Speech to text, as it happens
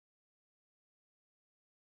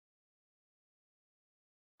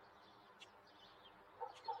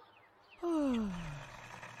Good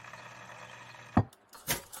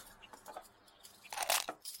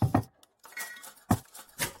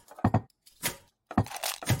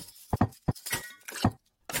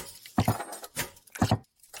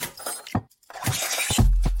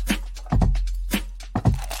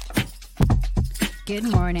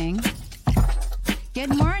morning.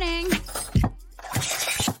 Good morning.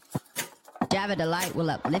 Java Delight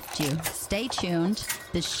will uplift you. Stay tuned.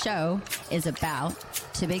 The show is about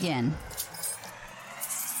to begin.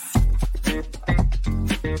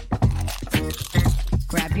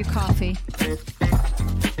 Grab your coffee.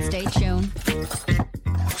 Stay tuned.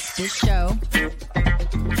 This show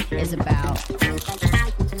is about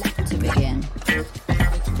to begin.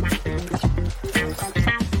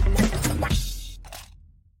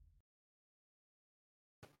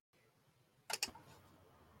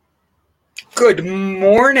 Good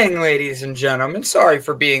morning, ladies and gentlemen. Sorry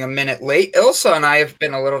for being a minute late. Ilsa and I have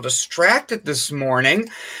been a little distracted this morning.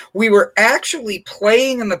 We were actually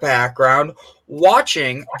playing in the background,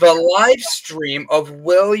 watching the live stream of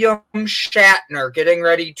William Shatner getting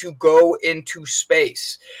ready to go into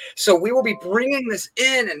space. So we will be bringing this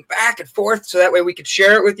in and back and forth so that way we could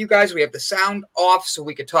share it with you guys. We have the sound off so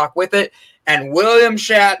we could talk with it. And William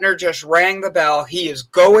Shatner just rang the bell. He is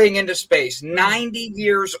going into space, 90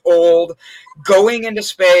 years old, going into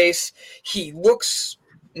space. He looks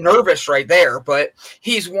nervous right there, but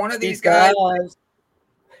he's one of these guys.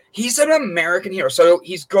 He's an American hero. So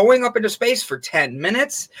he's going up into space for 10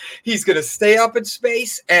 minutes. He's going to stay up in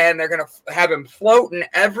space, and they're going to have him float and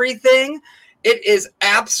everything. It is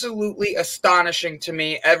absolutely astonishing to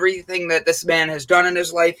me, everything that this man has done in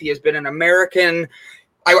his life. He has been an American,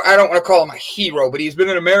 I don't want to call him a hero, but he's been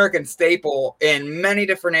an American staple in many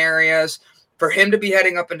different areas. For him to be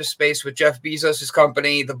heading up into space with Jeff Bezos'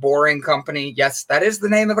 company, The Boring Company. Yes, that is the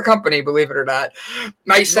name of the company, believe it or not.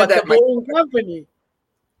 I said that. The Boring Company.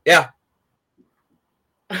 Yeah.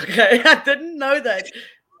 Okay, I didn't know that.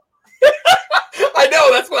 I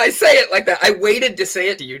know, that's why I say it like that. I waited to say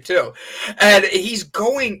it to you too. And he's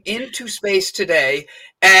going into space today.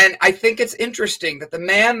 And I think it's interesting that the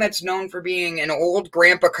man that's known for being an old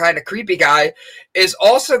grandpa kind of creepy guy is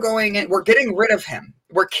also going in. We're getting rid of him.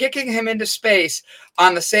 We're kicking him into space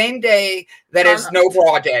on the same day that is No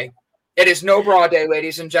Bra Day. It is No Bra Day,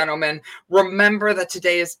 ladies and gentlemen. Remember that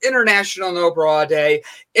today is International No Bra Day.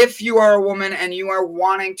 If you are a woman and you are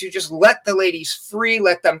wanting to just let the ladies free,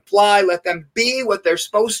 let them fly, let them be what they're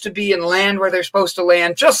supposed to be and land where they're supposed to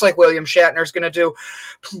land, just like William Shatner is going to do,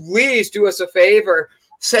 please do us a favor.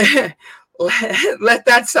 Say, let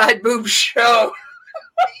that side boob show.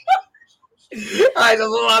 I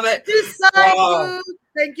love it. This side boob.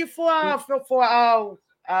 Thank you for our wonderful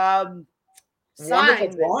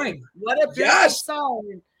sign. drawing. What a beautiful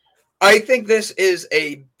sign. I think this is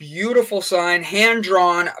a beautiful sign,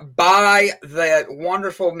 hand-drawn by the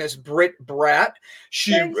wonderful Miss Britt Bratt.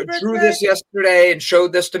 She drew this yesterday and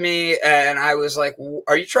showed this to me, and I was like,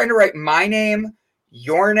 are you trying to write my name,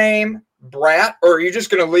 your name, Brat, or are you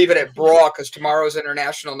just going to leave it at bra because tomorrow's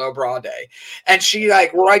International No Bra Day? And she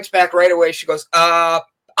like writes back right away. She goes, I'll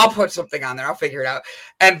put something on there. I'll figure it out.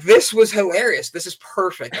 And this was hilarious. This is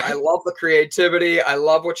perfect. I love the creativity. I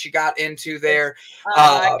love what she got into there.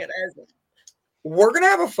 I like it. We're going to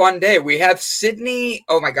have a fun day. We have Sydney.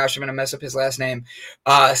 Oh my gosh, I'm going to mess up his last name.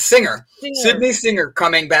 Singer. Sydney Singer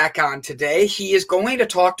coming back on today. He is going to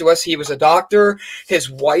talk to us. He was a doctor.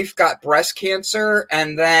 His wife got breast cancer,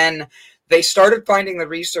 and then they started finding the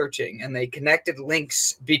researching, and they connected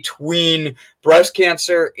links between breast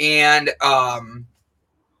cancer and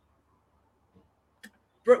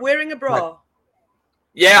wearing a bra.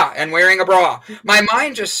 Yeah, and wearing a bra. My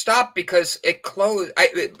mind just stopped because it closed.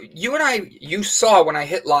 You saw when I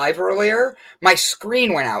hit live earlier, my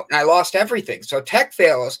screen went out and I lost everything. So tech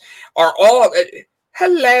fails are all.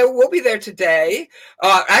 Hello, we'll be there today.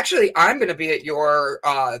 Actually, I'm going to be at your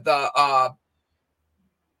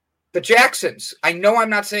the Jacksons. I know I'm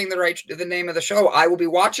not saying the name of the show. I will be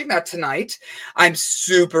watching that tonight. I'm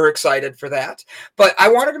super excited for that. But I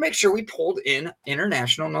wanted to make sure we pulled in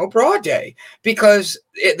International No Bra Day because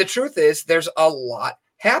the truth is there's a lot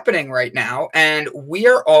happening right now, and we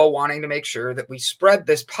are all wanting to make sure that we spread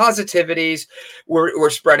this positivities. We're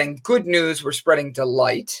spreading good news. We're spreading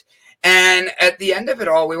delight. And at the end of it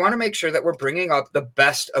all, we want to make sure that we're bringing up the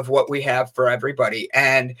best of what we have for everybody.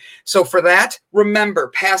 And so for that, remember,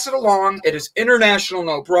 pass it along. It is International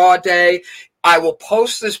No Bra Day. I will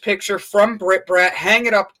post this picture from Britt Bratt, hang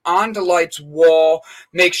it up on Delight's wall,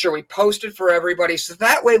 make sure we post it for everybody. So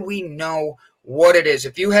that way we know what it is.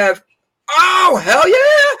 If you have, oh, hell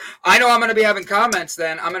yeah. I know I'm going to be having comments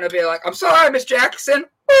then. I'm going to be like, I'm sorry, Miss Jackson.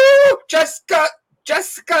 Ooh,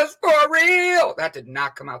 Jessica's for real. That did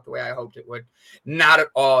not come out the way I hoped it would. Not at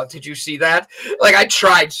all. Did you see that? Like, I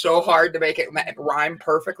tried so hard to make it rhyme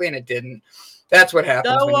perfectly, and it didn't. That's what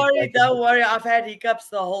happens. Don't worry. I've had hiccups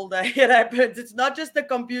the whole day. It happens. It's not just the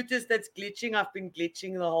computers that's glitching. I've been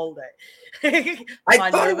glitching the whole day. My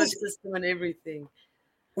nervous system and everything.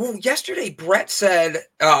 Well, yesterday, Brett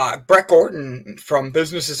Gordon from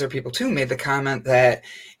Businesses Are People Too made the comment that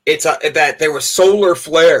that there were solar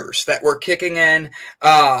flares that were kicking in.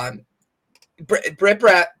 Brett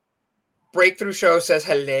Breakthrough Show says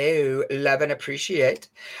hello, love and appreciate.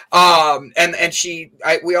 And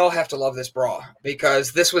we all have to love this bra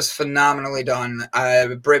because this was phenomenally done.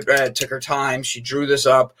 Britt took her time. She drew this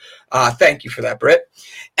up. Thank you for that, Britt.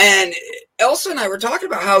 And Elsa and I were talking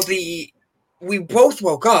about how we both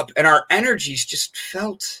woke up and our energies just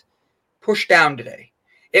felt pushed down today.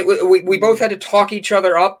 We both had to talk each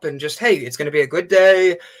other up and just, hey, it's going to be a good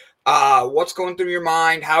day. What's going through your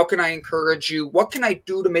mind? How can I encourage you? What can I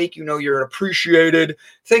do to make you know you're appreciated?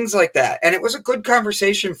 Things like that. And it was a good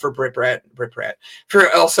conversation for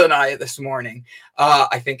for Elsa and I this morning.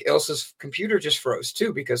 I think Elsa's computer just froze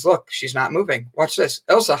too because look, she's not moving. Watch this.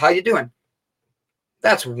 Elsa, how you doing?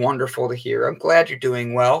 That's wonderful to hear. I'm glad you're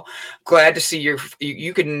doing well. Glad to see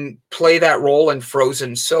you can play that role in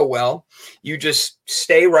Frozen so well. You just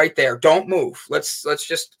stay right there. Don't move. Let's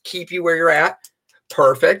just keep you where you're at.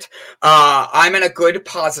 Perfect. I'm in a good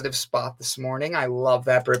positive spot this morning. I love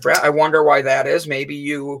that, Britt. I wonder why that is. Maybe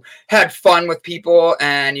you had fun with people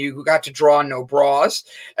and you got to draw no bras.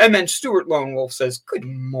 And then Stuart Lone Wolf says, good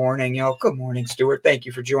morning, y'all. Good morning, Stuart. Thank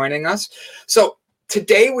you for joining us. So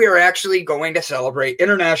today we are actually going to celebrate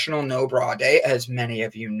International No Bra Day, as many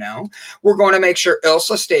of you know. We're going to make sure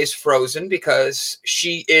Elsa stays frozen because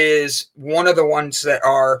she is one of the ones that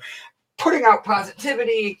are putting out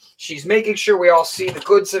positivity. She's making sure we all see the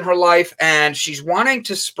goods in her life, and she's wanting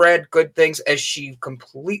to spread good things as she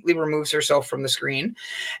completely removes herself from the screen.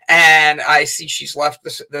 And I see she's left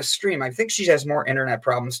the stream. I think she has more internet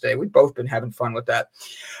problems today. We've both been having fun with that.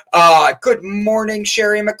 Good morning,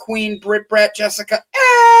 Sherry McQueen, Britt, Jessica,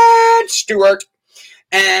 and Stuart.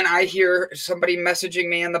 And I hear somebody messaging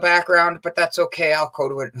me in the background, but that's okay. I'll go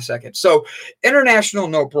to it in a second. So, International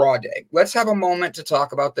No Bra Day. Let's have a moment to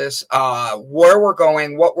talk about this, where we're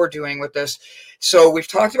going, what we're doing with this. So, we've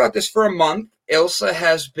talked about this for a month. Ilsa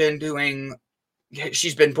has been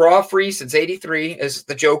she's been bra-free since '83, is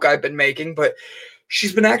the joke I've been making, but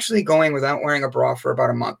she's been actually going without wearing a bra for about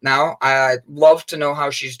a month now. I'd love to know how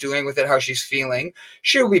she's doing with it, how she's feeling.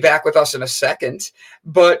 She'll be back with us in a second.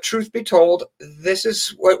 But truth be told, this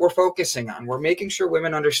is what we're focusing on. We're making sure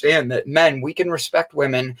women understand that men, we can respect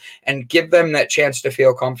women and give them that chance to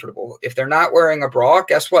feel comfortable. If they're not wearing a bra,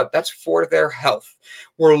 guess what? That's for their health.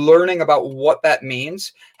 We're learning about what that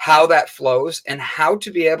means, how that flows, and how to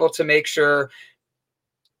be able to make sure.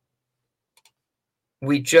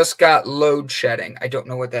 We just got load shedding. I don't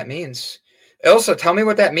know what that means. Elsa, tell me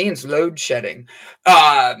what that means, load shedding.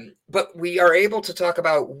 But we are able to talk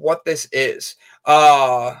about what this is.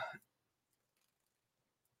 Oh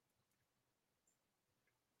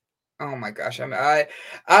my gosh.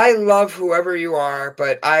 I love whoever you are,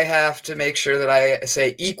 but I have to make sure that I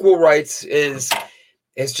say equal rights is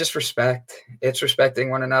just respect. It's respecting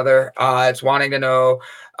one another. It's wanting to know.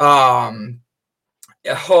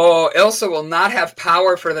 Elsa will not have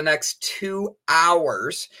power for the next 2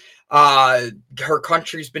 hours. Her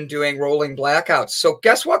country's been doing rolling blackouts. So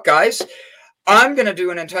guess what, guys? I'm going to do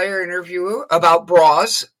an entire interview about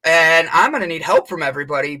bras, and I'm going to need help from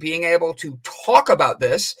everybody being able to talk about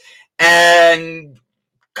this and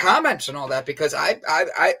comments and all that, because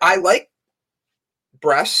I like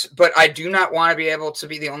breasts, but I do not want to be able to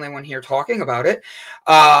be the only one here talking about it.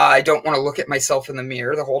 I don't want to look at myself in the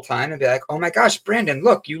mirror the whole time and be like, oh my gosh, Brandon,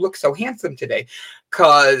 look, you look so handsome today.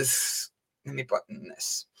 Because, let me button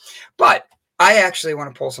this. But I actually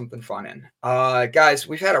want to pull something fun in. Guys,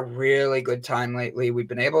 we've had a really good time lately. We've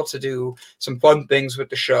been able to do some fun things with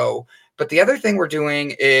the show. But the other thing we're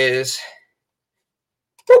doing is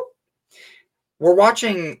we're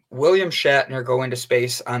watching William Shatner go into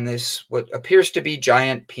space on this, what appears to be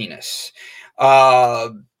giant penis.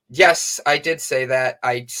 Yes, I did say that.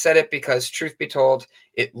 I said it because, truth be told,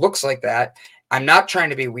 it looks like that. I'm not trying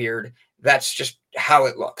to be weird. That's just how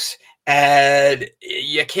it looks. And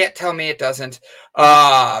you can't tell me it doesn't.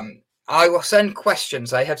 I will send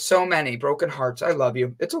questions. I have so many broken hearts. I love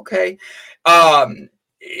you. It's okay.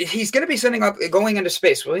 He's going to be going into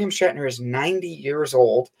space. William Shatner is 90 years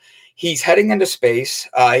old. He's heading into space.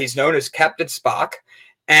 He's known as Captain Spock.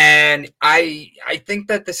 And I think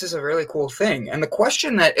that this is a really cool thing. And the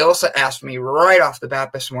question that Ilsa asked me right off the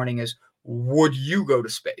bat this morning is, would you go to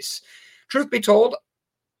space? Truth be told,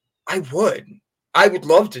 I would. I would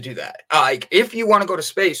love to do that. Like, if you want to go to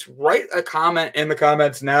space, write a comment in the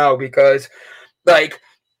comments now, because, like,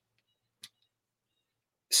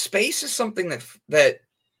 space is something that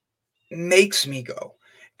makes me go.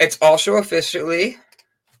 It's also officially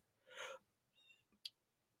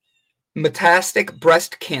Metastatic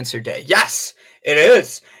Breast Cancer Day. Yes, it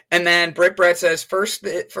is. And then Britt Brett says, first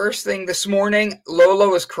thing this morning, Lola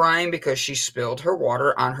was crying because she spilled her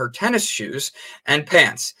water on her tennis shoes and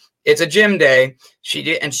pants. It's a gym day. She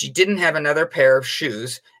didn't have another pair of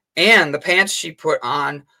shoes, and the pants she put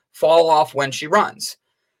on fall off when she runs.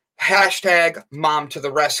 Hashtag mom to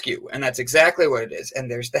the rescue. And that's exactly what it is.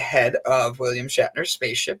 And there's the head of William Shatner's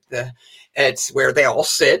spaceship. It's where they all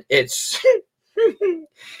sit. It's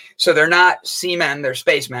so they're not seamen, they're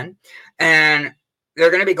spacemen. And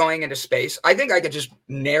they're going to be going into space. I think I could just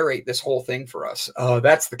narrate this whole thing for us.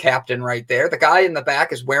 That's the captain right there. The guy in the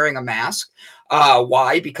back is wearing a mask.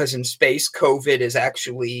 Why? Because in space, COVID is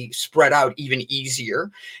actually spread out even easier.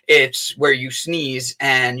 It's where you sneeze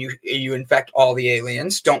and you infect all the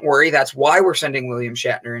aliens. Don't worry. That's why we're sending William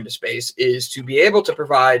Shatner into space, is to be able to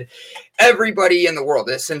provide everybody in the world.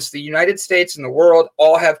 Since the United States and the world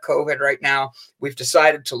all have COVID right now, we've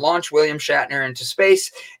decided to launch William Shatner into space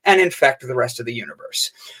and infect the rest of the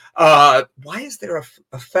universe. Why is there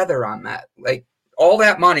a feather on that? Like, all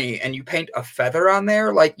that money and you paint a feather on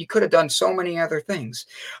there? Like, you could have done so many other things.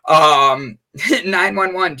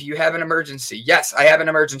 911, do you have an emergency? Yes, I have an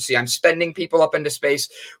emergency. I'm spending people up into space.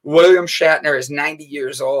 William Shatner is 90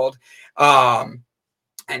 years old. And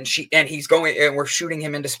he's going, and we're shooting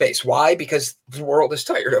him into space. Why? Because the world is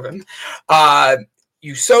tired of him.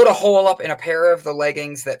 You sewed a hole up in a pair of the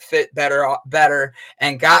leggings that fit better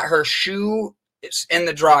and got her shoe in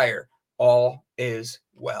the dryer. All is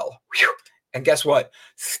well. Whew. And guess what?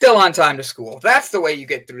 Still on time to school. That's the way you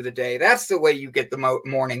get through the day. That's the way you get the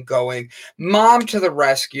morning going. Mom to the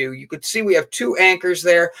rescue. You could see we have two anchors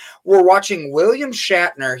there. We're watching William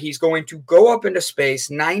Shatner. He's going to go up into space,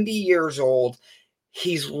 90 years old.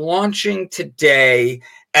 He's launching today,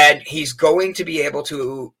 and he's going to be able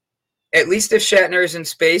to, at least if Shatner is in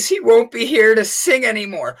space, he won't be here to sing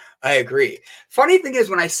anymore. I agree. Funny thing is,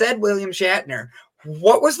 when I said William Shatner,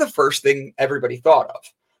 what was the first thing everybody thought of?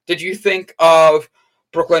 Did you think of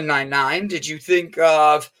Brooklyn Nine-Nine? Did you think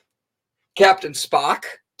of Captain Spock?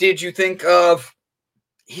 Did you think of,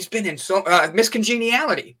 he's been in so, Miss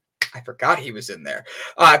Congeniality. I forgot he was in there.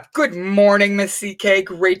 Good morning, Miss CK.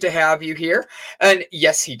 Great to have you here. And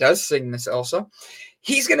yes, he does sing, Miss Elsa.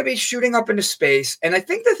 He's going to be shooting up into space. And I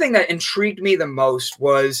think the thing that intrigued me the most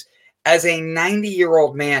was, as a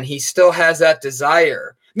 90-year-old man, he still has that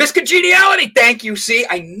desire. Miss Congeniality, thank you. See,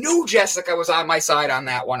 I knew Jessica was on my side on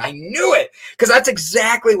that one. I knew it, because that's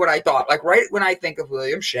exactly what I thought. Like, right when I think of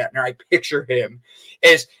William Shatner, I picture him.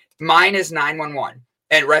 Mine is 911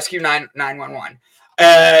 and Rescue 911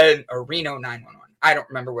 and Reno 911. I don't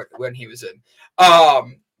remember when he was in.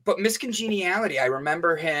 But Miss Congeniality, I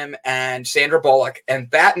remember him and Sandra Bullock, and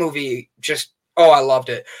that movie just, oh, I loved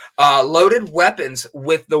it. Loaded Weapons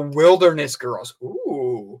with the Wilderness Girls.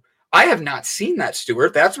 Ooh. I have not seen that,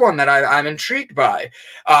 Stuart. That's one that I'm intrigued by.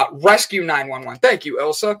 Rescue 911. Thank you,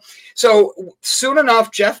 Elsa. So soon enough,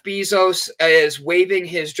 Jeff Bezos is waving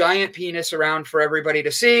his giant penis around for everybody to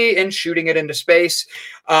see and shooting it into space.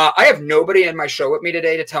 I have nobody in my show with me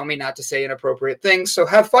today to tell me not to say inappropriate things. So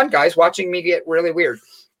have fun, guys, watching me get really weird.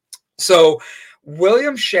 So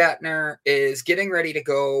William Shatner is getting ready to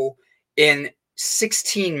go in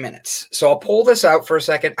 16 minutes. So I'll pull this out for a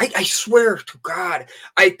second. I swear to God,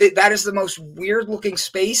 that is the most weird looking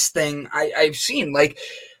space thing I've seen. Like,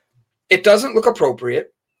 it doesn't look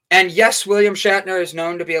appropriate. And yes, William Shatner is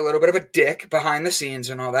known to be a little bit of a dick behind the scenes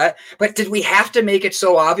and all that. But did we have to make it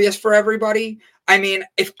so obvious for everybody? I mean,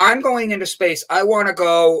 if I'm going into space, I want to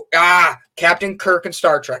go, Captain Kirk in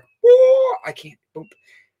Star Trek. Ooh, I can't. Boop.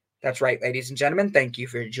 That's right, ladies and gentlemen. Thank you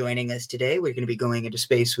for joining us today. We're going to be going into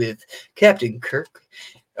space with Captain Kirk.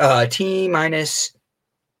 T-minus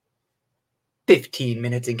 15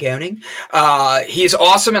 minutes and counting. He's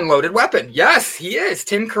awesome in Loaded Weapon. Yes, he is.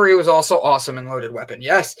 Tim Curry was also awesome in Loaded Weapon.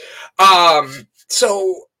 Yes.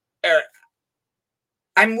 So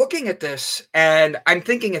I'm looking at this, and I'm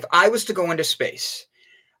thinking, if I was to go into space,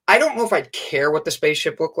 I don't know if I'd care what the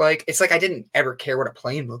spaceship looked like. It's like I didn't ever care what a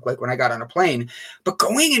plane looked like when I got on a plane. But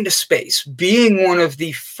going into space, being one of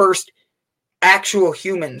the first actual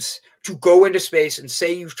humans to go into space and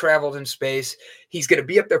say you've traveled in space, he's going to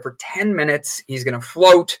be up there for 10 minutes. He's going to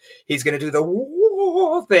float. He's going to do the woo.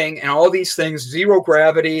 thing and all these things, zero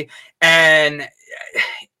gravity, and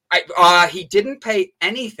he didn't pay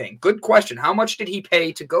anything. Good question. How much did he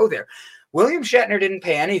pay to go there? William Shatner didn't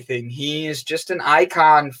pay anything. He is just an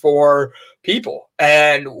icon for people.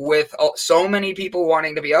 And with so many people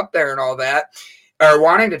wanting to be up there and all that, or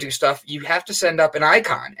wanting to do stuff, you have to send up an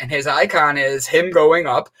icon. And his icon is him going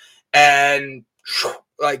up and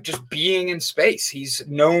like just being in space. He's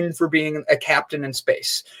known for being a captain in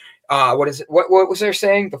space. What is it? What was there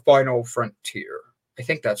saying? The final frontier. I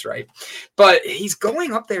think that's right. But he's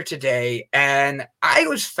going up there today, and I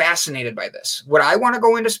was fascinated by this. Would I want to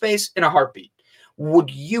go into space? In a heartbeat. Would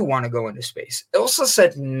you want to go into space? Ilsa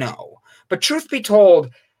said no. But truth be told,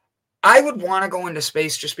 I would want to go into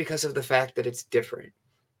space just because of the fact that it's different.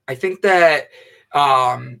 I think that,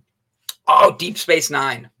 Deep Space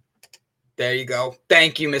Nine. There you go.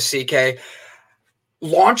 Thank you, Miss CK.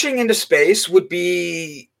 Launching into space would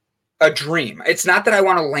be a dream. It's not that I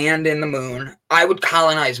want to land in the moon. I would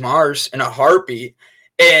colonize Mars in a heartbeat.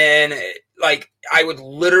 And like, I would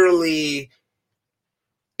literally,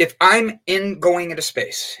 if I'm going into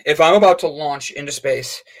space, if I'm about to launch into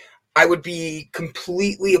space, I would be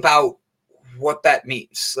completely about what that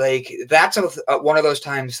means. Like, that's one of those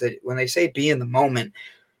times that when they say be in the moment,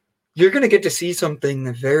 you're going to get to see something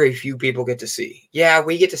that very few people get to see. Yeah,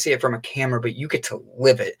 we get to see it from a camera, but you get to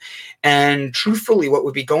live it. And truthfully, what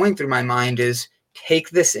would be going through my mind is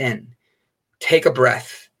take this in, take a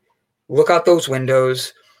breath, look out those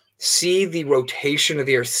windows, see the rotation of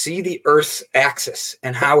the Earth, see the Earth's axis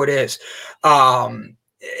and how it is.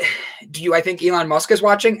 I think Elon Musk is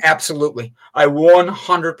watching? Absolutely. I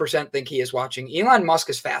 100% think he is watching. Elon Musk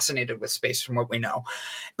is fascinated with space from what we know.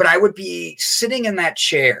 But I would be sitting in that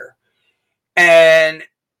chair, and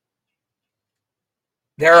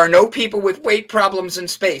there are no people with weight problems in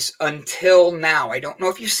space until now. I don't know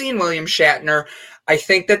if you've seen William Shatner. I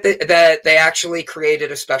think that they actually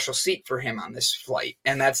created a special seat for him on this flight.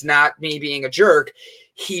 And that's not me being a jerk.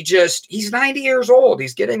 He's 90 years old.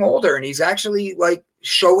 He's getting older, and he's actually like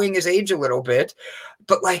showing his age a little bit.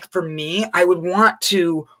 But like for me, I would want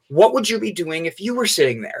to, what would you be doing if you were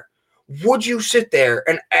sitting there? Would you sit there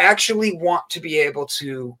and actually want to be able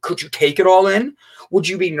to, could you take it all in? Would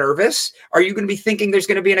you be nervous? Are you going to be thinking there's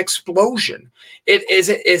going to be an explosion?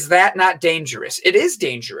 Is that not dangerous? It is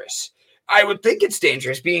dangerous. I would think it's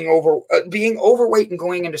dangerous being overweight and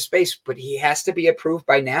going into space, but he has to be approved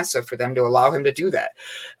by NASA for them to allow him to do that.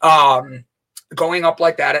 Going up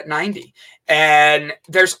like that at 90. And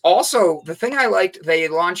there's also the thing I liked. They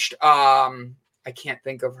launched, I can't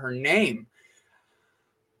think of her name.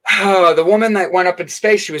 The woman that went up in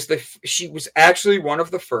space, she was actually one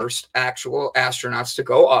of the first actual astronauts to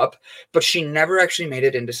go up, but she never actually made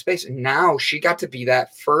it into space. And now she got to be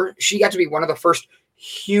one of the first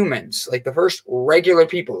humans, like the first regular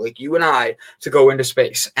people like you and I, to go into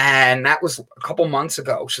space. And that was a couple months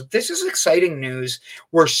ago. So this is exciting news.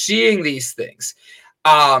 We're seeing these things.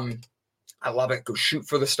 I love it. Go shoot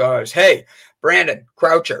for the stars. Hey, Brandon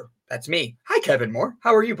Croucher. That's me. Hi, Kevin Moore.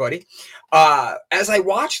 How are you, buddy? As I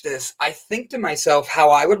watch this, I think to myself how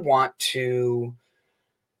I would want to,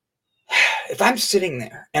 if I'm sitting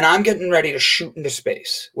there and I'm getting ready to shoot into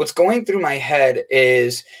space, what's going through my head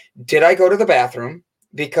is, did I go to the bathroom?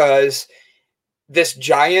 Because this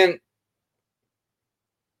giant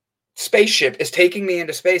spaceship is taking me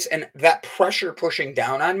into space, and that pressure pushing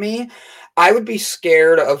down on me, I would be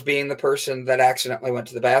scared of being the person that accidentally went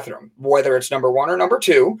to the bathroom, whether it's number one or number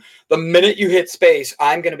two. The minute you hit space,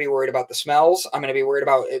 I'm going to be worried about the smells. I'm going to be worried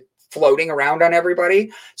about it floating around on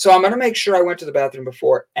everybody. So I'm going to make sure I went to the bathroom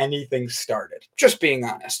before anything started, just being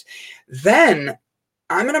honest. Then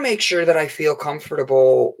I'm going to make sure that I feel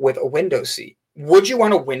comfortable with a window seat. Would you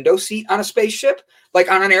want a window seat on a spaceship? Like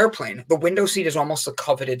on an airplane, the window seat is almost a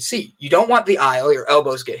coveted seat. You don't want the aisle, your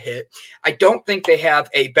elbows get hit. I don't think they have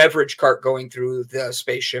a beverage cart going through the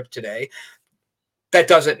spaceship today. That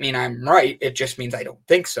doesn't mean I'm right. It just means I don't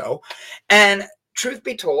think so. And truth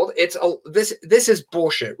be told, this is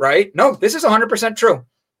bullshit, right? No, this is 100% true.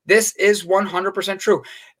 This is 100% true.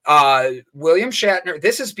 William Shatner,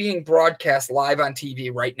 this is being broadcast live on TV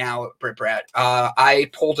right now at Brit Brat. I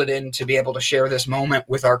pulled it in to be able to share this moment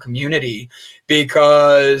with our community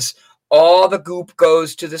because all the goop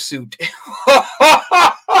goes to the suit.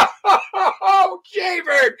 Oh,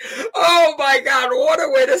 Jaybird. Oh my God. What a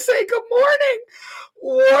way to say good morning.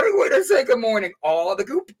 What a way to say good morning. All the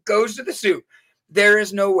goop goes to the suit. There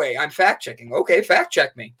is no way. I'm fact checking. Okay, fact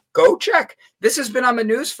check me. Go check. This has been on the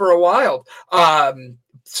news for a while.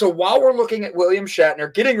 So while we're looking at William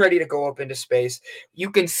Shatner getting ready to go up into space, you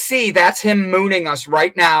can see that's him mooning us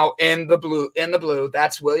right now in the blue.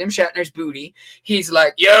 That's William Shatner's booty. He's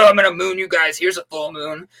like, yo, I'm gonna moon you guys. Here's a full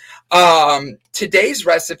moon. Today's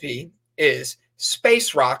recipe is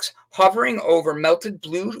space rocks hovering over melted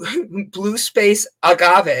blue space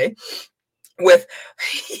agave with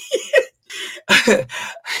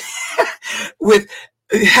with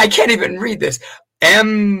I can't even read this.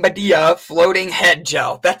 Ambadia floating head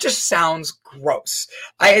gel. That just sounds gross.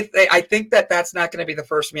 I think that's not going to be the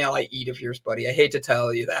first meal I eat of yours, buddy. I hate to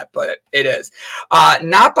tell you that, but it is.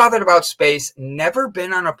 Not bothered about space. Never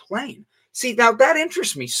been on a plane. See, now that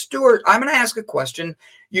interests me. Stuart, I'm going to ask a question.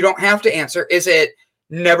 You don't have to answer. Is it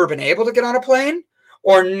never been able to get on a plane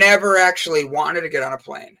or never actually wanted to get on a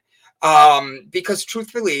plane? Because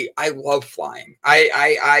truthfully, I love flying.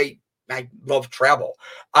 I love travel.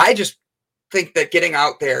 I just think that getting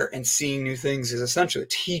out there and seeing new things is essential. It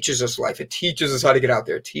teaches us life. It teaches us how to get out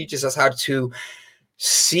there. It teaches us how to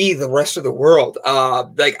see the rest of the world.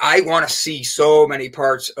 Like I want to see so many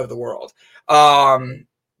parts of the world.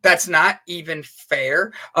 That's not even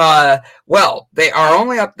fair. Well, they are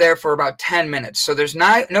only up there for about 10 minutes. So there's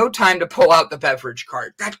no time to pull out the beverage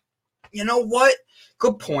cart. You know what?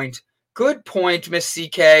 Good point. Good point, Miss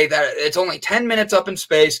CK, that it's only 10 minutes up in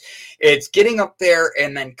space. It's getting up there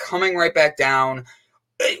and then coming right back down.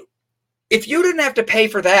 If you didn't have to pay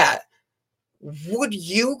for that, would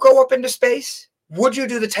you go up into space? Would you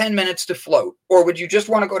do the 10 minutes to float? Or would you just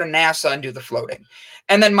want to go to NASA and do the floating?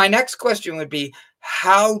 And then my next question would be,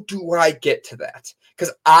 how do I get to that?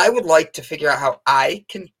 Because I would like to figure out how I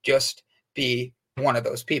can just be one of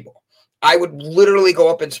those people. I would literally go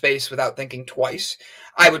up in space without thinking twice.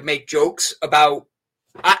 I would make jokes about,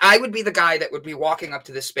 I would be the guy that would be walking up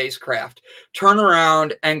to this spacecraft, turn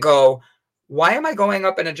around and go, why am I going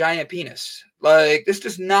up in a giant penis? Like, this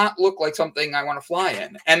does not look like something I want to fly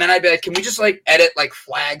in. And then I'd be like, can we just like edit like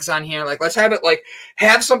flags on here? Like, let's have it like,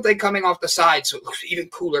 have something coming off the side so it looks even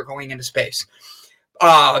cooler going into space.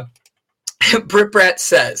 Brit Brett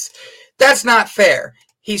says, that's not fair.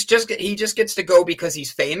 He just gets to go because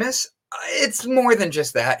he's famous. It's more than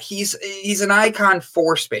just that. He's an icon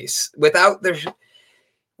for space. Without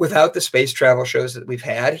the space travel shows that we've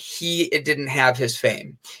had, it didn't have his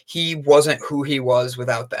fame. He wasn't who he was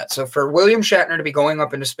without that. So for William Shatner to be going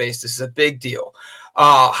up into space, this is a big deal.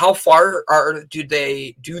 How far do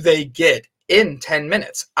they get in 10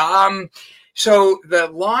 minutes? So the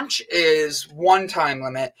launch is one time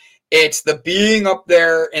limit. It's the being up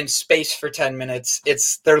there in space for 10 minutes.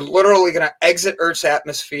 They're literally going to exit Earth's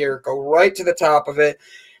atmosphere, go right to the top of it,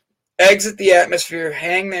 exit the atmosphere,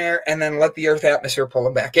 hang there, and then let the Earth atmosphere pull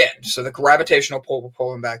them back in. So the gravitational pull will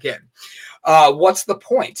pull them back in. What's the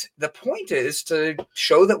point? The point is to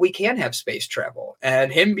show that we can have space travel. And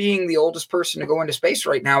him being the oldest person to go into space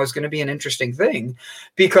right now is going to be an interesting thing,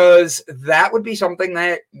 because that would be something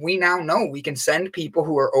that we now know. We can send people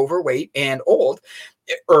who are overweight and old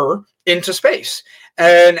into space.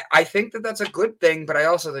 And I think that that's a good thing, but I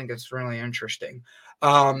also think it's really interesting.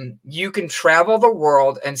 You can travel the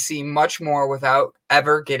world and see much more without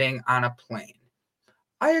ever getting on a plane.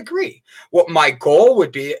 I agree. What my goal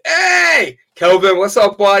would be, hey, Kelvin, what's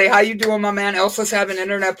up, buddy? How you doing, my man? Elsa's having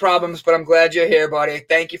internet problems, but I'm glad you're here, buddy.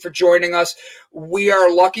 Thank you for joining us. We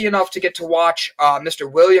are lucky enough to get to watch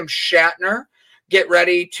Mr. William Shatner get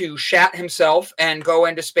ready to shat himself and go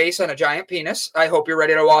into space on a giant penis. I hope you're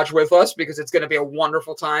ready to watch with us, because it's going to be a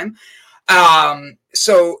wonderful time.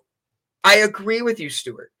 So I agree with you,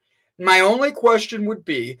 Stuart. My only question would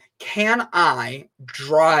be, can I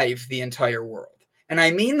drive the entire world? And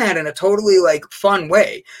I mean that in a totally like fun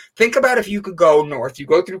way. Think about if you could go north, you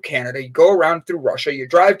go through Canada, you go around through Russia, you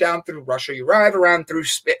drive down through Russia, you drive around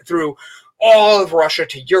through all of Russia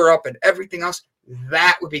to Europe and everything else.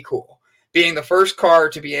 That would be cool. Being the first car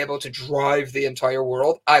to be able to drive the entire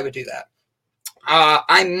world, I would do that.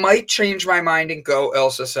 I might change my mind and go,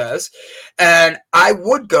 Elsa says, and I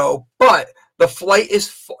would go, but the flight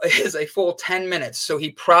is a full 10 minutes, so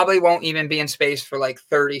he probably won't even be in space for like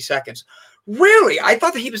 30 seconds. Really? I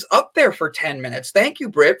thought that he was up there for 10 minutes. Thank you,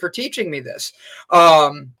 Britt, for teaching me this.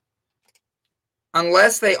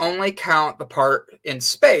 Unless they only count the part in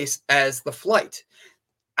space as the flight.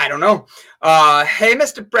 I don't know. Hey,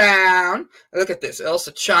 Mr. Brown. Look at this.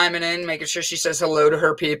 Elsa chiming in, making sure she says hello to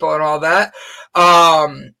her people and all that.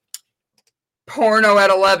 Porno at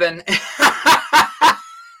 11.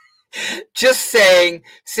 Just saying,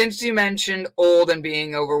 since you mentioned old and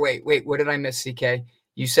being overweight. Wait, what did I miss, CK?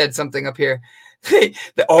 You said something up here. Yeah,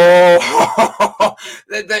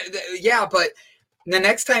 but the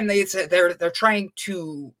next time they said they're trying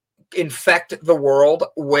to infect the world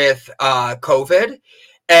with COVID.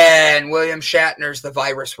 And William Shatner's the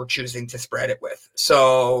virus we're choosing to spread it with.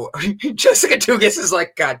 So Jessica Dugas is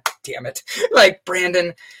like, God damn it. Like,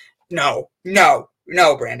 Brandon, no,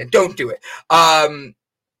 Brandon, don't do it.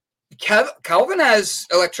 Calvin has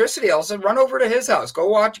electricity. Also, run over to his house.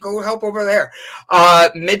 Go help over there.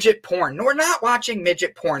 Midget porn. No, we're not watching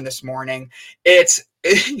midget porn this morning. This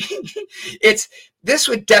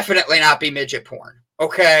would definitely not be midget porn.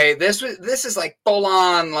 Okay, this is like full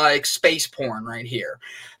on like space porn right here.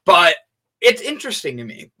 But it's interesting to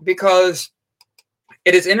me because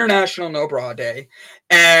it is International No Bra Day,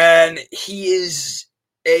 and he is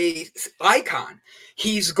a icon.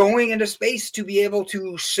 He's going into space to be able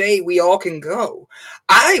to say we all can go.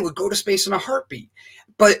 I would go to space in a heartbeat,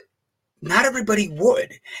 but not everybody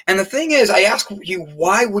would. And the thing is, I ask you,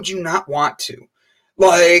 why would you not want to?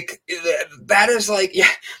 Like, that is like, yeah,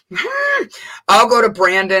 I'll go to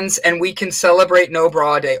Brandon's and we can celebrate No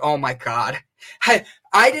Bra Day. Oh my God. Hey,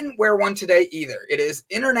 I didn't wear one today either. It is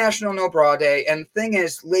International No Bra Day. And the thing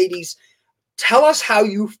is, ladies, tell us how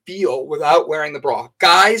you feel without wearing the bra.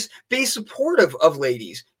 Guys, be supportive of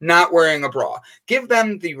ladies not wearing a bra. Give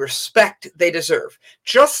them the respect they deserve.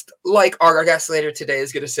 Just like our guest later today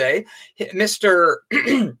is going to say, Mr.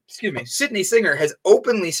 Sidney Singer has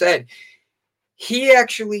openly said he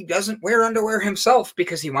actually doesn't wear underwear himself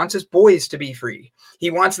because he wants his boys to be free. He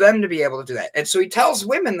wants them to be able to do that. And so he tells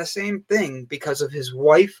women the same thing because of his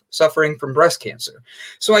wife suffering from breast cancer.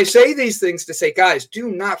 So I say these things to say, guys, do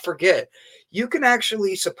not forget, you can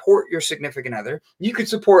actually support your significant other. You can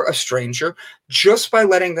support a stranger just by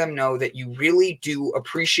letting them know that you really do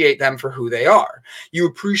appreciate them for who they are. You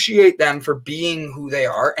appreciate them for being who they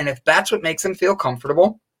are. And if that's what makes them feel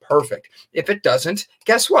comfortable, perfect. If it doesn't,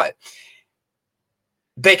 guess what?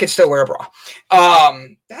 They can still wear a bra.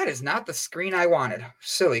 That is not the screen I wanted.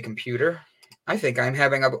 Silly computer. I think I'm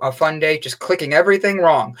having a fun day just clicking everything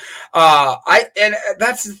wrong. And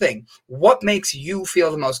that's the thing. What makes you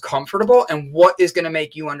feel the most comfortable and what is going to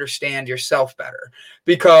make you understand yourself better?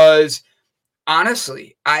 Because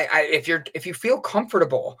honestly, if you feel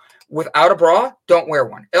comfortable without a bra, don't wear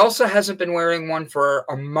one. Elsa hasn't been wearing one for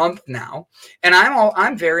a month now, and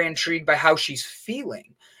I'm very intrigued by how she's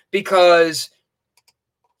feeling because,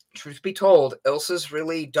 truth be told, Ilsa's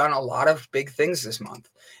really done a lot of big things this month.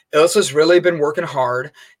 Ilsa's really been working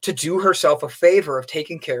hard to do herself a favor of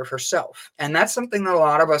taking care of herself. And that's something that a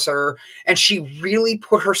lot of us are, and she really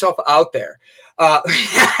put herself out there.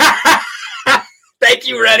 Thank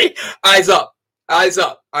you, ready? Eyes up. Eyes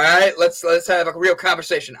up. All right, let's have a real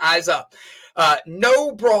conversation. Eyes up.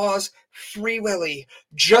 No bras, Free Willy,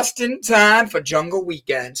 just in time for jungle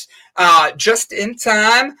weekends. Just in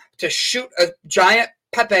time to shoot a giant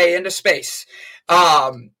Pepe into space.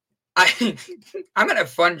 I'm gonna have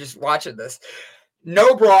fun just watching this.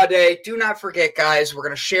 No Bra Day. Do not forget, guys. We're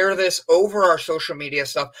gonna share this over our social media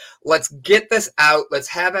stuff. Let's get this out. Let's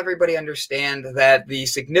have everybody understand that the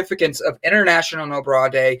significance of International No Bra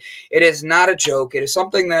Day. It is not a joke. It is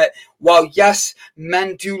something that, while yes,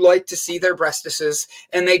 men do like to see their breastises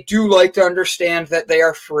and they do like to understand that they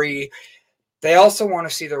are free, they also want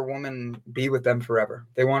to see their woman be with them forever.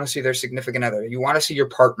 They want to see their significant other. You want to see your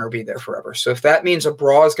partner be there forever. So if that means a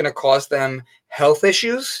bra is going to cause them health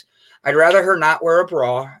issues, I'd rather her not wear a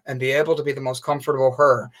bra and be able to be the most comfortable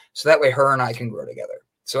her. So that way her and I can grow together.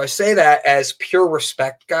 So I say that as pure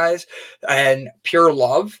respect, guys, and pure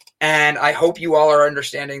love. And I hope you all are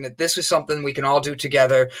understanding that this is something we can all do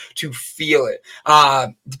together to feel it.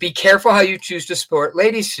 Be careful how you choose to support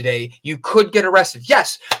ladies today. You could get arrested.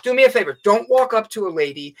 Yes, do me a favor. Don't walk up to a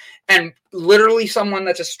lady and literally someone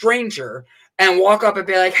that's a stranger and walk up and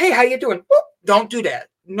be like, hey, how you doing? Whoop. Don't do that.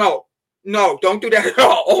 No, don't do that at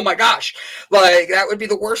all. Oh my gosh. Like, that would be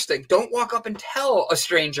the worst thing. Don't walk up and tell a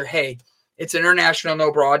stranger, hey, it's International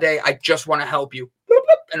No Bra Day. I just want to help you.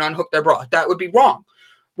 And unhook their bra. That would be wrong.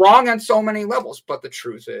 Wrong on so many levels. But the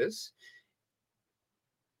truth is,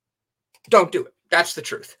 don't do it. That's the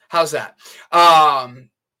truth. How's that?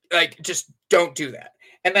 Just don't do that.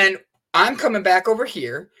 And then I'm coming back over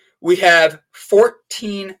here. We have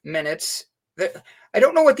 14 minutes. I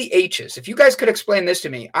don't know what the H is. If you guys could explain this to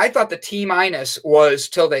me. I thought the T minus was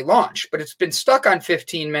till they launch, but it's been stuck on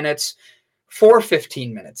 15 minutes for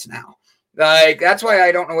 15 minutes now. That's why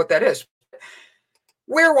I don't know what that is.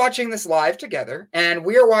 We're watching this live together, and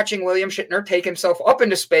we're watching William Shatner take himself up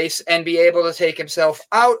into space and be able to take himself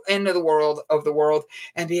out into the world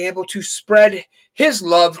and be able to spread his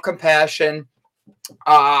love, compassion,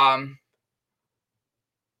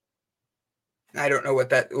 I don't know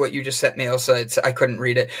what you just sent me, Elsa. I couldn't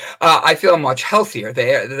read it. I feel much healthier.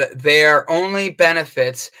 There are only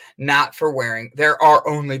benefits there are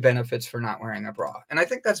only benefits for not wearing a bra. And I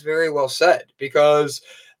think that's very well said, because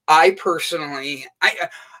I personally,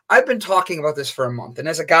 I've been talking about this for a month, and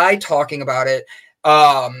as a guy talking about it,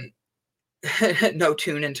 no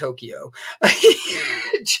tune in Tokyo.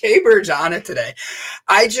 Jaybird's on it today.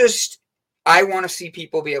 I want to see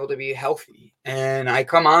people be able to be healthy, and I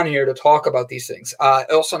come on here to talk about these things.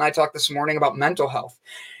 Ilsa and I talked this morning about mental health,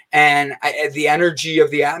 and the energy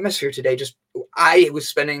of the atmosphere today. I was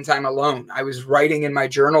spending time alone. I was writing in my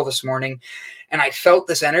journal this morning, and I felt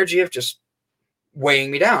this energy of just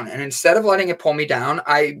weighing me down. And instead of letting it pull me down,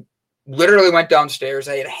 I literally went downstairs.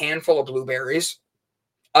 I had a handful of blueberries.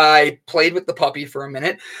 I played with the puppy for a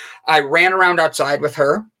minute. I ran around outside with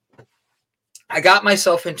her. I got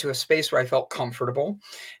myself into a space where I felt comfortable.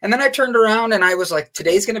 And then I turned around and I was like,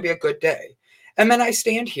 today's going to be a good day. And then I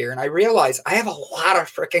stand here and I realize I have a lot of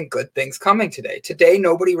freaking good things coming today. Today,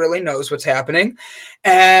 nobody really knows what's happening.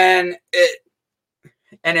 And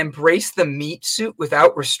embrace the meat suit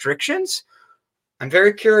without restrictions. I'm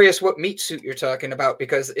very curious what meat suit you're talking about,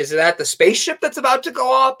 because is that the spaceship that's about to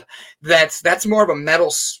go up? That's more of a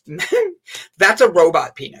metal. That's a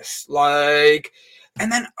robot penis. And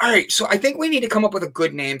then, all right, so I think we need to come up with a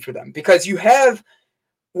good name for them, because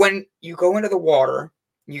when you go into the water,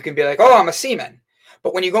 you can be like, oh, I'm a seaman.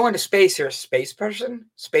 But when you go into space, you're a space person,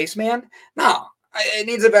 spaceman. No, it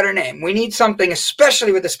needs a better name. We need something,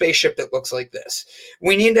 especially with a spaceship that looks like this.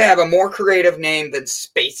 We need to have a more creative name than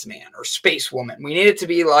spaceman or spacewoman. We need it to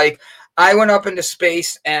be like, I went up into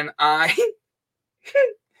space and I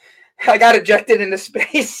got ejected into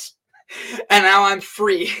space and now I'm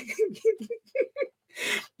free.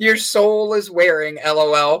 Your soul is wearing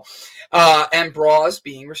LOL, and bras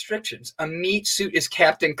being restrictions. A meat suit is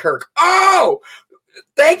Captain Kirk. Oh,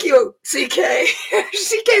 thank you, CK.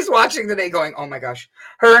 CK's watching today going, oh my gosh.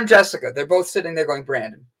 Her and Jessica, they're both sitting there going,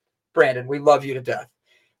 Brandon, we love you to death.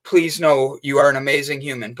 Please know you are an amazing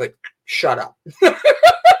human, but shut up.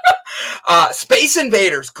 Space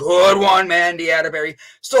Invaders, good one, Mandy Atterbury.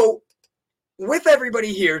 So with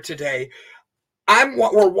everybody here today,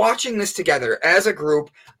 we're watching this together as a group.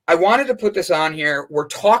 I wanted to put this on here. We're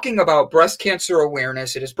talking about breast cancer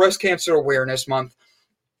awareness. It is Breast Cancer Awareness Month.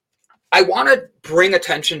 I want to bring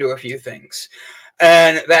attention to a few things.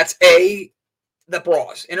 And that's the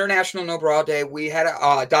bras. International No Bra Day. We had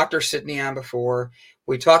Dr. Sydney on before.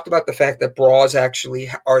 We talked about the fact that bras actually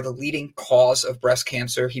are the leading cause of breast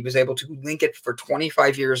cancer. He was able to link it for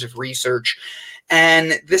 25 years of research.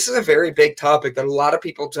 And this is a very big topic that a lot of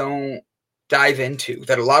people don't dive into,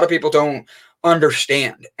 that a lot of people don't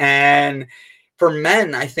understand. And for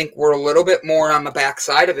men, I think we're a little bit more on the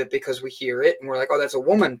backside of it, because we hear it and we're like, oh, that's a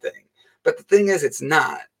woman thing. But the thing is, it's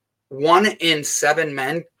not. 1 in 7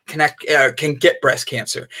 men can get breast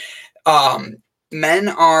cancer. Men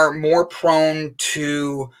are more prone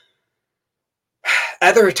to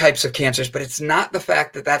other types of cancers, but it's not the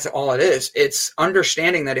fact that that's all it is. It's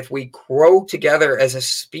understanding that if we grow together as a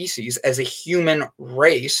species, as a human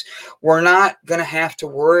race, we're not going to have to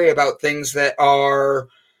worry about things that are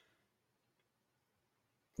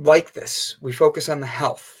like this. We focus on the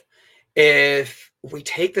health. If we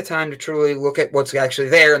take the time to truly look at what's actually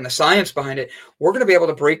there and the science behind it, we're going to be able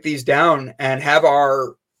to break these down and have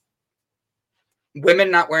our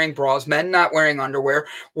women not wearing bras, men not wearing underwear.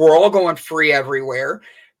 We're all going free everywhere.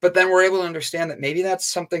 But then we're able to understand that maybe that's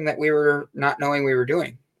something that we were not knowing we were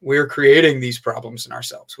doing. We were creating these problems in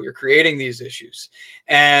ourselves. We were creating these issues.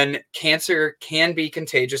 And cancer can be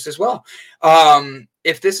contagious as well.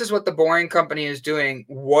 If this is what the boring company is doing,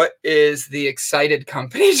 what is the excited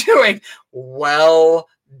company doing? Well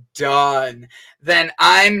done. Then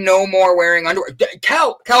I'm no more wearing underwear.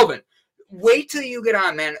 Calvin, wait till you get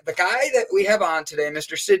on, man. The guy that we have on today,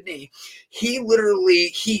 Mr. Sydney, he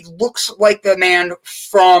looks like the man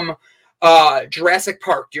from Jurassic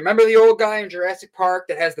Park. Do you remember the old guy in Jurassic Park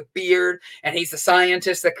that has the beard and he's the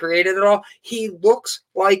scientist that created it all? He looks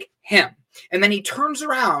like him. And then he turns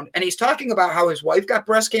around and he's talking about how his wife got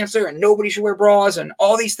breast cancer and nobody should wear bras and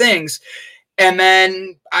all these things. And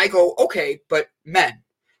then I go, okay, but men,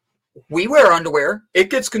 we wear underwear. It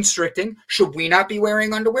gets constricting. Should we not be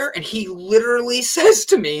wearing underwear? And he literally says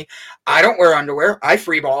to me, I don't wear underwear. I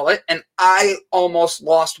freeball it. And I almost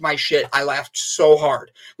lost my shit. I laughed so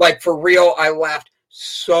hard. Like, for real, I laughed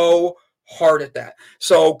so hard at that.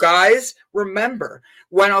 So, guys, remember,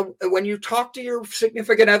 when you talk to your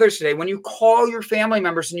significant others today, when you call your family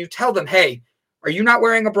members and you tell them, hey, are you not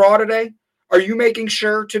wearing a bra today? Are you making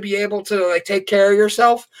sure to be able to like take care of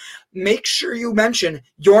yourself? Make sure you mention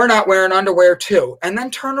you're not wearing underwear too, and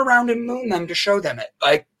then turn around and moon them to show them it.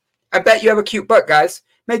 Like, I bet you have a cute butt, guys.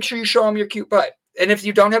 Make sure you show them your cute butt. And if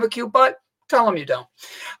you don't have a cute butt, tell them you don't.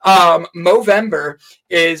 Movember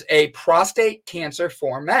is a prostate cancer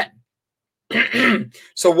for men.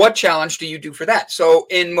 So what challenge do you do for that? So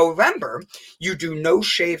in Movember, you do No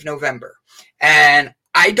Shave November. And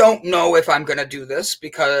I don't know if I'm going to do this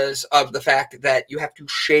because of the fact that you have to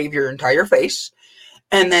shave your entire face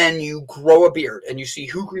and then you grow a beard and you see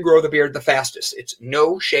who can grow the beard the fastest. It's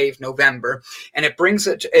No Shave November, and it brings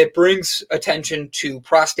attention to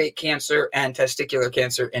prostate cancer and testicular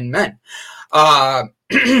cancer in men.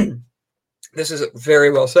 This is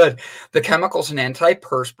very well said. The chemicals in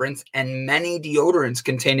antiperspirants and many deodorants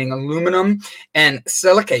containing aluminum and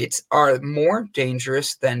silicates are more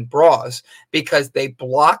dangerous than bras because they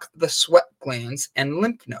block the sweat glands and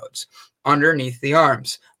lymph nodes underneath the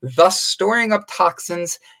arms, thus storing up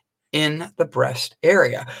toxins in the breast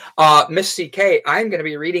area. Miss CK, I'm going to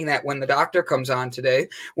be reading that when the doctor comes on today,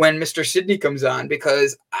 when Mr. Sidney comes on,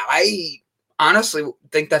 because I honestly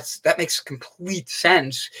think that makes complete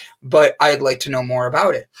sense, but I'd like to know more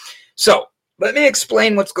about it. So let me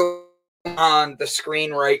explain what's going on the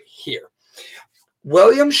screen right here.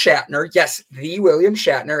 William Shatner, yes, the William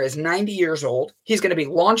Shatner is 90 years old. He's going to be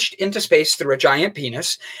launched into space through a giant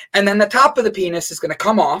penis, and then the top of the penis is going to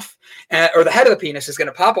come off, or the head of the penis is going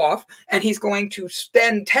to pop off, and he's going to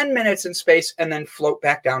spend 10 minutes in space and then float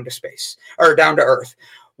back down to space, or down to Earth.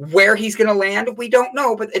 Where he's going to land, we don't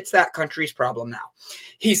know, but it's that country's problem now.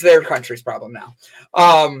 He's their country's problem now.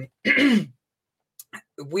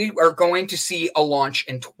 We are going to see a launch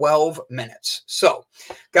in 12 minutes. So,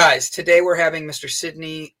 guys, today we're having Mr.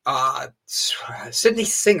 Sidney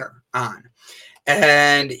Singer on.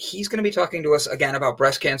 And he's going to be talking to us again about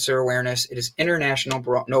breast cancer awareness. It is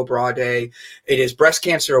International No Bra Day. It is Breast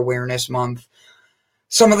Cancer Awareness Month.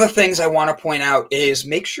 Some of the things I want to point out is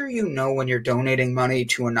make sure you know when you're donating money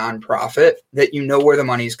to a nonprofit that you know where the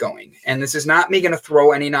money's going. And this is not me going to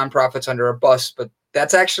throw any nonprofits under a bus, but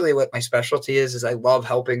that's actually what my specialty is I love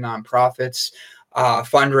helping nonprofits,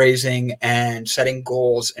 fundraising and setting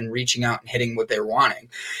goals and reaching out and hitting what they're wanting.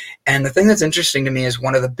 And the thing that's interesting to me is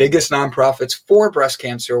one of the biggest nonprofits for breast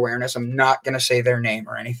cancer awareness, I'm not going to say their name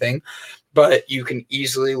or anything, but you can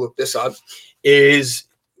easily look this up, is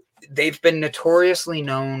they've been notoriously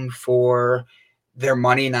known for their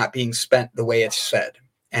money not being spent the way it's said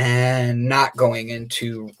and not going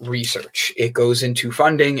into research. It goes into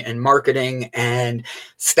funding and marketing and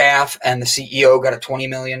staff, and the CEO got a $20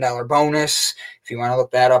 million bonus. If you want to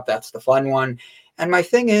look that up, that's the fun one. And my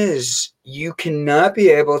thing is, you cannot be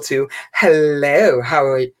able to, hello,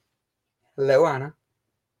 Anna.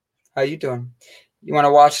 How you doing? You want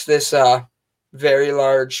to watch this very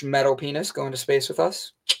large metal penis go into space with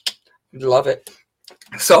us? Love it.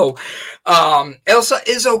 So Elsa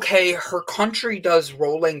is okay. Her country does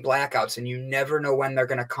rolling blackouts and you never know when they're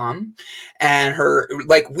going to come. And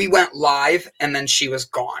we went live and then she was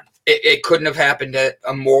gone. It couldn't have happened at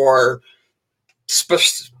a more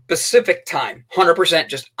specific time. 100%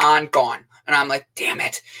 just on, gone. And I'm like, damn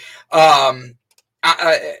it.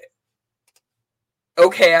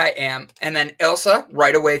 Okay, I am. And then Elsa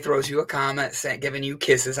right away throws you a comment saying, giving you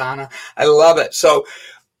kisses, Anna. I love it. So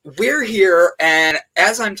we're here, and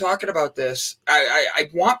as I'm talking about this, I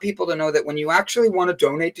want people to know that when you actually want to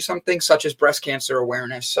donate to something such as breast cancer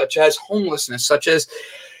awareness, such as homelessness, such as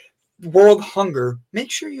world hunger, make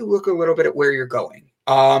sure you look a little bit at where you're going.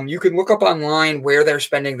 You can look up online where they're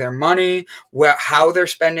spending their money, how they're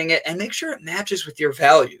spending it, and make sure it matches with your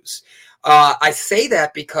values. I say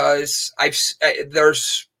that because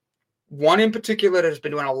there's one in particular that has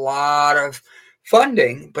been doing a lot of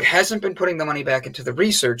funding, but hasn't been putting the money back into the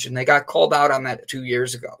research, and they got called out on that 2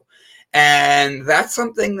 years ago. And that's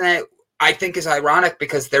something that I think is ironic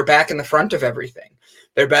because they're back in the front of everything.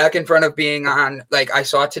 They're back in front of being on, like I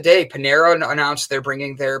saw today, Panera announced they're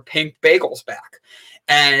bringing their pink bagels back,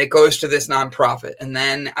 and it goes to this nonprofit. And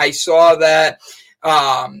then I saw that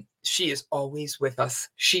she is always with us.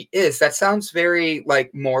 She is. That sounds very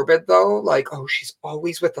like morbid though. Like, oh, she's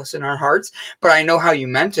always with us in our hearts. But I know how you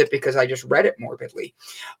meant it because I just read it morbidly.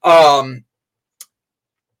 I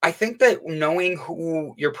think that knowing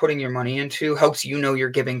who you're putting your money into helps you know you're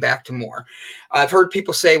giving back to more. I've heard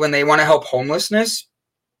people say when they want to help homelessness,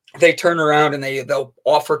 they turn around and they'll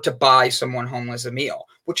offer to buy someone homeless a meal,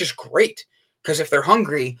 which is great. Because if they're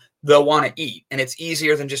hungry, they'll want to eat. And it's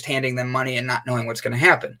easier than just handing them money and not knowing what's going to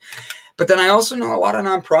happen. But then I also know a lot of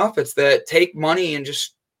nonprofits that take money and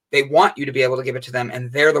just They want you to be able to give it to them,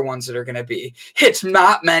 and they're the ones that are going to be. It's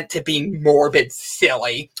not meant to be morbid,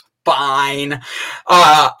 silly. Fine.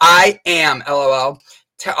 I am, LOL,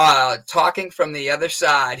 talking from the other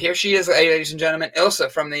side. Here she is, ladies and gentlemen,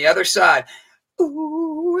 Ilsa from the other side.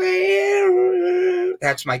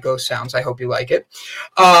 That's my ghost sounds. I hope you like it.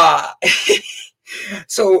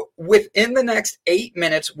 So within the next 8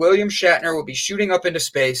 minutes, William Shatner will be shooting up into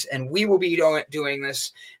space, and we will be doing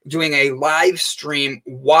a live stream,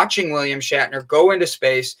 watching William Shatner go into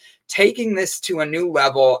space, taking this to a new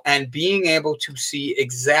level, and being able to see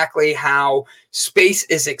exactly how space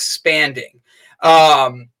is expanding.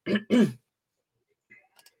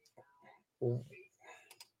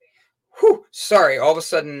 Sorry, all of a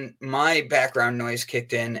sudden my background noise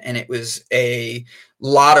kicked in, and it was a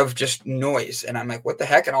lot of just noise, and I'm like, what the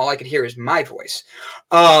heck? And all I could hear is my voice,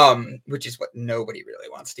 which is what nobody really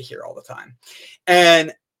wants to hear all the time.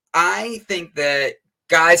 And I think that,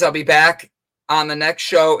 guys, I'll be back on the next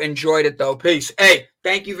show. Enjoyed it, though. Peace. Hey,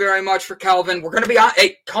 thank you very much for Kelvin. We're going to be on.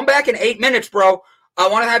 Hey, come back in 8 minutes, bro. I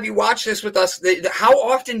want to have you watch this with us. How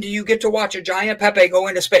often do you get to watch a giant Pepe go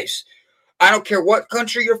into space? I don't care what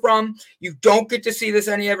country you're from. You don't get to see this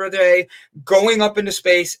any other day. Going up into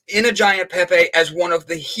space in a giant Pepe as one of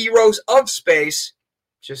the heroes of space.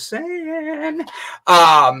 Just saying.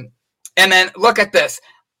 And then look at this.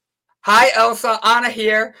 Hi, Elsa. Anna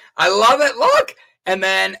here. I love it. Look. And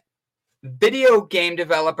then video game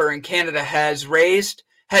developer in Canada has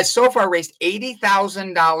so far raised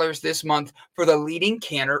 $80,000 this month for the leading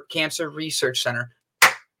cancer research center.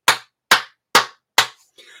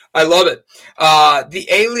 I love it. The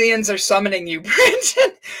aliens are summoning you,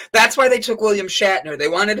 Brenton. That's why they took William Shatner. They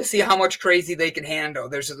wanted to see how much crazy they can handle.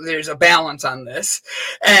 There's a balance on this,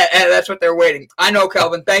 and that's what they're waiting. I know,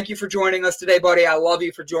 Kelvin. Thank you for joining us today, buddy. I love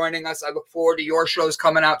you for joining us. I look forward to your shows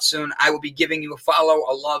coming out soon. I will be giving you a follow,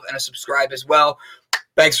 a love, and a subscribe as well.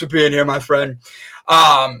 Thanks for being here, my friend.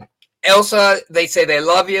 Elsa, they say they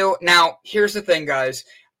love you. Now, here's the thing, guys.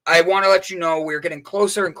 I want to let you know we're getting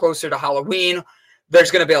closer and closer to Halloween.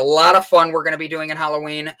 There's going to be a lot of fun we're going to be doing in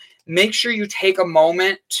Halloween. Make sure you take a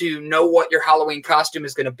moment to know what your Halloween costume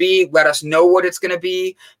is going to be. Let us know what it's going to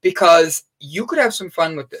be, because you could have some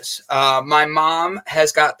fun with this. My mom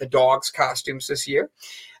has got the dog's costumes this year.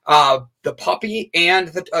 The puppy and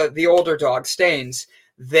the older dog, Stains,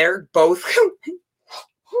 they're both...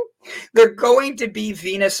 they're going to be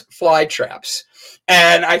Venus flytraps.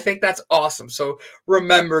 And I think that's awesome. So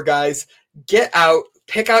remember, guys, get out.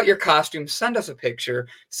 Pick out your costume. Send us a picture.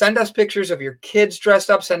 Send us pictures of your kids dressed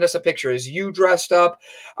up. Send us a picture as you dressed up.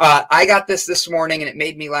 I got this morning, and it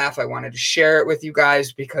made me laugh. I wanted to share it with you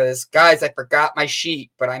guys because, guys, I forgot my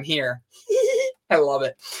sheet, but I'm here. I love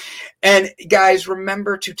it. And, guys,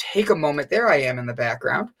 remember to take a moment. There I am in the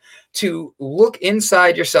background. To look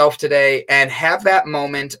inside yourself today and have that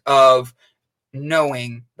moment of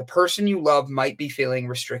knowing the person you love might be feeling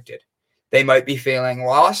restricted. They might be feeling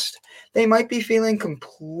lost. They might be feeling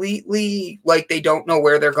completely like they don't know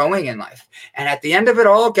where they're going in life. And at the end of it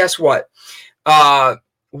all, guess what?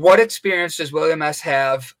 What experience does William S.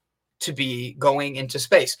 have to be going into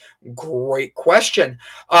space? Great question.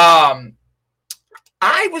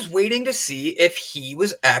 I was waiting to see if he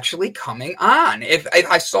was actually coming on. If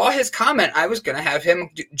I saw his comment, I was going to have him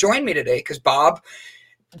join me today because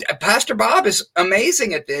Pastor Bob is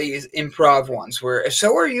amazing at these improv ones.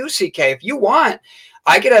 So are you, CK. If you want,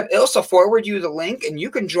 I could have Ilsa forward you the link, and you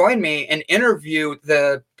can join me and interview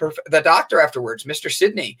the doctor afterwards, Mr.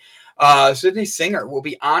 Sidney. Sidney Singer will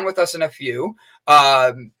be on with us in a few.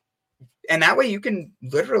 And that way you can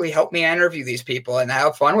literally help me interview these people and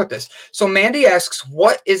have fun with this. So Mandy asks,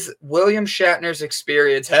 what is William Shatner's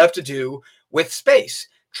experience have to do with space?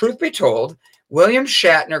 Truth be told, William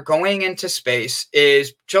Shatner going into space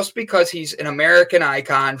is just because he's an American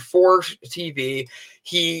icon for TV.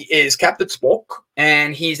 He is Captain Spock,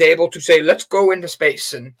 and he's able to say, let's go into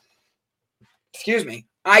space. And excuse me,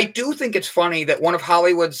 I do think it's funny that one of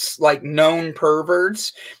Hollywood's known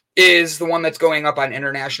perverts is the one that's going up on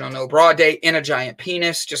International No Bra Day in a giant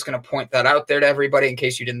penis. Just going to point that out there to everybody in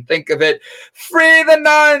case you didn't think of it. Free the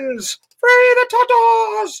nuns! Free the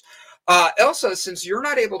tatas! Elsa, since you're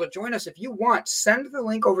not able to join us, if you want, send the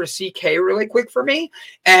link over to CK really quick for me,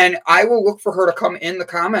 and I will look for her to come in the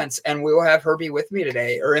comments, and we will have her be with me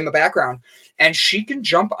today, or in the background, and she can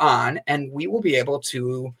jump on, and we will be able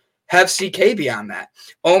to have CK be on that.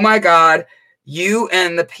 Oh my God, you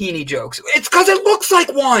and the peenie jokes. It's because it looks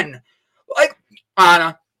like one.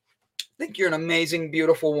 Anna, I think you're an amazing,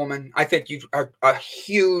 beautiful woman. I think you are a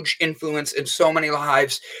huge influence in so many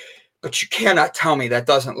lives. But you cannot tell me that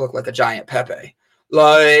doesn't look like a giant Pepe.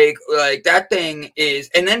 Like that thing is,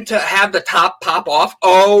 and then to have the top pop off,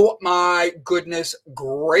 oh my goodness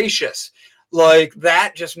gracious. Like,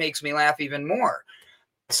 that just makes me laugh even more.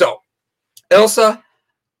 So, Ilsa,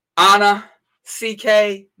 Anna,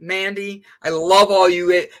 CK, Mandy, I love all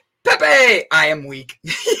you. Pepe, I am weak.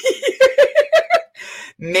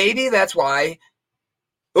 Maybe that's why.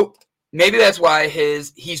 Oh, maybe that's why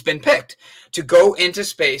he's been picked to go into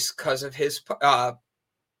space because of his.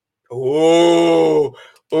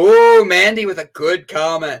 Mandy with a good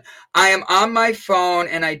comment. I am on my phone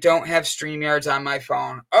and I don't have StreamYards on my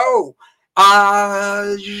phone.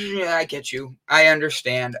 I get you. I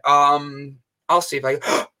understand. I'll see if I.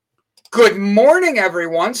 Good morning,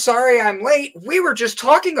 everyone. Sorry I'm late. We were just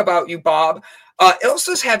talking about you, Bob.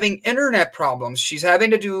 Ilsa's having internet problems. She's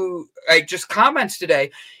having to do just comments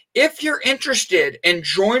today. If you're interested in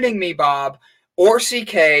joining me, Bob or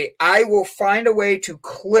CK, I will find a way to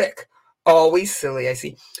click. Always silly, I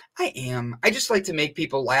see. I am. I just like to make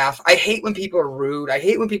people laugh. I hate when people are rude. I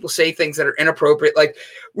hate when people say things that are inappropriate. Like,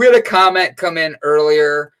 we had a comment come in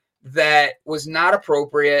earlier that was not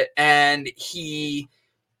appropriate, and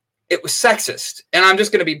it was sexist, and I'm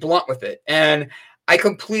just going to be blunt with it. And I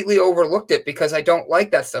completely overlooked it because I don't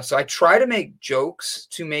like that stuff. So I try to make jokes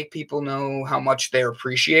to make people know how much they're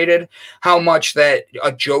appreciated, how much that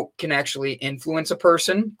a joke can actually influence a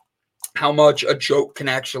person, how much a joke can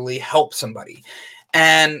actually help somebody.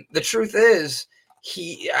 And the truth is,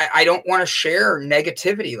 I don't want to share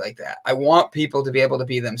negativity like that. I want people to be able to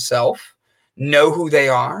be themselves, know who they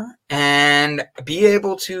are, and be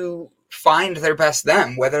able to find their best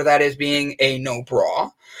them, whether that is being a no bra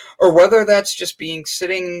or whether that's just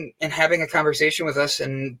sitting and having a conversation with us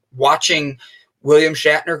and watching William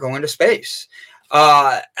Shatner go into space.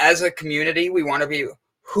 As a community, we want to be,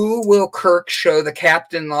 who will Kirk show the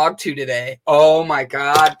captain log to today? Oh my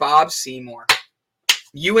God, Bob Seymour.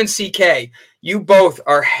 You and CK, you both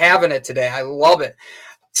are having it today. I love it.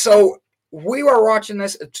 So we were watching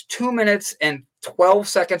this. It's 2 minutes and 12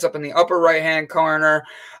 seconds up in the upper right-hand corner.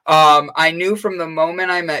 I knew from the moment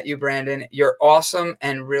I met you, Brandon, you're awesome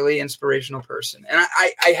and really inspirational person. And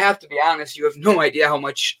I have to be honest, you have no idea how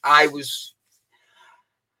much I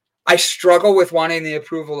struggle with wanting the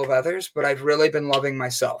approval of others, but I've really been loving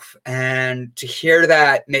myself. And to hear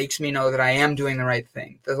that makes me know that I am doing the right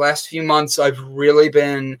thing. The last few months,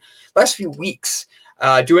 last few weeks,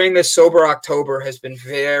 doing this Sober October has been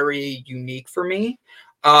very unique for me.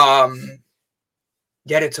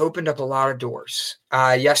 Yet it's opened up a lot of doors.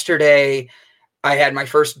 Yesterday, I had my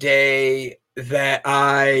first day that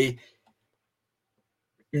I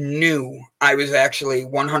knew I was actually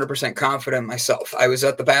 100% confident in myself. I was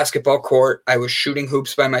at the basketball court. I was shooting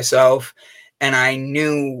hoops by myself, and I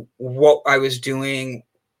knew what I was doing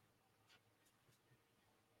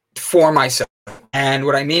for myself. And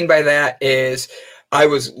what I mean by that is I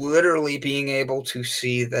was literally being able to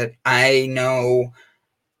see that I know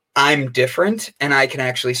I'm different and I can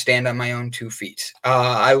actually stand on my own 2 feet.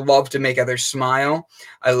 I love to make others smile.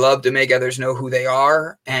 I love to make others know who they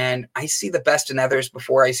are. And I see the best in others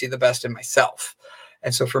before I see the best in myself.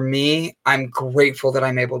 And so for me, I'm grateful that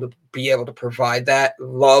I'm able to provide that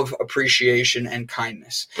love, appreciation, and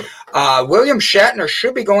kindness. William Shatner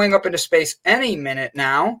should be going up into space any minute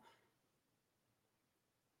now.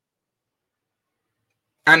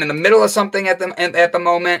 I'm in the middle of something at the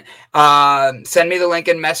moment. Send me the link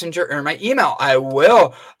in Messenger or my email. I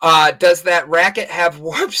will. Does that rocket have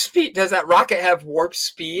warp speed? Does that rocket have warp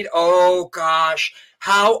speed? Oh gosh,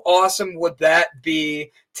 how awesome would that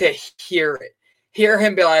be to hear it? Hear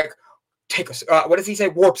him be like, "Take us." What does he say?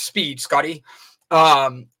 Warp speed, Scotty.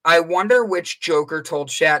 I wonder which Joker told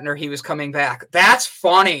Shatner he was coming back. That's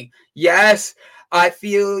funny. Yes. I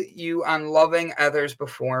feel you on loving others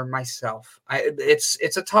before myself.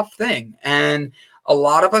 It's a tough thing. And a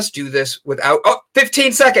lot of us do this without...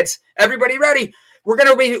 15 seconds. Everybody ready? We're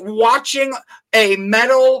going to be watching a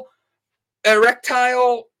metal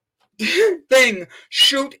erectile thing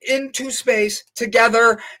shoot into space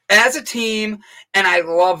together as a team. And I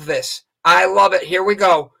love this. I love it. Here we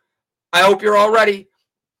go. I hope you're all ready.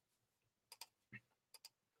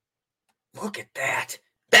 Look at that.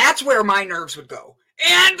 That's where my nerves would go.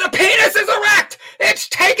 And the penis is erect. It's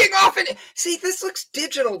taking off. And see, this looks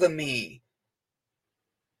digital to me.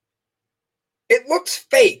 It looks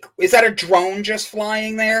fake. Is that a drone just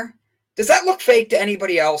flying there? Does that look fake to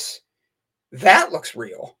anybody else? That looks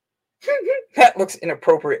real. That looks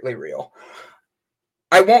inappropriately real.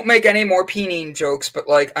 I won't make any more peening jokes, but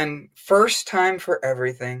like, I'm first time for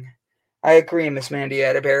everything. I agree, Miss Mandy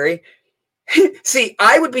Atterbury. See,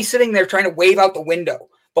 I would be sitting there trying to wave out the window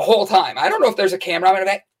the whole time. I don't know if there's a camera in the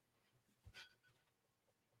back.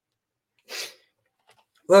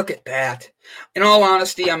 Look at that. In all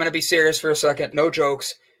honesty, I'm going to be serious for a second. No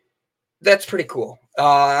jokes. That's pretty cool.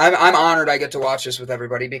 I'm honored I get to watch this with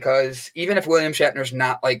everybody because even if William Shatner's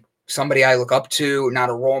not like somebody I look up to, not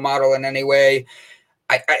a role model in any way,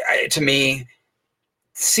 to me,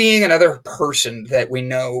 seeing another person that we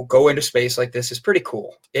know go into space like this is pretty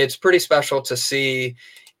cool. It's pretty special to see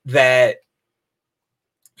that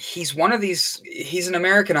he's one of these, he's an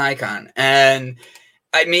American icon. And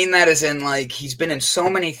I mean that as in like, he's been in so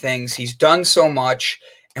many things, he's done so much,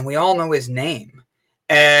 and we all know his name.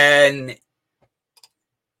 And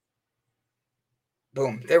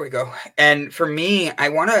boom, there we go. And for me, I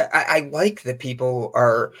like that people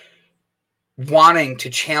are wanting to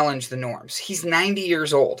challenge the norms. He's 90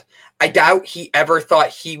 years old. I doubt he ever thought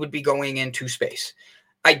he would be going into space.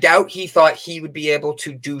 I doubt he thought he would be able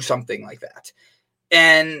to do something like that.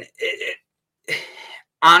 And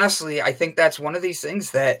honestly, I think that's one of these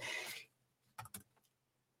things that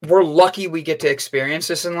we're lucky we get to experience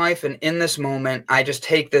this in life. And in this moment, I just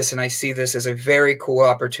take this and I see this as a very cool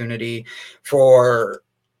opportunity for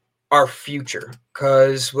our future.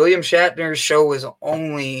 Because William Shatner's show is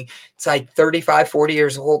only, it's like 35, 40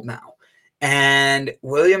 years old now. And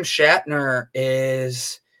William Shatner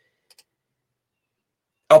is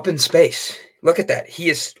up in space. Look at that. He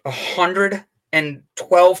is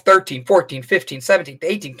 112, 13, 14, 15, 17,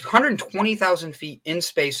 18, 120,000 feet in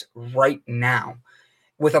space right now,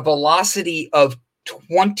 with a velocity of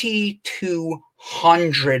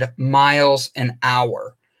 2,200 miles an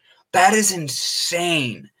hour. That is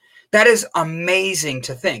insane. That is amazing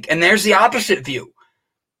to think. And there's the opposite view.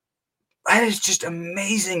 That is just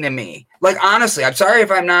amazing to me. Like, honestly, I'm sorry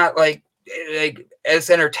if I'm not like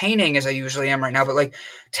as entertaining as I usually am right now, but like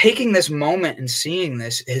taking this moment and seeing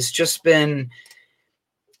this has just been,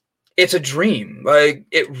 it's a dream. Like,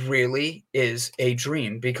 it really is a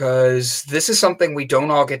dream, because this is something we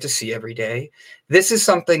don't all get to see every day. This is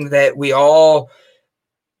something that we all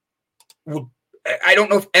would, I don't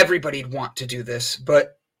know if everybody'd want to do this,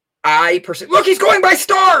 but I personally, look, he's going by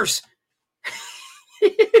stars.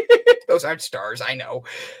 Those aren't stars, I know.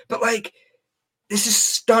 But like, this is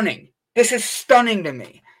stunning. This is stunning to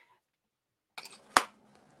me.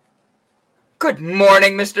 Good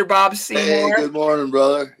morning, Mr. Bob Seymour. Hey, good morning,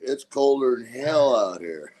 brother. It's colder than hell out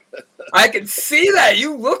here. I can see that.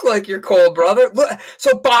 You look like you're cold, brother. Look,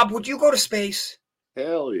 so, Bob, would you go to space?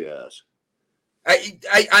 Hell yes.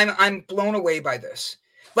 I'm blown away by this.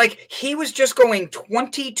 Like, he was just going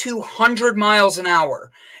 2,200 miles an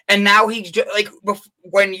hour, and now he's just, like,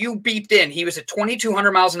 when you beeped in, he was at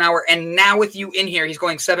 2,200 miles an hour, and now with you in here, he's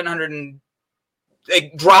going 700 and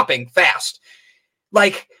like, dropping fast.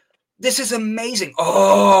 Like, this is amazing.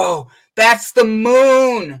 Oh, that's the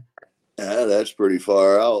moon. Yeah, that's pretty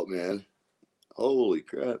far out, man. Holy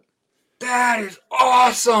crap. That is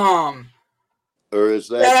awesome. Or is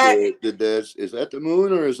that is that the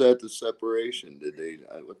moon, or is that the separation?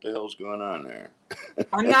 What the hell's going on there?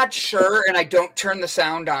 I'm not sure, and I don't turn the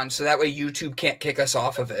sound on so that way YouTube can't kick us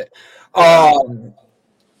off of it.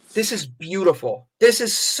 This is beautiful. This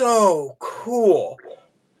is so cool.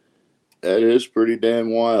 That is pretty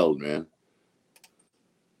damn wild, man.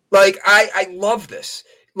 Like, I love this.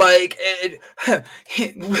 Like,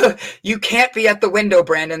 you can't be at the window,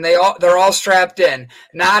 Brandon. They're all strapped in.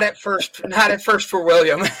 Not at first for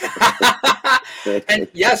William. And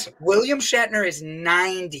yes, William Shatner is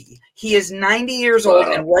 90. He is 90 years old,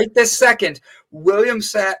 and right this second, William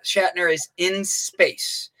Shatner is in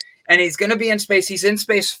space. And he's going to be in space. He's in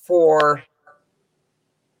space for,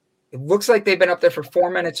 it looks like they've been up there for 4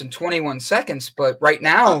 minutes and 21 seconds, but right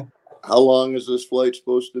now. How long is this flight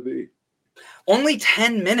supposed to be? Only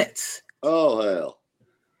 10 minutes. Oh, hell.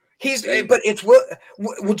 But it's,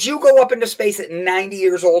 would you go up into space at 90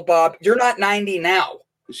 years old, Bob? You're not 90 now.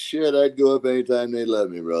 Shit, I'd go up anytime they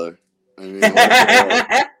let me, brother. I mean,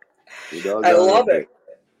 I love it.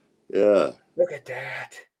 Yeah. Look at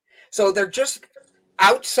that. So they're just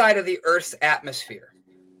outside of the Earth's atmosphere,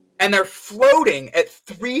 and they're floating at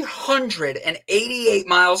 388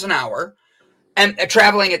 miles an hour and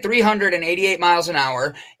traveling at 388 miles an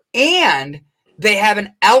hour. And they have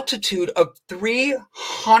an altitude of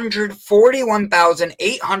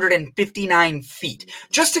 341,859 feet.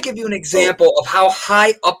 Just to give you an example of how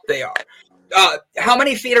high up they are. How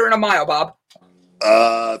many feet are in a mile, Bob?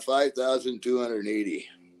 5,280.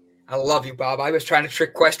 I love you, Bob. I was trying to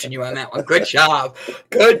trick question you on that one. Good job.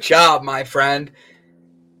 Good job, my friend.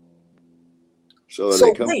 So is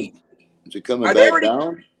it coming back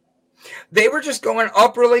down? They were just going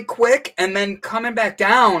up really quick and then coming back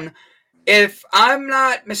down. If I'm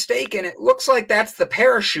not mistaken, it looks like that's the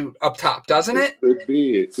parachute up top, doesn't it?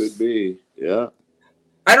 It could be. Yeah.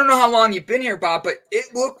 I don't know how long you've been here, Bob, but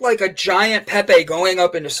it looked like a giant Pepe going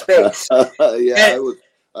up into space. Yeah,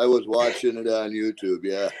 I was watching it on YouTube.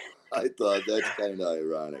 Yeah, I thought that's kind of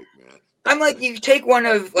ironic, man. I'm like, you take one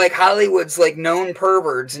of like Hollywood's like known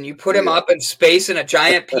perverts and you put him up in space in a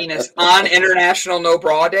giant penis on International No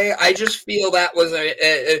Bra Day. I just feel that was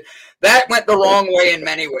that went the wrong way in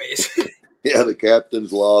many ways. Yeah, the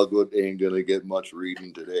captain's log ain't gonna get much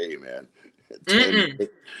reading today, man.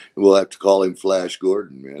 We'll have to call him Flash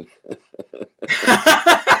Gordon, man.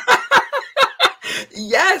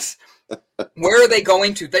 Yes. Where are they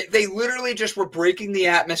going to? They literally just were breaking the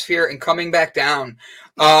atmosphere and coming back down.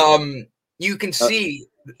 You can see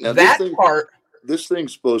that part. This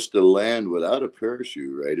thing's supposed to land without a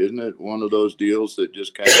parachute, right? Isn't it one of those deals that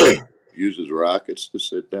just kind of uses rockets to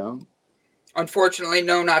sit down? Unfortunately,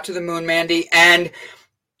 no, not to the moon, Mandy. And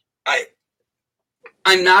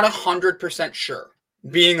I'm not 100% sure,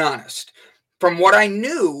 being honest. From what I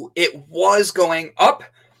knew, it was going up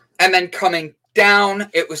and then coming down.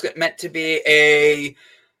 It was meant to be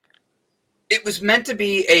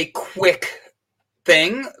a quick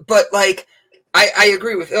thing, but like I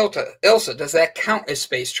agree with Ilsa. Does that count as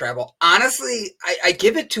space travel? Honestly, I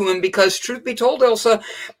give it to him because, truth be told, Ilsa,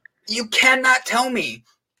 you cannot tell me.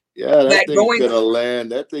 Yeah, that thing's gonna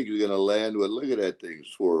land. That thing's gonna land with. Look at that thing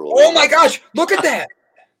swirl. Oh my gosh! Look at that.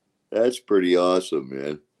 That's pretty awesome,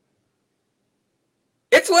 man.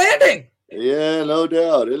 It's landing. Yeah, no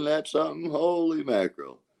doubt. Isn't that something? Holy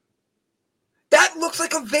mackerel! That looks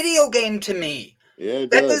like a video game to me. Yeah,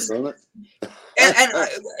 it does, doesn't it? and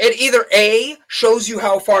it either A, shows you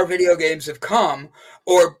how far video games have come,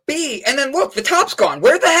 or B, and then look, the top's gone.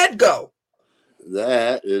 Where'd the head go?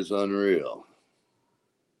 That is unreal.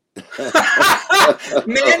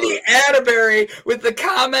 Mandy Atterbury with the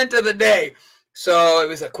comment of the day. So it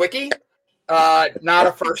was a quickie, not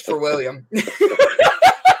a first for William.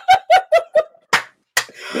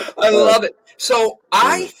 I love it. So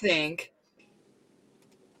I think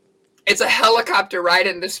it's a helicopter right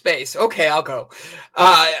into space. Okay, I'll go.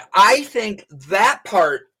 I think that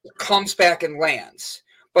part comes back and lands,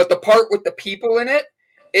 but the part with the people in it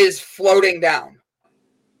is floating down.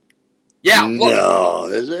 Yeah. Look. No,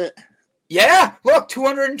 is it? Yeah. Look,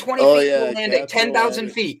 220 feet landing,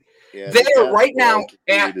 10,000 feet. Yeah, they're right now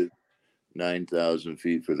at 9,000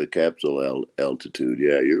 feet for the capsule altitude.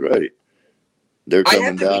 Yeah, you're right. They're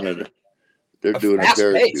coming down and they're doing a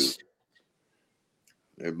parachute. Pace.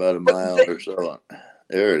 They're about a mile or so.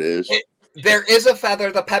 There it is. There is a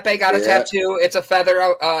feather. The Pepe got a tattoo. It's a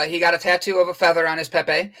feather. He got a tattoo of a feather on his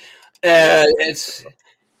Pepe. It's.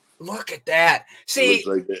 Look at that. See,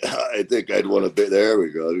 I think I'd want a bit. There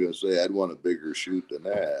we go. I was going to say I'd want a bigger shoot than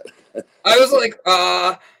that. I was like,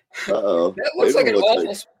 that looks like an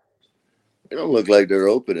awful. They don't look like they're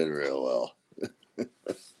opening real well.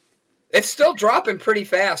 It's still dropping pretty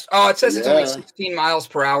fast. Oh, it says it's only 16 miles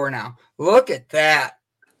per hour now. Look at that.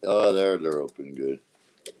 Oh, they're open good.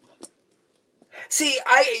 See,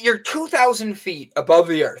 you're 2,000 feet above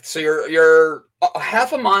the earth, so you're a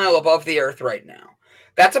half a mile above the earth right now.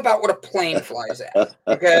 That's about what a plane flies at.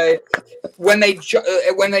 Okay, when they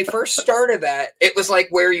first started that, it was like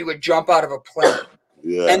where you would jump out of a plane.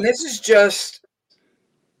 Yeah, and this is just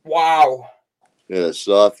wow. Yeah,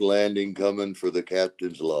 soft landing coming for the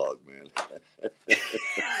captain's log, man.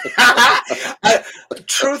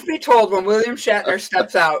 Truth be told, when William Shatner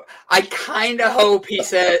steps out, I kind of hope he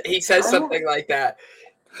says something like that.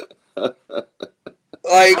 Like,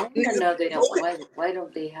 I want to know why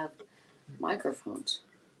don't they have microphones?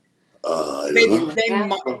 They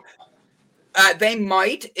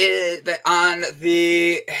might on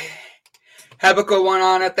the Habakkuk one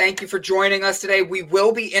on it. Thank you for joining us today. We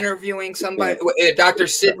will be interviewing somebody, Dr.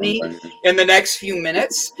 Sydney, in the next few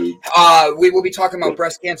minutes. We will be talking about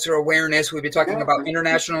breast cancer awareness. We'll be talking about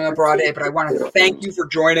International No Bra Day, but I want to thank you for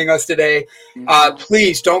joining us today.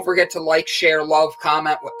 Please don't forget to like, share, love,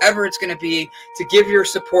 comment, whatever it's going to be, to give your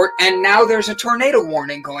support. And now there's a tornado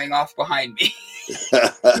warning going off behind me.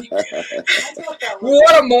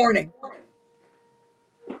 What a morning.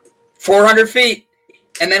 400 feet.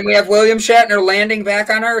 And then we have William Shatner landing back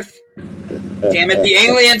on Earth. Damn it, the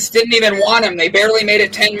aliens didn't even want him. They barely made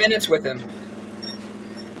it 10 minutes with him.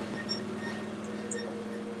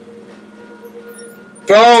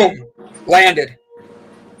 Boom! Landed.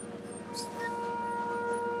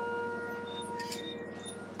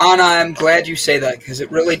 Anna, I'm glad you say that, because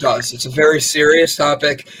it really does. It's a very serious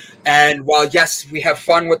topic. And while, yes, we have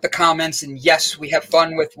fun with the comments, and yes, we have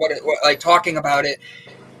fun with talking about it,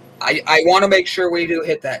 I want to make sure we do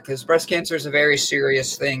hit that because breast cancer is a very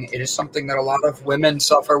serious thing. It is something that a lot of women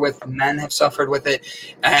suffer with, men have suffered with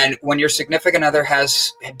it, and when your significant other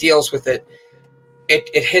deals with it,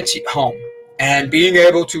 it hits you home. And being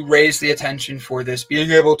able to raise the attention for this,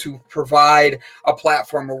 being able to provide a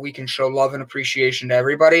platform where we can show love and appreciation to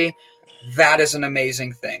everybody, that is an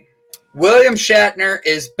amazing thing. William Shatner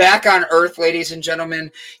is back on Earth, ladies and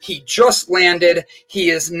gentlemen. He just landed.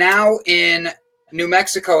 He is now in New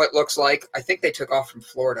Mexico, it looks like. I think they took off from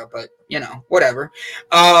Florida, but, whatever.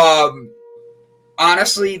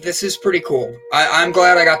 Honestly, this is pretty cool. I'm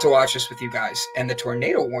glad I got to watch this with you guys. And the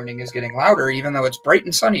tornado warning is getting louder, even though it's bright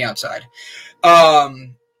and sunny outside.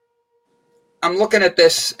 I'm looking at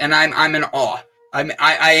this, and I'm in awe.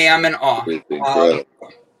 I am in awe. It's incredible.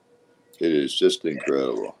 It is just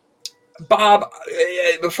incredible. Bob,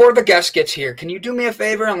 before the guest gets here, can you do me a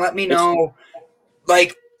favor and let me know,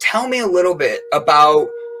 tell me a little bit about,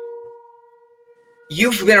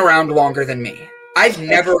 you've been around longer than me. I've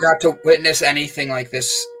never got to witness anything like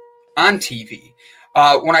this on TV.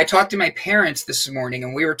 When I talked to my parents this morning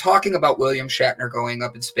and we were talking about William Shatner going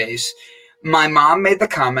up in space, my mom made the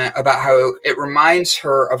comment about how it reminds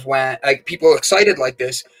her of when, people excited like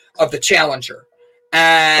this, of the Challenger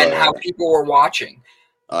and how people were watching.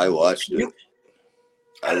 I watched it.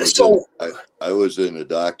 I was in the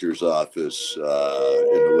doctor's office in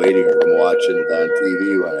the waiting room watching it on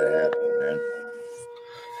TV when it happened, man.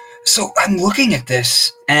 So I'm looking at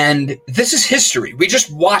this, and this is history. We just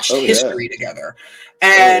watched history together.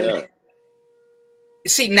 And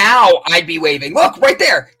see, now I'd be waving. Look, right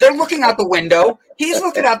there. They're looking out the window. He's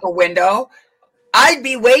looking out the window. I'd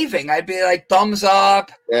be waving. I'd be like, thumbs up,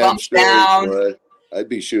 thumbs down. But I'd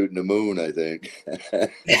be shooting the moon, I think. Well,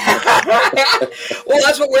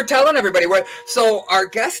 that's what we're telling everybody. So our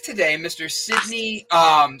guest today, Mr.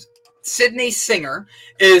 Sydney Singer,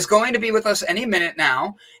 is going to be with us any minute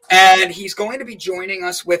now, and he's going to be joining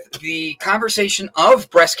us with the conversation of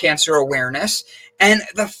breast cancer awareness. And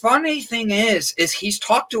the funny thing is he's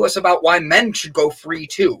talked to us about why men should go free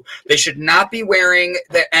too. They should not be wearing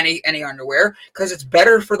any underwear because it's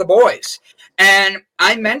better for the boys. And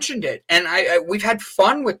I mentioned it, and we've had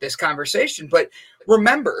fun with this conversation. But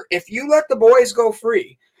remember, if you let the boys go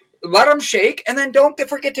free, let them shake, and then don't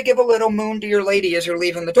forget to give a little moon to your lady as you're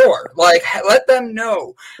leaving the door. Let them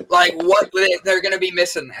know, what they're going to be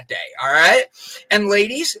missing that day, all right? And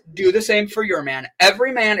ladies, do the same for your man.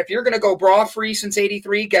 Every man, if you're going to go bra-free since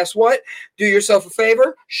 83, guess what? Do yourself a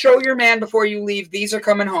favor. Show your man before you leave. These are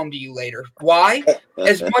coming home to you later. Why?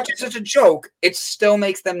 As much as it's a joke, it still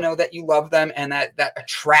makes them know that you love them and that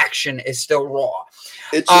attraction is still raw.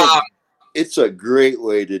 It's a great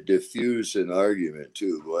way to diffuse an argument,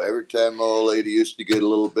 too. Well, every time my old lady used to get a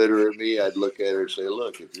little bitter at me, I'd look at her and say,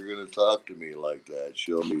 look, if you're going to talk to me like that,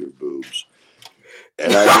 show me your boobs.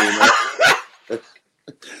 And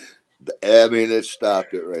it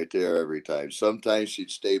stopped it right there every time. Sometimes she'd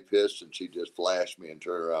stay pissed and she'd just flash me and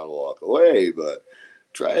turn around and walk away. But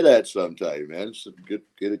try that sometime, man. So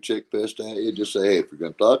get a chick pissed at you. Just say, hey, if you're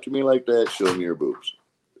going to talk to me like that, show me your boobs.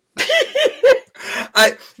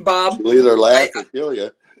 Bob, she'll either laugh or kill you.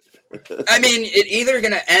 It's either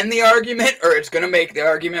going to end the argument or it's going to make the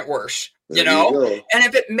argument worse, you know? And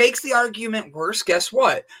if it makes the argument worse, guess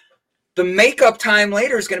what? The makeup time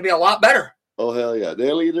later is going to be a lot better. Oh, hell yeah.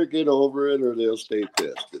 They'll either get over it or they'll stay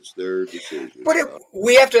pissed. It's their decision. But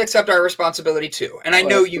we have to accept our responsibility too. And I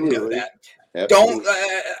know you know that. Absolutely.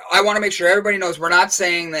 I want to make sure everybody knows we're not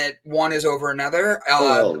saying that one is over another.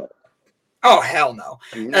 Oh, hell no.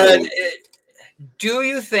 Do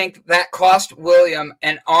you think that cost William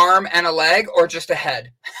an arm and a leg or just a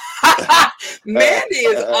head? Mandy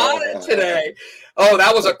is on it today. Oh,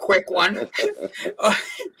 that was a quick one.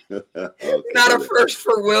 Not a first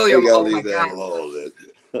for William. Oh, my God.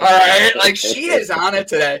 All right. She is on it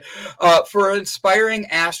today for inspiring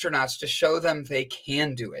astronauts to show them they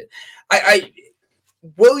can do it.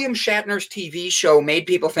 William Shatner's TV show made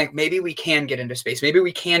people think maybe we can get into space. Maybe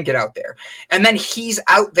we can get out there. And then he's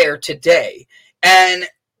out there today. And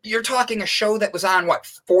you're talking a show that was on,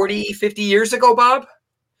 40, 50 years ago, Bob?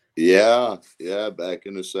 Yeah, back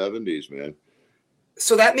in the 70s, man.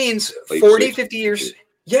 So that means 40, 50 years.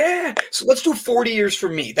 Yeah, so let's do 40 years for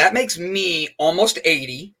me. That makes me almost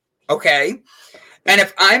 80, okay? And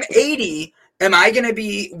if I'm 80, am I going to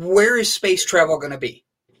be, where is space travel going to be?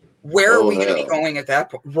 Where are we going to be going at that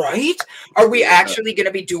point? Right? Are we actually going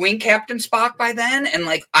to be doing Captain Spock by then? And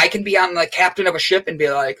I can be on the captain of a ship and be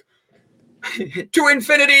like, To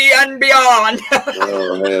infinity and beyond.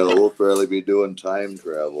 Oh, hell, we'll probably be doing time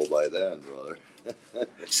travel by then, brother.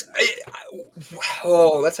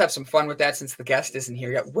 Oh, let's have some fun with that since the guest isn't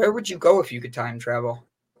here yet. Where would you go if you could time travel?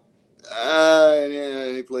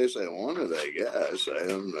 Any place I wanted, I guess.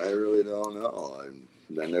 I really don't know.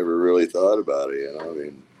 I never really thought about it, I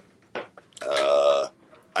mean,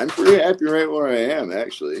 I'm pretty happy right where I am,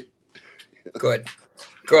 actually. Good.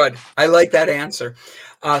 I like that answer.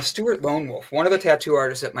 Stuart Lone Wolf, one of the tattoo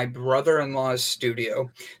artists at my brother-in-law's studio,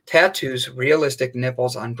 tattoos realistic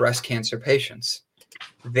nipples on breast cancer patients.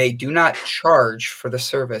 They do not charge for the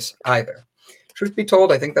service either. Truth be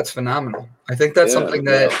told, I think that's phenomenal. I think that's something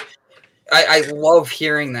that I love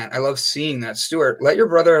hearing that. I love seeing that. Stuart, let your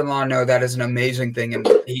brother-in-law know that is an amazing thing. And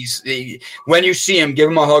when you see him, give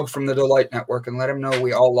him a hug from the Delight Network and let him know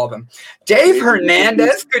we all love him. Dave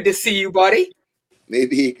Hernandez, good to see you, buddy.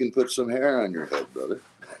 Maybe he can put some hair on your head, brother.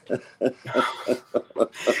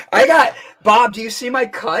 Bob, do you see my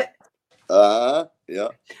cut? Yeah.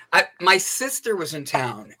 My sister was in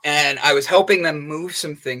town, and I was helping them move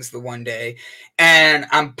some things the one day, and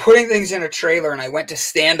I'm putting things in a trailer, and I went to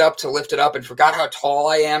stand up to lift it up and forgot how tall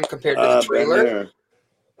I am compared to the trailer.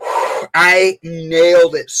 I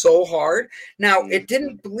nailed it so hard. Now, it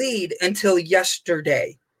didn't bleed until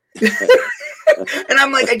yesterday. And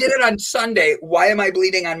I'm like, I did it on Sunday. Why am I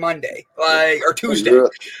bleeding on Monday? Or Tuesday?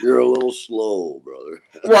 You're a little slow, brother.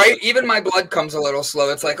 Right? Even my blood comes a little slow.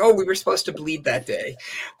 It's like, oh, we were supposed to bleed that day.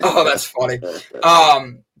 Oh, that's funny.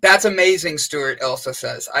 That's amazing, Stuart, Elsa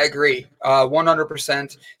says. I agree.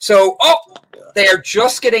 100%. So, they are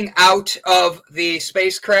just getting out of the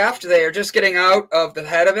spacecraft. They are just getting out of the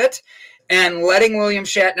head of it and letting William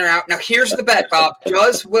Shatner out. Now, here's the bet, Bob.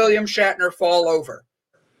 Does William Shatner fall over?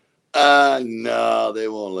 No, they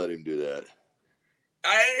won't let him do that.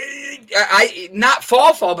 I not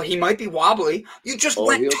fall, but he might be wobbly. You just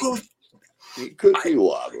went too. He could be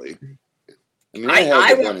wobbly. I mean,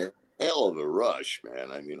 I done a hell of a rush,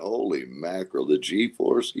 man. I mean, holy mackerel! The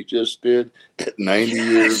G-force he just did at 90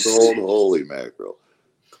 years old. Holy mackerel!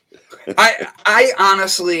 I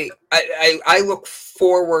honestly, I look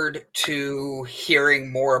forward to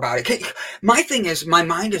hearing more about it. My thing is, my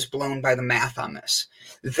mind is blown by the math on this.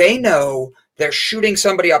 They know they're shooting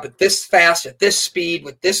somebody up at this fast, at this speed,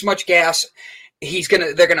 with this much gas.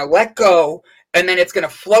 They're gonna let go, and then it's gonna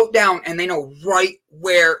float down, and they know right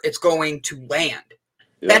where it's going to land.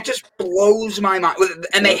 Yep. That just blows my mind.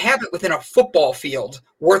 And they have it within a football field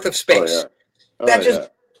worth of space.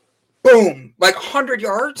 Boom, like 100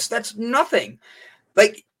 yards. That's nothing.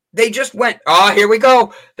 Like they just went. Here we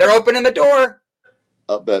go. They're opening the door.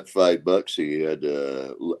 I'll bet $5 he had.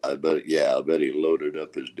 I bet he loaded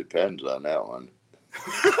up his Depends on that one.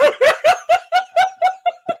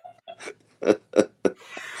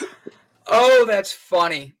 Oh, that's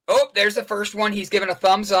funny. Oh, there's the first one. He's giving a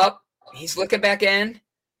thumbs up. He's looking back in.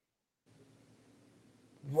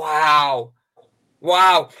 Wow.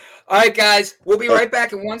 All right, guys. We'll be right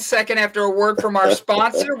back in 1 second after a word from our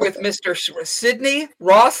sponsor with Mr. Sidney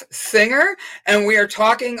Ross Singer. And we are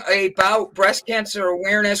talking about breast cancer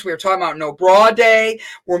awareness. We are talking about No Bra Day.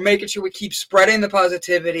 We're making sure we keep spreading the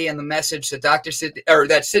positivity and the message that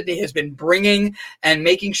that Sidney has been bringing and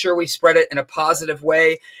making sure we spread it in a positive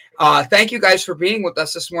way. Thank you guys for being with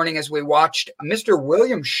us this morning as we watched Mr.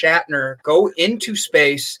 William Shatner go into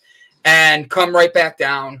space and come right back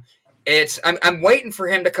down. I'm waiting for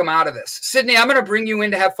him to come out of this. Sidney, I'm going to bring you in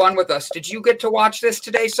to have fun with us. Did you get to watch this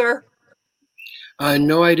today, sir?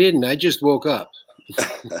 No, I didn't. I just woke up.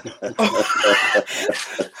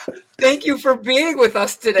 Thank you for being with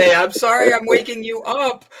us today. I'm sorry I'm waking you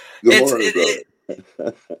up. William.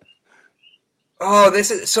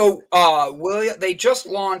 They just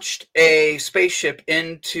launched a spaceship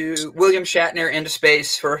William Shatner into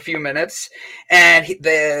space for a few minutes, and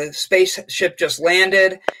the spaceship just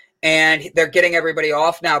landed. And they're getting everybody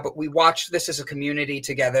off now, but we watched this as a community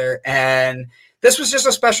together, and this was just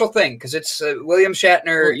a special thing because it's William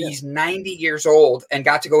Shatner. Oh, yeah. He's 90 years old and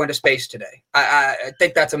got to go into space today. I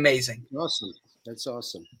think that's amazing. Awesome. That's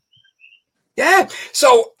awesome. Yeah.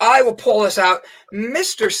 So I will pull this out.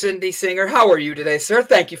 Mr. Sidney Singer, how are you today, sir?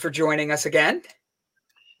 Thank you for joining us again.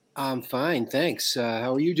 I'm fine, thanks.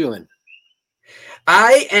 How are you doing?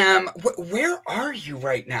 I am. Where are you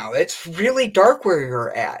right now? It's really dark where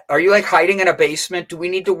you're at. Are you like hiding in a basement? Do we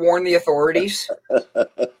need to warn the authorities?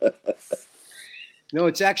 No,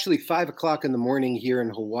 it's actually 5 o'clock in the morning here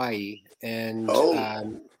in Hawaii, and I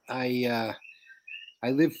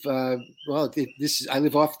live. I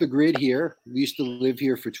live off the grid here. We used to live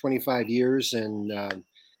here for 25 years, and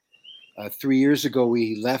 3 years ago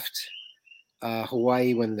we left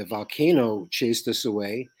Hawaii when the volcano chased us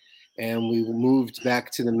away, and we moved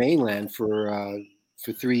back to the mainland for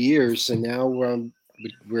 3 years, and now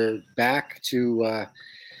we're back to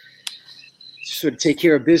sort of take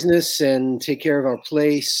care of business and take care of our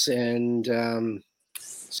place, and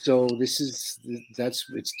so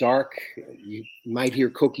it's dark. You might hear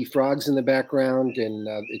Koki frogs in the background, and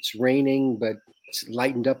it's raining, but it's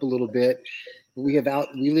lightened up a little bit. We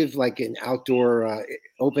live like an outdoor,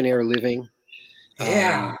 open air living.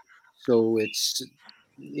 Yeah. So it's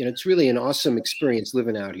really an awesome experience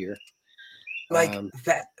living out here. Like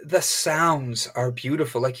the sounds are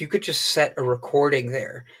beautiful. Like you could just set a recording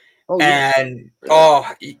there. Oh, yeah. And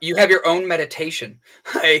you have your own meditation,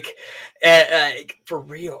 like for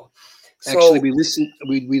real. So, actually,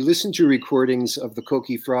 we listen to recordings of the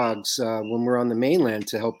Koki frogs when we're on the mainland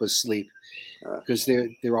to help us sleep, because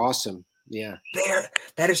they're awesome. Yeah,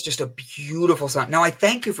 that is just a beautiful sound. Now, I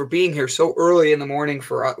thank you for being here so early in the morning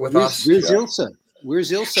with us. Where's Ilsa?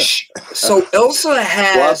 Where's Ilsa? So Ilsa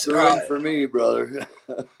has for me, brother.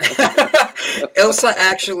 Ilsa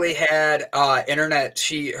actually had internet.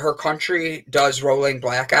 Her country does rolling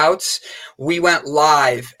blackouts. We went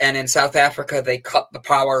live, and in South Africa, they cut the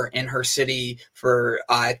power in her city for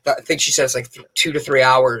I think she says like 2 to 3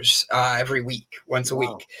 hours every week, once a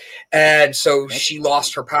week. And so she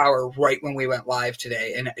lost her power right when we went live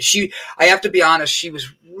today. And I have to be honest,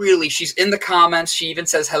 she's in the comments. She even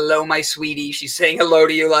says, "Hello, my sweetie." She's saying hello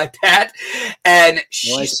to you like that. And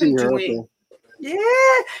she's been doing,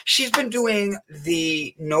 she's been doing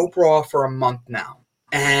the no bra for a month now.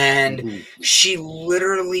 And she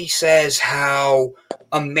literally says how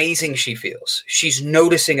amazing she feels. She's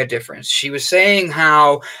noticing a difference. She was saying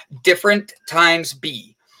how different times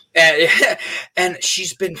be. And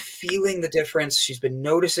she's been feeling the difference. She's been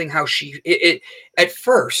noticing how at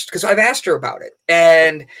first, because I've asked her about it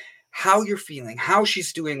and how you're feeling, how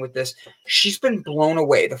she's doing with this. She's been blown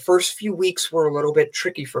away. The first few weeks were a little bit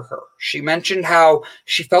tricky for her. She mentioned how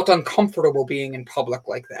she felt uncomfortable being in public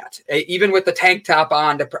like that. Even with the tank top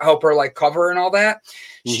on to help her like cover and all that,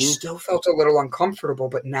 she still felt a little uncomfortable.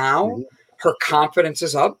 But now her confidence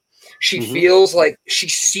is up. She feels like she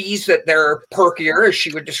sees that they're perkier, as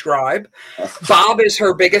she would describe. Bob is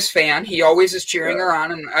her biggest fan. He always is cheering her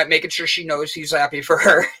on and making sure she knows he's happy for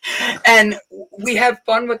her. And we have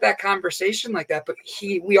fun with that conversation like that, but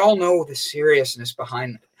we all know the seriousness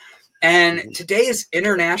behind it. And today is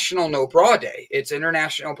International No Bra Day. It's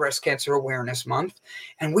International Breast Cancer Awareness Month.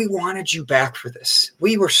 And we wanted you back for this.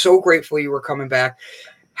 We were so grateful you were coming back.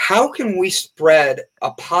 How can we spread a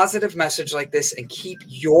positive message like this and keep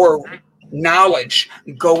your knowledge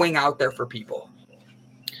going out there for people?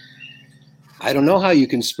 I don't know how you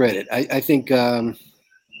can spread it. I think, I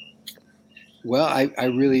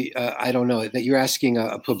really, I don't know that you're asking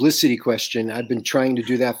a publicity question. I've been trying to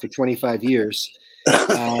do that for 25 years.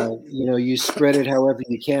 You spread it however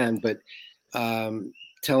you can, but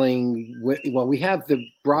we have the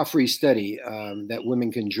bra-free study that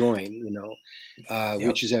women can join,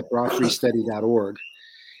 which is at brafreestudy.org.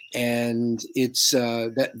 And it's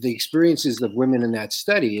that the experiences of women in that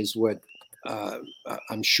study is what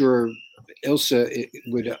I'm sure Ilsa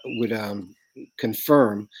would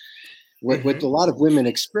confirm. What a lot of women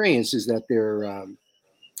experience is that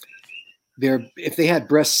if they had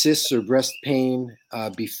breast cysts or breast pain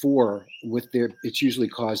before, it's usually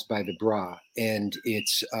caused by the bra, and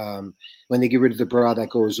it's when they get rid of the bra, that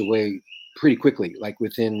goes away pretty quickly, like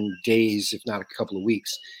within days, if not a couple of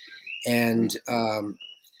weeks. And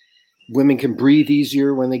women can breathe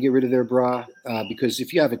easier when they get rid of their bra, because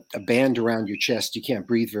if you have a band around your chest, you can't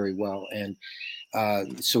breathe very well, and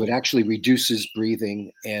so it actually reduces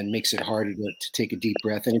breathing and makes it harder to take a deep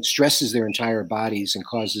breath, and it stresses their entire bodies and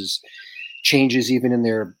causes changes even in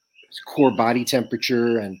their core body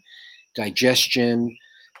temperature and digestion.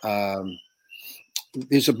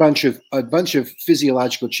 There's a bunch of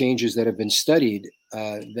physiological changes that have been studied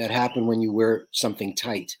that happen when you wear something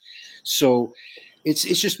tight. So it's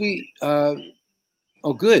just good. I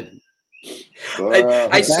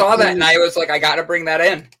saw that and I was like, I got to bring that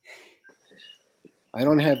in. I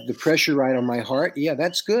don't have the pressure right on my heart. Yeah,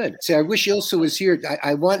 that's good. See, I wish Ilsa was here.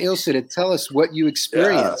 I want Ilsa to tell us what you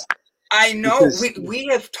experienced. Yeah. I know we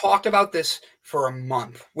have talked about this for a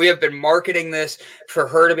month. We have been marketing this for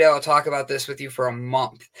her to be able to talk about this with you for a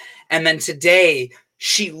month. And then today,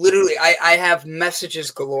 she literally, I have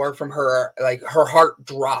messages galore from her. Like her heart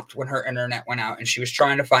dropped when her internet went out and she was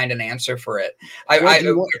trying to find an answer for it.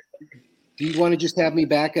 Do you want to just have me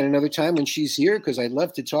back at another time when she's here? Because I'd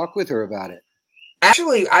love to talk with her about it.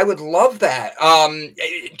 Actually, I would love that.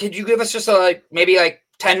 Could you give us just maybe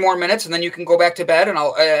 10 more minutes and then you can go back to bed and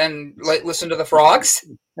I'll listen to the frogs.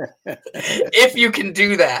 If you can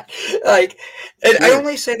do that. Like, and I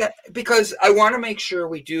only say that because I want to make sure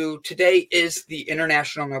we do. Today is the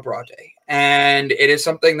International No Bra Day. And it is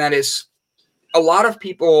something that is a lot of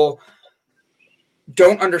people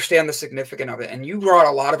don't understand the significance of it. And you brought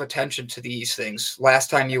a lot of attention to these things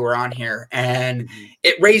last time you were on here. And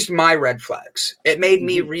it raised my red flags. It made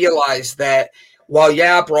me realize that while,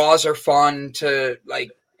 yeah, bras are fun to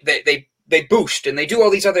like, they boost and they do all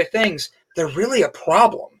these other things, they're really a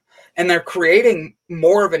problem and they're creating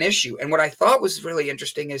more of an issue. And what I thought was really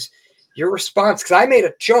interesting is your response, because I made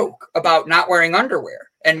a joke about not wearing underwear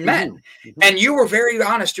and men, and you were very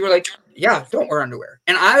honest. You were like, yeah, don't wear underwear.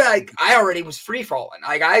 And I already was free falling.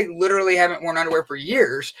 Like, I literally haven't worn underwear for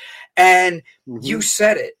years. And you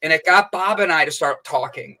said it, and it got Bob and I to start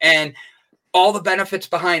talking and all the benefits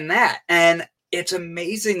behind that. And it's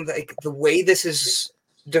amazing, like, the way this is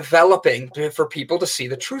developing for people to see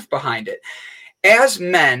the truth behind it. As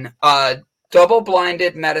men,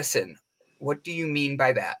 double-blinded medicine, what do you mean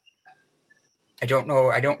by that? I don't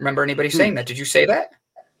know. I don't remember anybody saying that. Did you say that?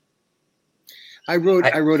 I wrote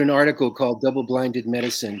an article called Double-Blinded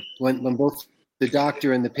Medicine, when both the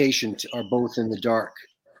doctor and the patient are both in the dark.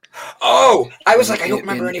 Oh, I was like, I don't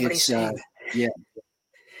remember anybody saying that. Yeah.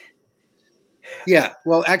 Yeah,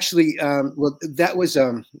 well, actually, that was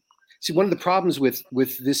see, one of the problems with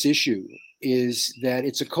this issue is that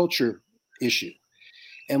it's a culture issue,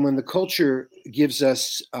 and when the culture gives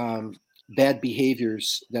us bad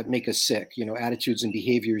behaviors that make us sick, attitudes and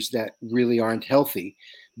behaviors that really aren't healthy,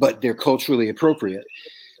 but they're culturally appropriate.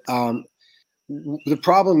 The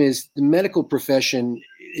problem is the medical profession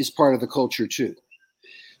is part of the culture too.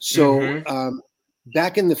 So.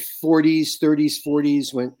 Back in the 40s, 30s,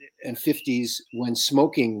 40s, and 50s, when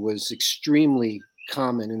smoking was extremely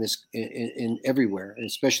common in everywhere, and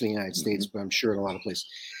especially in the United States, but I'm sure in a lot of places,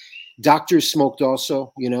 doctors smoked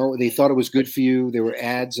also. They thought it was good for you. There were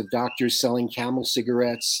ads of doctors selling Camel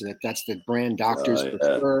cigarettes. That's the brand doctors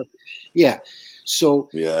prefer. Yeah, so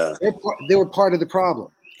they were part of the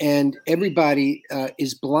problem, and everybody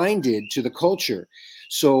is blinded to the culture.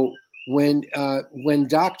 So. When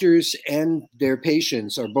doctors and their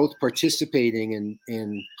patients are both participating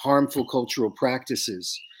in harmful cultural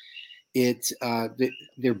practices,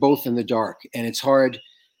 they're both in the dark, and it's hard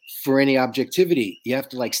for any objectivity. You have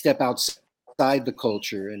to step outside the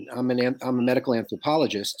culture. And I'm a medical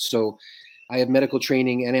anthropologist, so I have medical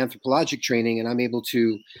training and anthropologic training, and I'm able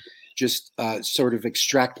to just sort of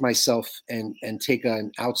extract myself and take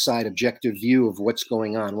an outside objective view of what's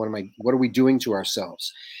going on. What are we doing to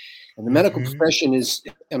ourselves? And the medical profession is,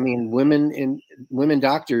 women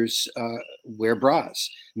doctors wear bras,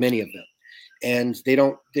 many of them, and they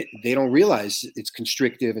don't realize it's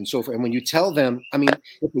constrictive and so forth. And when you tell them,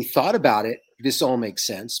 if they thought about it, this all makes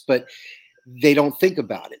sense, but they don't think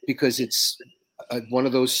about it because it's one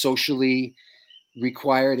of those socially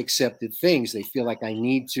required, accepted things. They feel like I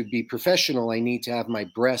need to be professional. I need to have my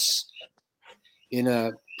breasts in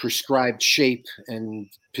a prescribed shape and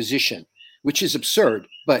position, which is absurd,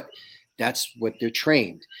 but that's what they're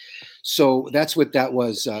trained. So that's what that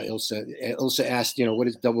was, Ilse. Ilse asked, what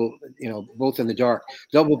is both in the dark,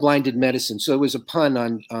 double-blinded medicine. So it was a pun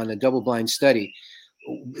on a double-blind study.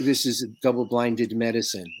 This is a double-blinded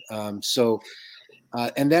medicine. And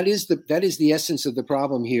that is the essence of the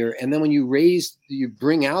problem here. And then when you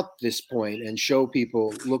bring out this point and show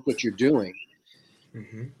people, look what you're doing,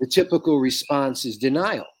 the typical response is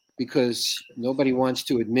denial, because nobody wants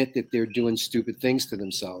to admit that they're doing stupid things to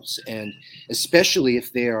themselves. And especially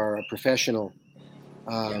if they are a professional,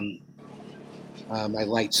 my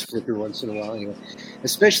lights flicker once in a while anyway,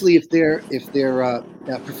 especially if they're a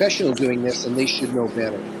professional doing this, and they should know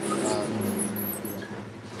better.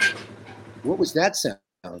 What was that sound?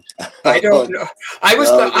 I don't know. I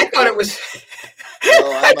thought it was.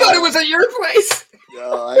 I thought it was at your place.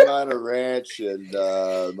 No, I'm on a ranch, and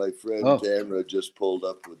my friend Tamara just pulled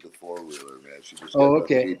up with the 4-wheeler. Man, she just got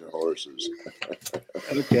feeding the horses.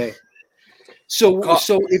 Okay. So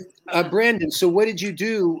if Brandon, so what did you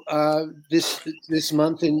do this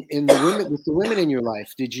month with the women in your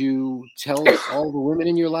life? Did you tell all the women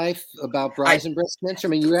in your life about bras and breast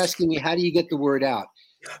cancer? You're asking me, how do you get the word out?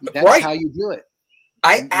 That's how you do it.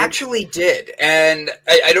 I actually did, and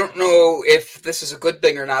I don't know if this is a good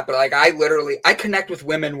thing or not, but I connect with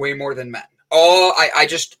women way more than men. I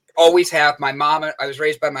just always have. My mom, I was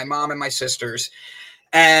raised by my mom and my sisters,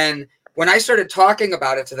 and when I started talking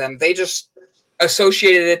about it to them, they just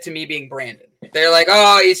associated it to me being Brandon. They're like,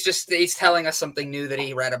 oh, he's telling us something new that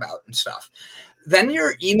he read about and stuff. then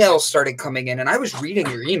your emails started coming in, and I was reading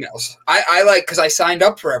your emails. I like, because I signed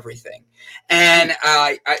up for everything, and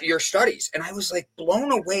your studies, and I was like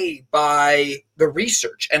blown away by the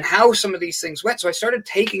research and how some of these things went. So I started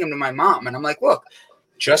taking them to my mom, and I'm like, look,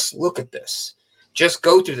 just look at this. Just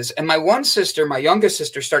go through this. And my one sister, my youngest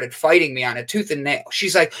sister, started fighting me on it tooth and nail.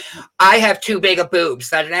 She's like, I have too big of boobs.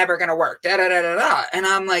 That's never going to work. Da, da, da, da, da. And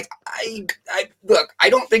I'm like, look, I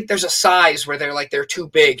don't think there's a size where they're too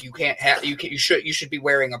big. You can't have, you should be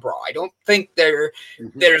wearing a bra. I don't think there's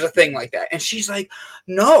a thing like that. And she's like,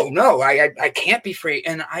 no, I can't be free.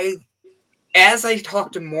 And as I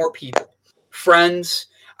talked to more people, friends,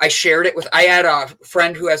 I shared it with, I had a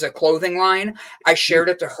friend who has a clothing line. I shared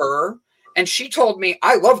it to her. And she told me,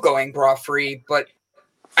 I love going bra free, but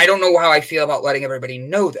I don't know how I feel about letting everybody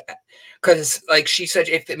know that. Because, like she said,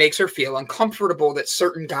 if it makes her feel uncomfortable that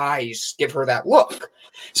certain guys give her that look.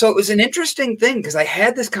 So it was an interesting thing because I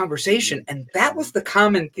had this conversation, and that was the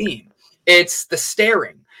common theme. It's the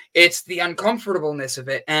staring. It's the uncomfortableness of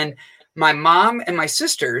it. And my mom and my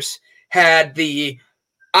sisters had the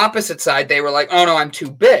opposite side. They were like, oh, no, I'm too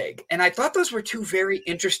big. And I thought those were two very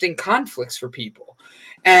interesting conflicts for people.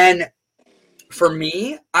 And for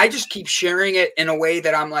me, I just keep sharing it in a way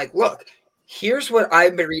that I'm like, look, here's what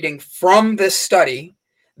I've been reading from this study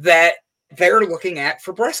that they're looking at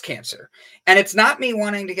for breast cancer. And it's not me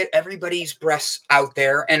wanting to get everybody's breasts out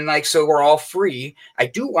there and like, so we're all free. I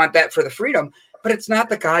do want that for the freedom, but it's not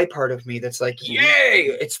the guy part of me that's like,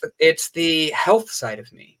 yay. It's the health side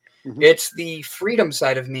of me. Mm-hmm. It's the freedom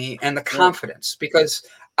side of me and the confidence, because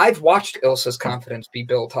I've watched Ilsa's confidence be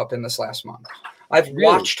built up in this last month. I've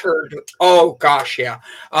watched her. Oh gosh, yeah.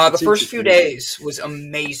 The first few days was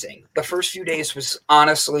amazing. The first few days was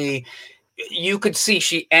honestly, you could see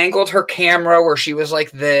she angled her camera where she was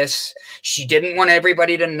like this. She didn't want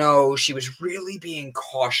everybody to know. She was really being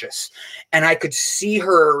cautious, and I could see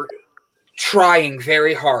her trying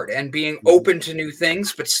very hard and being open to new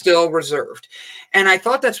things, but still reserved. And I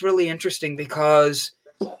thought that's really interesting because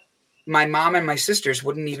my mom and my sisters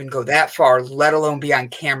wouldn't even go that far, let alone be on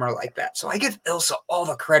camera like that. So I give Ilsa all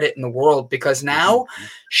the credit in the world, because now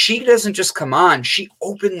she doesn't just come on. She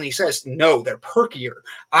openly says, no, they're perkier.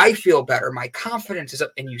 I feel better. My confidence is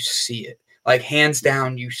up. And you see it. Like, hands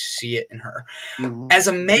down, you see it in her. As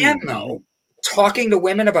a man, though, talking to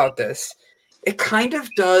women about this, it kind of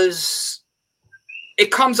does... It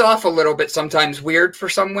comes off a little bit sometimes weird for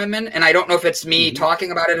some women. And I don't know if it's me talking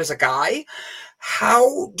about it as a guy.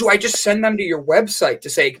 How do I just send them to your website to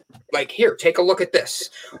say, like, here, take a look at this?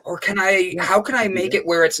 Or how can I make it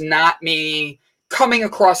where it's not me coming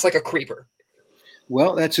across like a creeper?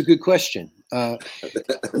 Well, that's a good question. That's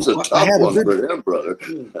a tough one for them, brother.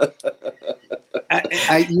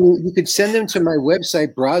 You could send them to my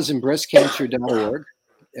website, brasandbreastcancer.org.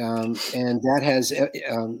 And that has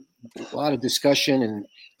a lot of discussion and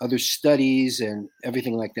other studies and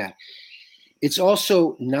everything like that. It's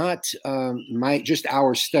also not just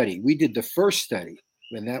our study. We did the first study,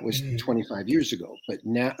 and that was 25 years ago.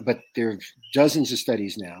 But there are dozens of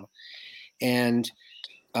studies now, and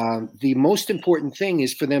the most important thing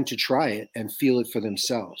is for them to try it and feel it for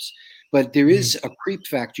themselves. But there is a creep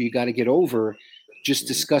factor you got to get over just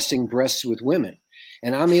discussing breasts with women,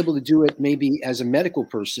 and I'm able to do it maybe as a medical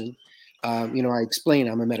person. I explain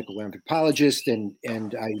I'm a medical anthropologist, and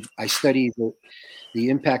I study the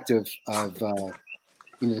impact of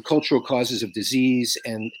the cultural causes of disease,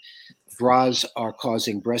 and bras are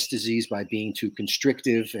causing breast disease by being too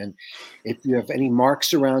constrictive. And if you have any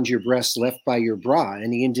marks around your breast left by your bra,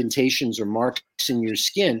 any indentations or marks in your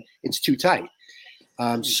skin, it's too tight.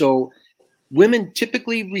 So women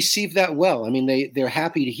typically receive that well. I mean, they're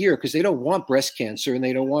happy to hear, because they don't want breast cancer and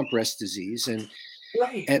they don't want breast disease.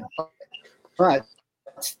 But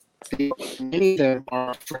many of them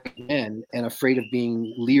are afraid of men and afraid of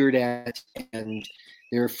being leered at, and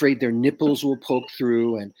they're afraid their nipples will poke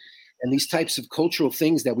through, and these types of cultural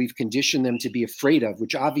things that we've conditioned them to be afraid of,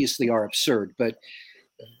 which obviously are absurd, but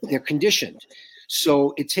they're conditioned.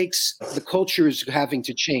 So it takes, the culture is having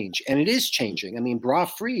to change, and it is changing. I mean, bra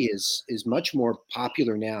free is much more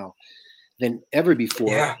popular now than ever before.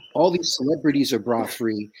 Yeah. All these celebrities are bra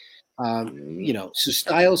free. So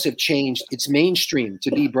styles have changed. It's mainstream to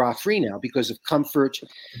be bra free now because of comfort.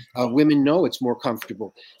 Women know it's more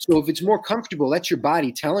comfortable. So if it's more comfortable, that's your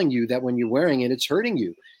body telling you that when you're wearing it, it's hurting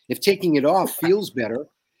you. If taking it off feels better.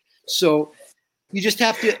 So you just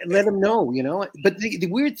have to let them know, But the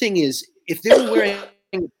weird thing is, if they're wearing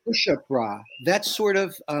a push-up bra, that's sort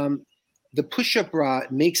of the push-up bra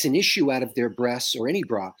makes an issue out of their breasts, or any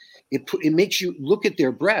bra. It makes you look at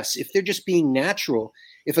their breasts. If they're just being natural,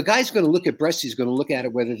 If a guy's going to look at breasts, he's going to look at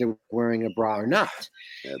it whether they're wearing a bra or not.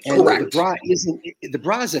 Absolutely. And the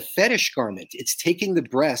bra is a fetish garment. It's taking the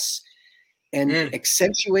breasts and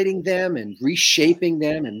accentuating them and reshaping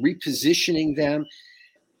them and repositioning them.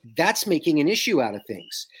 That's making an issue out of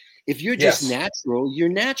things. If you're just natural, you're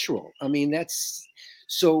natural. I mean,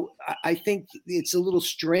 so I think it's a little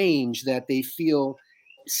strange that they feel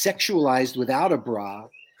sexualized without a bra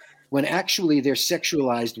when actually they're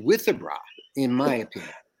sexualized with a bra, in my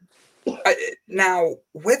opinion. Now,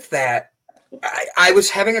 with that, I was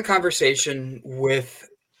having a conversation with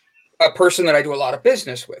a person that I do a lot of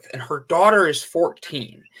business with, and her daughter is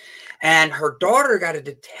 14, and her daughter got a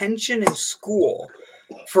detention in school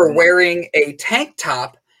for wearing a tank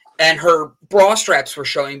top, and her bra straps were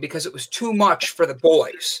showing because it was too much for the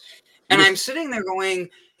boys. And I'm sitting there going,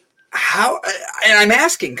 how, and I'm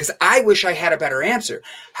asking, because I wish I had a better answer.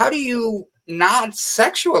 How do you not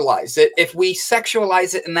sexualize it if we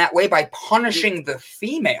sexualize it in that way by punishing the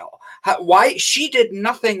female? Why? She did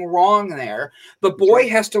nothing wrong there. The boy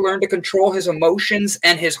has to learn to control his emotions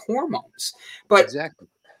and his hormones. But exactly.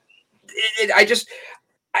 I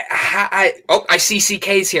see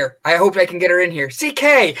CK's here. I hope I can get her in here.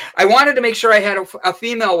 CK, I wanted to make sure I had a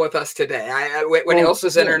female with us today. When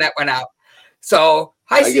Ilsa's internet went out. So,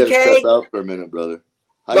 hi, CK. I gotta step out for a minute, brother.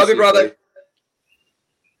 Hi, love you, CK. brother.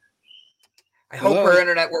 I hope her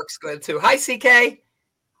internet works good too. Hi, CK.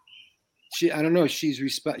 I don't know. She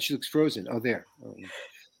looks frozen. Oh, there. Oh.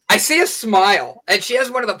 I see a smile, and she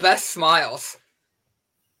has one of the best smiles.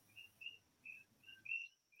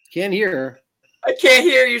 Can't hear her. I can't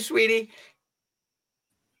hear you, sweetie.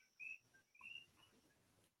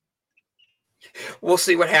 We'll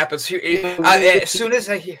see what happens. As soon as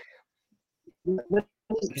I hear.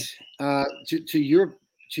 To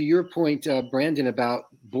your point, Brandon, about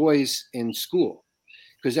boys in school,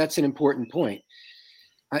 because that's an important point.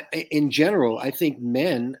 In general, I think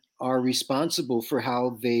men are responsible for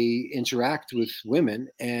how they interact with women,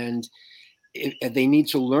 and they need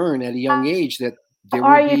to learn at a young age that there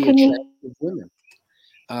will be attractive women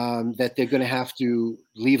that they're going to have to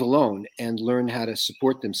leave alone and learn how to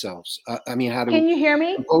support themselves. How to. Can you hear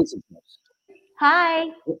me? Compose themselves. Hi.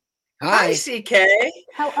 Hi, CK.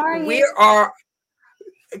 How are you?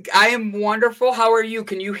 I am wonderful. How are you?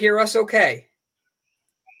 Can you hear us okay?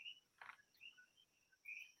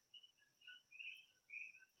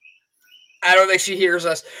 I don't think she hears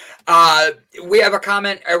us. We have a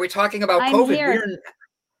comment. Are we talking about I'm COVID? Here.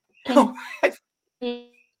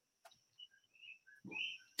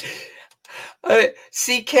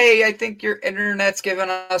 CK, I think your internet's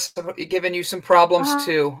giving you some problems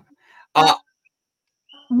too.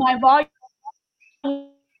 My volume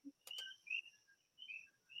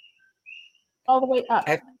all the way up.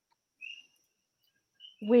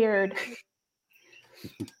 Weird.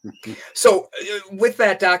 So with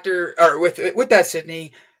that, doctor, or with that,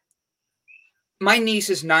 Sydney, my niece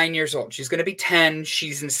is 9 years old. She's going to be 10.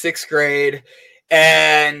 She's in 6th grade,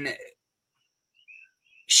 and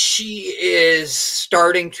she is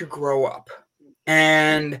starting to grow up.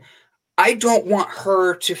 And I don't want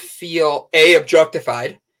her to feel A,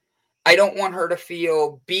 objectified. I don't want her to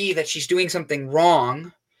feel B, that she's doing something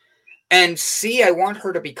wrong. And C, I want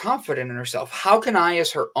her to be confident in herself. How can I,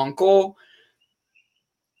 as her uncle,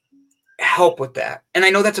 help with that? And I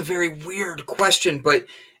know that's a very weird question, but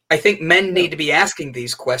I think men need to be asking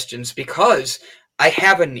these questions, because I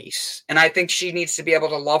have a niece, and I think she needs to be able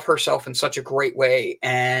to love herself in such a great way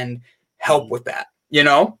and help with that, you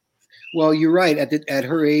know? Well, you're right. At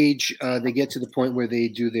her age, they get to the point where they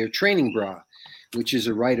do their training bra, which is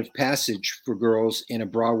a rite of passage for girls in a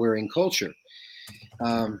bra-wearing culture.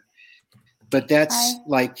 But that's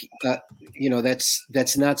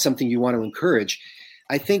that's not something you want to encourage.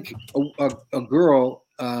 I think a girl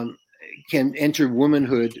can enter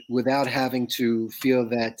womanhood without having to feel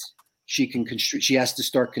that she has to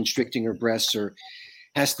start constricting her breasts, or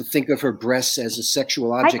has to think of her breasts as a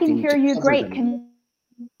sexual object. I can hear you great. Can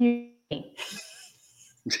you?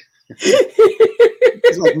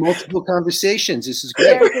 It's like multiple conversations. This is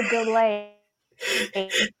great. There's a delay.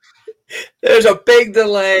 There's a big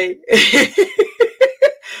delay.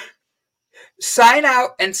 Sign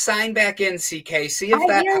out and sign back in, CK. See if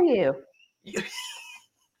I hear you.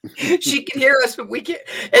 She can hear us, but we can't.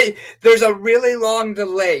 Hey, there's a really long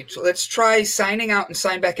delay. So let's try signing out and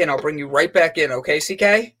sign back in. I'll bring you right back in, okay,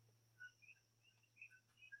 CK?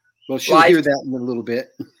 Well, she'll hear that in a little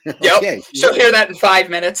bit. Yep, Okay. She'll hear that in 5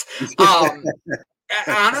 minutes.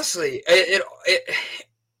 Honestly,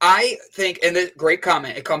 I think, and the great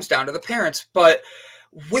comment, it comes down to the parents. But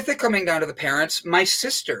with it coming down to the parents, my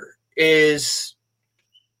sister is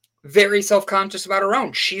very self-conscious about her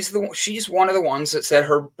own. She's one of the ones that said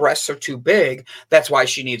her breasts are too big. That's why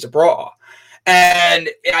she needs a bra. And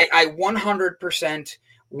I 100%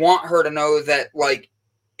 want her to know that, like,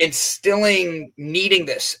 instilling needing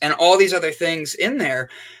this and all these other things in there.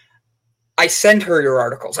 I send her your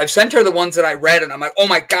articles. I've sent her the ones that I read, and I'm like, oh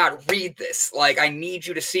my God, read this. Like, I need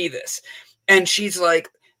you to see this. And she's like,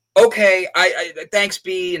 okay, I thanks,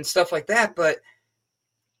 B, and stuff like that. But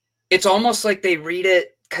it's almost like they read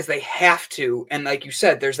it because they have to. And like you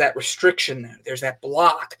said, there's that restriction there. There's that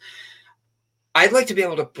block. I'd like to be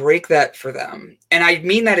able to break that for them. And I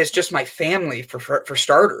mean that as just my family for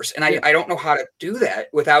starters. And I don't know how to do that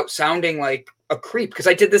without sounding like a creep. Because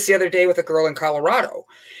I did this the other day with a girl in Colorado.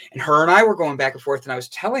 And her and I were going back and forth. And I was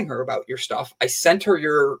telling her about your stuff. I sent her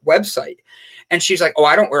your website. And she's like, oh,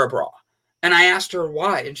 I don't wear a bra. And I asked her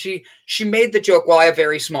why. And she made the joke, well, I have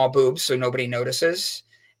very small boobs, so nobody notices.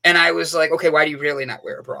 And I was like, okay, why do you really not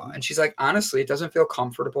wear a bra? And she's like, honestly, it doesn't feel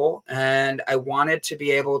comfortable. And I wanted to be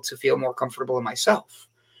able to feel more comfortable in myself.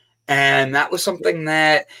 And that was something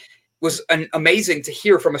that was amazing to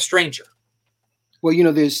hear from a stranger. Well, you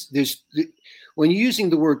know, there's when you're using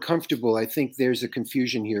the word comfortable, I think there's a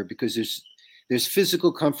confusion here because there's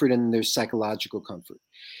physical comfort and there's psychological comfort.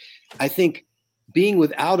 I think being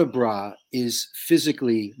without a bra is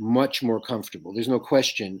physically much more comfortable. There's no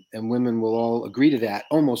question. And women will all agree to that.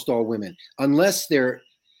 Almost all women, unless they're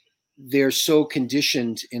so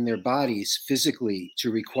conditioned in their bodies physically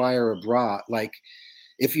to require a bra. Like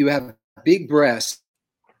if you have big breasts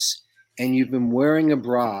and you've been wearing a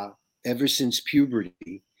bra ever since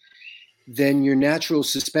puberty, then your natural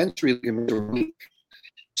suspensory ligaments are weak.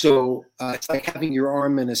 So it's like having your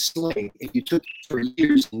arm in a sling. If you took it for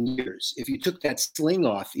years and years, if you took that sling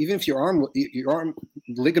off, even if your arm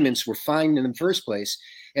ligaments were fine in the first place,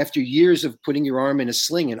 after years of putting your arm in a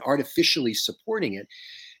sling and artificially supporting it,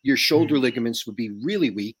 your shoulder ligaments would be really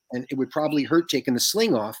weak and it would probably hurt taking the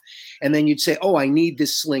sling off. And then you'd say, oh, I need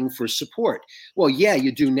this sling for support. Well, yeah,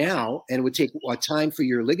 you do now. And it would take a time for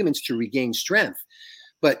your ligaments to regain strength.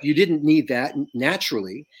 But you didn't need that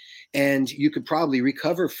naturally. And you could probably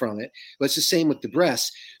recover from it. But it's the same with the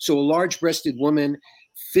breasts. So a large-breasted woman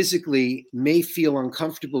physically may feel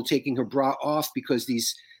uncomfortable taking her bra off because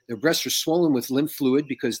their breasts are swollen with lymph fluid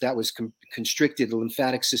because that was constricted. The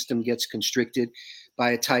lymphatic system gets constricted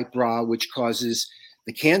by a tight bra, which causes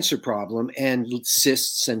the cancer problem and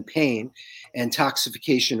cysts and pain and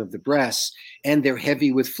toxification of the breasts. And they're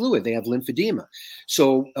heavy with fluid. They have lymphedema.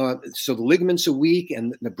 So the ligaments are weak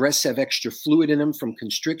and the breasts have extra fluid in them from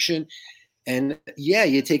constriction. And yeah,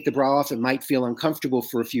 you take the bra off, it might feel uncomfortable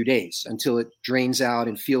for a few days until it drains out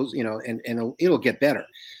and feels, you know, and it'll get better.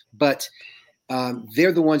 But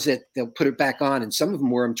they're the ones that they'll put it back on. And some of them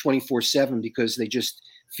wear them 24/7 because they just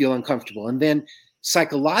feel uncomfortable. And then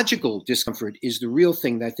psychological discomfort is the real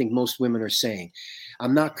thing that I think most women are saying.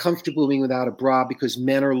 I'm not comfortable being without a bra because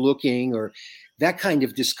men are looking, or that kind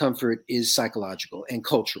of discomfort is psychological and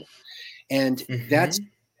cultural. And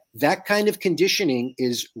that kind of conditioning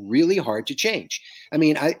is really hard to change. I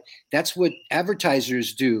mean, that's what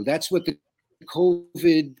advertisers do. That's what the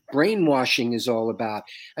COVID brainwashing is all about.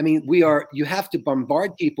 I mean, you have to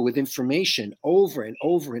bombard people with information over and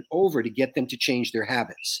over and over to get them to change their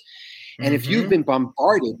habits. And if you've been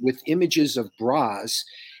bombarded with images of bras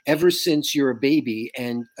ever since you're a baby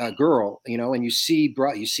and a girl, you know, and you see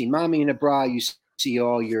mommy in a bra, you see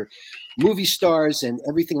all your movie stars and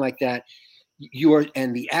everything like that,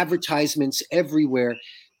 and the advertisements everywhere,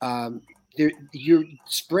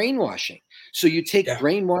 it's brainwashing. So you take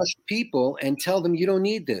brainwashed people and tell them you don't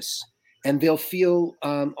need this, and they'll feel,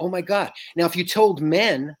 oh my God. Now, if you told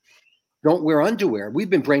men don't wear underwear,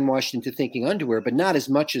 we've been brainwashed into thinking underwear, but not as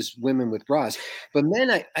much as women with bras. But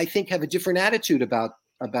men, I think, have a different attitude about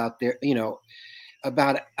their, you know,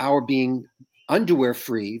 about our being underwear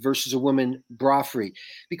free versus a woman bra free,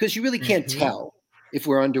 because you really can't tell if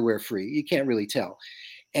we're underwear free. You can't really tell.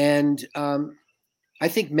 And I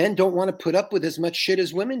think men don't want to put up with as much shit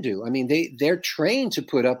as women do. I mean, they're trained to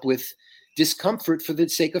put up with discomfort for the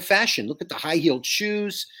sake of fashion. Look at the high-heeled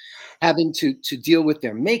shoes, having to deal with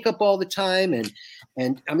their makeup all the time.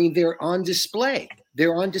 And I mean, they're on display.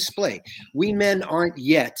 They're on display. We men aren't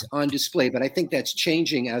yet on display, but I think that's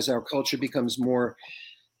changing as our culture becomes more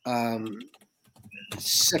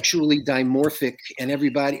sexually dimorphic, and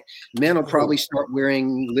men will probably start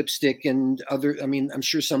wearing lipstick and I'm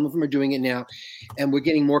sure some of them are doing it now, and we're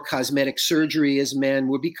getting more cosmetic surgery as men.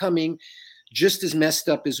 We're becoming just as messed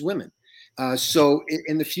up as women. So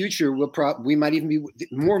in the future, we might even be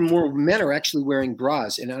more and more men are actually wearing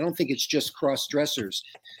bras, and I don't think it's just cross dressers.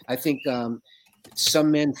 I think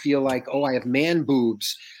some men feel like, oh, I have man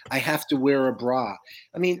boobs, I have to wear a bra.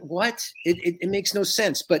 I mean, what? It makes no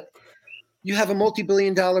sense. But you have a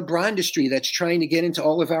multi-billion-dollar bra industry that's trying to get into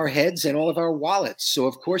all of our heads and all of our wallets. So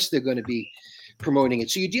of course they're going to be promoting it.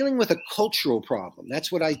 So you're dealing with a cultural problem.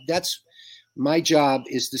 That's my job,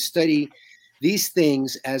 is to study these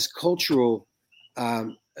things as cultural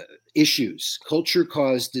issues. Culture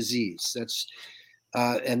caused disease.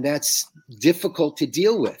 And that's difficult to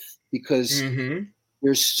deal with because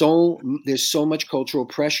there's so much cultural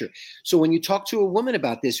pressure. So when you talk to a woman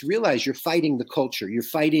about this, realize you're fighting the culture. You're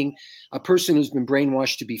fighting a person who's been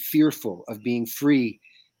brainwashed to be fearful of being free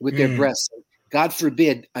with their breasts. God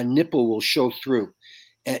forbid a nipple will show through.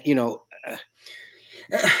 I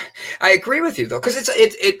agree with you though, because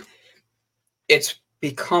it's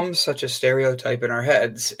become such a stereotype in our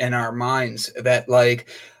heads and our minds that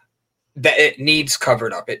that it needs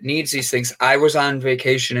covered up. It needs these things. I was on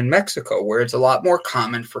vacation in Mexico where it's a lot more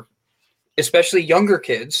common for especially younger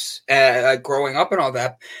kids growing up and all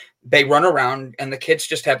that. They run around and the kids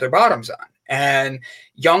just have their bottoms on. And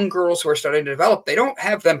young girls who are starting to develop, they don't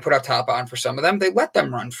have them put a top on for some of them. They let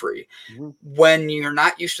them run free. When you're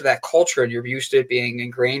not used to that culture and you're used to it being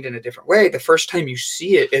ingrained in a different way, the first time you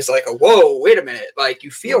see it is like, whoa, wait a minute. Like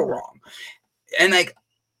you feel wrong. And like,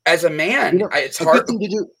 as a man, it's hard. Good thing to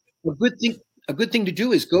do. A good thing to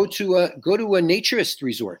do is go to a naturist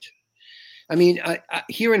resort. I mean,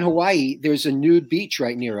 here in Hawaii, there's a nude beach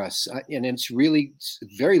right near us, and it's really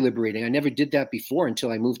very liberating. I never did that before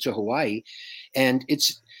until I moved to Hawaii, and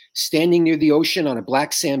it's standing near the ocean on a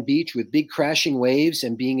black sand beach with big crashing waves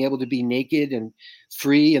and being able to be naked and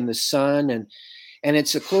free in the sun, and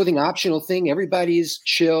it's a clothing optional thing. Everybody's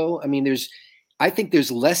chill. I mean, I think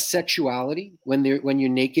there's less sexuality when you're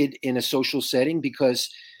naked in a social setting because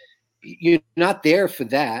you're not there for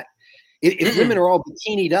that. If women are all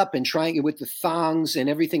bikinied up and trying it with the thongs and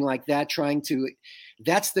everything like that,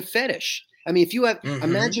 that's the fetish. I mean, if you have,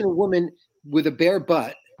 imagine a woman with a bare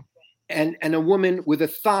butt and a woman with a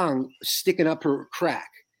thong sticking up her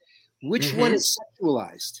crack. Which one is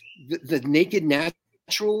sexualized? The naked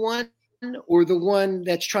natural one or the one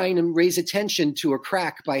that's trying to raise attention to her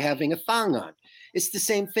crack by having a thong on? It's the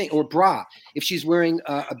same thing. Or bra, if she's wearing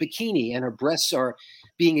a bikini and her breasts are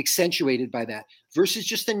being accentuated by that versus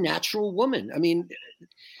just a natural woman. I mean,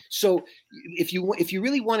 so if you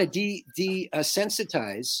really want to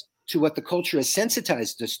desensitize to what the culture has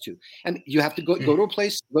sensitized us to, and you have to go to a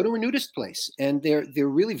place, go to a nudist place, and they're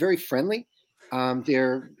really very friendly.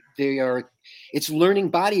 It's learning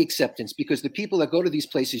body acceptance because the people that go to these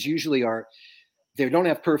places usually they don't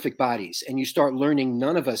have perfect bodies, and you start learning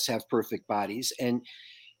none of us have perfect bodies, and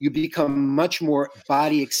you become much more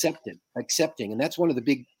body accepting, and that's one of the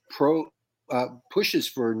big pushes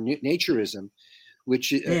for naturism,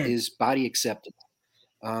 which is body acceptance.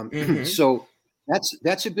 So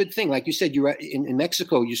that's a good thing. Like you said, you're in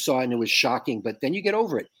Mexico, you saw it and it was shocking, but then you get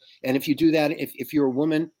over it. And if you do that, if you're a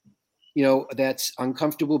woman, that's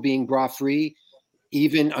uncomfortable being bra free,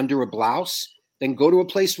 even under a blouse, then go to a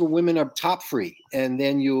place where women are top free, and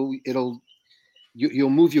then you'll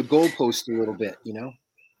move your goalpost a little bit,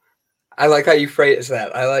 I like how you phrase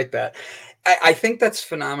that. I like that. I think that's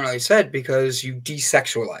phenomenally said because you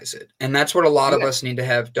desexualize it. And that's what a lot of us need to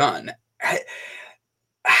have done.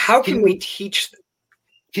 How can we teach?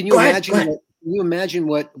 Can you imagine? Can you imagine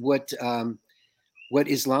what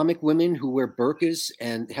Islamic women who wear burqas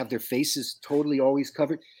and have their faces totally always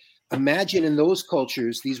covered? Imagine in those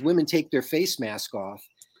cultures, these women take their face mask off.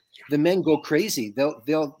 The men go crazy. They'll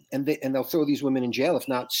throw these women in jail, if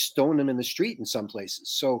not stone them in the street in some places.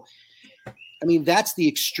 So, I mean, that's the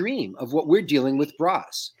extreme of what we're dealing with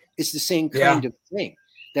bras. It's the same kind of thing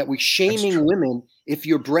that we're shaming women if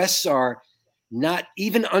your breasts are not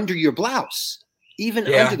even under your blouse,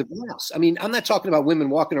 under the blouse. I mean, I'm not talking about women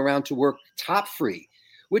walking around to work top free.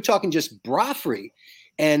 We're talking just bra free.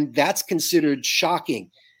 And that's considered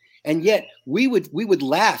shocking. And yet we would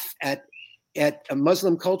laugh at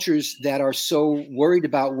Muslim cultures that are so worried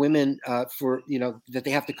about women that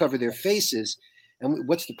they have to cover their faces. And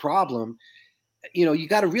what's the problem? You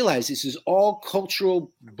got to realize this is all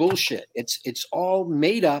cultural bullshit. It's all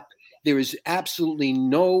made up. There is absolutely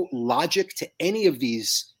no logic to any of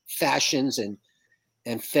these fashions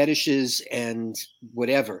and fetishes and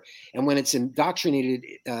whatever. And when it's indoctrinated,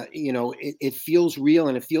 it feels real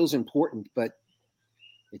and it feels important, but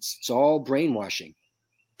it's all brainwashing.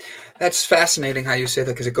 That's fascinating how you say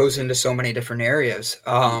that because it goes into so many different areas.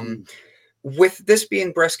 With this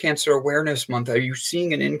being Breast Cancer Awareness Month, are you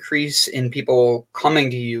seeing an increase in people coming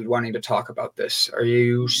to you wanting to talk about this? Are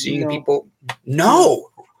you seeing people? No.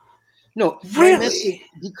 No, really? my message,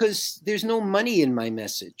 because there's no money in my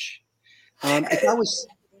message.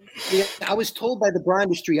 If I was told by the bra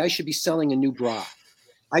industry I should be selling a new bra,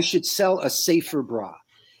 I should sell a safer bra.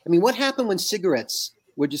 I mean, what happened when cigarettes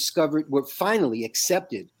were finally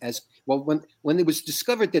accepted as well? When it was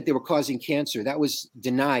discovered that they were causing cancer, that was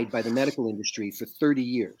denied by the medical industry for 30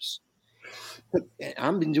 years. But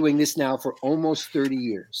I've been doing this now for almost 30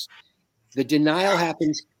 years. The denial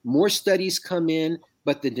happens, more studies come in,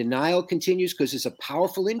 but the denial continues because it's a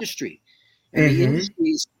powerful industry. And the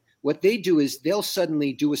industries, what they do is they'll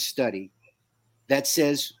suddenly do a study that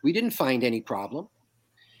says, we didn't find any problem.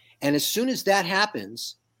 And as soon as that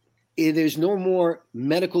happens, there's no more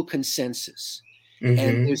medical consensus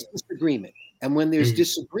and there's disagreement. And when there's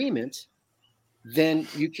disagreement, then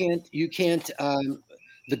you can't,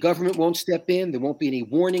 the government won't step in. There won't be any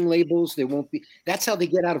warning labels. That's how they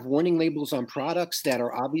get out of warning labels on products that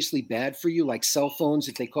are obviously bad for you, like cell phones,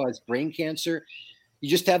 if they cause brain cancer. You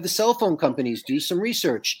just have the cell phone companies do some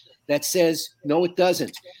research that says, no, it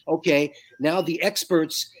doesn't. Okay, now the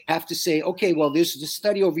experts have to say, okay, well, there's a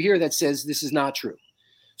study over here that says this is not true.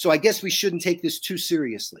 So I guess we shouldn't take this too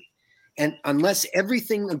seriously. And unless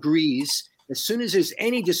everything agrees, as soon as there's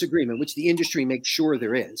any disagreement, which the industry makes sure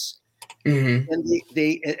there is, and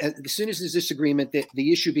as soon as there's disagreement,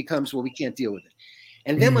 the issue becomes, well, we can't deal with it.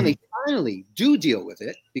 And then when they finally do deal with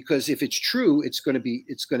it, because if it's true, it's going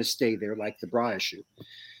to stay there, like the bra issue.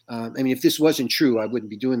 I mean, if this wasn't true, I wouldn't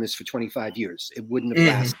be doing this for 25 years. It wouldn't have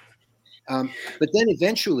lasted. But then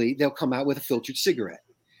eventually they'll come out with a filtered cigarette.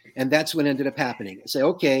 And that's what ended up happening. Say,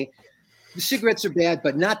 okay, the cigarettes are bad,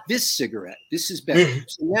 but not this cigarette. This is better.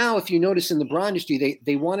 So now, if you notice in the bra industry,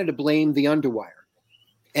 they wanted to blame the underwire.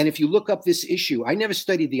 And if you look up this issue, I never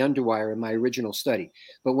studied the underwire in my original study.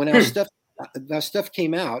 But when our stuff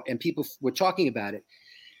came out and people were talking about it,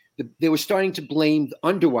 they were starting to blame the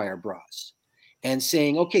underwire bras and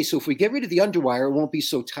saying, okay, so if we get rid of the underwire, it won't be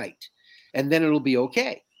so tight. And then it'll be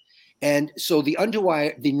okay. And so the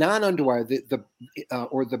underwire, the non-underwire,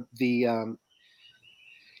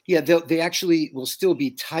 they actually will still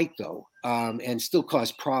be tight though, and still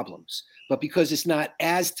cause problems. But because it's not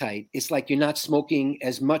as tight, it's like you're not smoking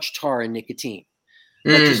as much tar and nicotine.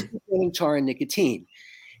 But you're still getting tar and nicotine.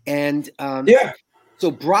 And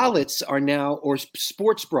so bralettes are now, or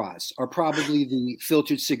sports bras are probably the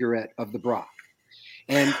filtered cigarette of the bra.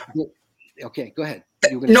 And okay, go ahead.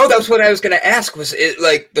 No, that's what I was going to ask. Was it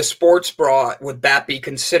like the sports bra? Would that be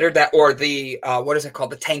considered that, or the what is it called?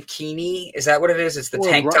 The tankini? Is that what it is? It's the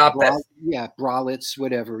tank top. Yeah, bralettes,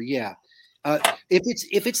 whatever. Yeah.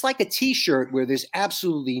 If it's like a T-shirt where there's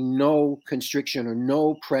absolutely no constriction or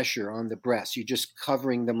no pressure on the breasts, you're just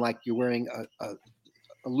covering them like you're wearing a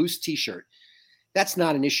loose T-shirt. That's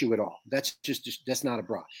not an issue at all. That's not a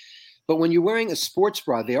bra. But when you're wearing a sports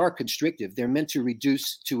bra, they are constrictive. They're meant to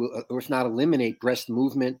reduce or if not eliminate breast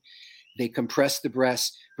movement. They compress the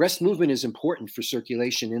breasts. Breast movement is important for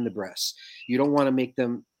circulation in the breasts. You don't want to make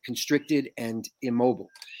them constricted and immobile.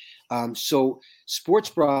 So sports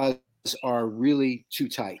bras are really too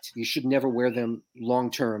tight. You should never wear them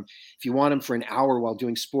long term. If you want them for an hour while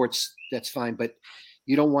doing sports, that's fine. But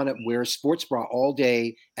you don't want to wear a sports bra all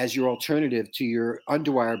day as your alternative to your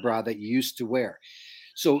underwire bra that you used to wear.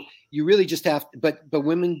 So you really just have to, but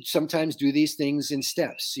women sometimes do these things in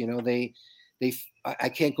steps. You know, I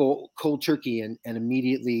can't go cold turkey and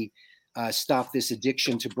immediately stop this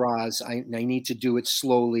addiction to bras. I need to do it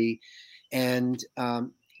slowly. And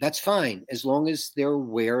that's fine as long as they're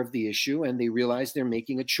aware of the issue and they realize they're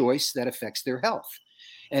making a choice that affects their health.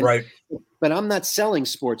 And, right. But I'm not selling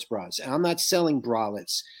sports bras. I'm not selling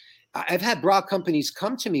bralettes. I've had bra companies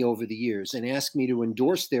come to me over the years and ask me to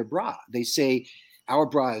endorse their bra. They say, our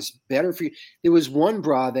bra is better for you. There was one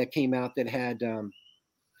bra that came out that had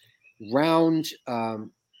round,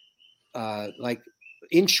 like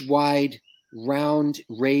inch wide, round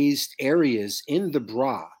raised areas in the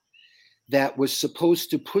bra that was supposed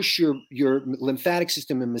to push your lymphatic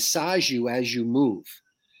system and massage you as you move,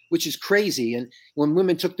 which is crazy. And when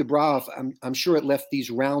women took the bra off, I'm sure it left these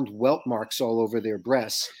round welt marks all over their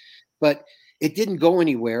breasts, but it didn't go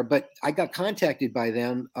anywhere. But I got contacted by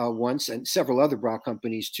them once and several other bra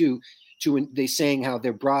companies too. They saying how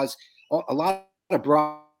their bras, a lot of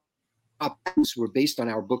bra patents were based on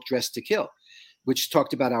our book Dress to Kill, which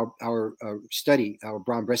talked about our study, our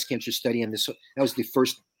bra and breast cancer study, and that was the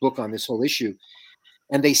first book on this whole issue.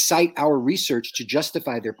 And they cite our research to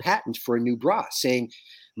justify their patent for a new bra, saying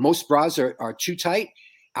most bras are too tight.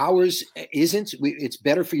 Ours isn't. It's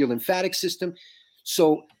better for your lymphatic system.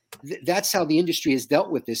 So that's how the industry has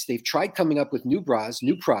dealt with this. They've tried coming up with new bras,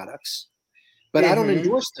 new products, but I don't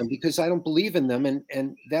endorse them because I don't believe in them,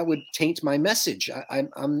 and that would taint my message.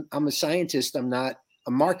 I'm a scientist. I'm not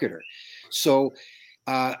a marketer, so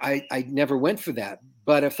I never went for that.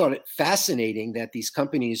 But I thought it fascinating that these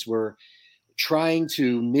companies were trying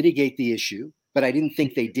to mitigate the issue, but I didn't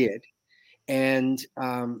think they did. And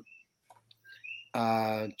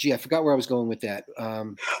I forgot where I was going with that.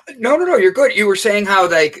 No, you're good. You were saying how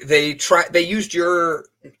they used your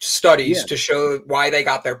studies to show why they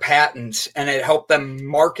got their patents, and it helped them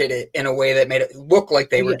market it in a way that made it look like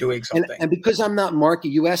they were doing something. And because I'm not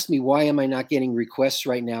marketing, you asked me why am I not getting requests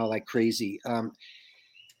right now like crazy.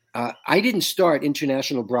 I didn't start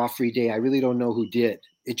International Bra Free Day. I really don't know who did.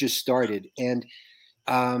 It just started, and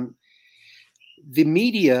the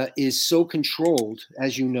media is so controlled,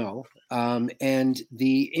 as you know. And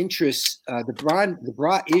the interest, the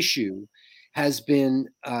bra issue has been,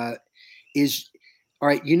 is, all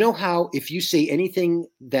right, you know how if you say anything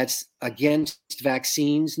that's against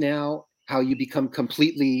vaccines now, how you become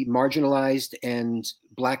completely marginalized and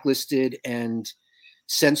blacklisted and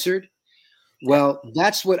censored? Well,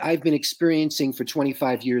 that's what I've been experiencing for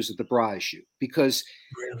 25 years of the bra issue, because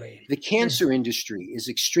the cancer industry is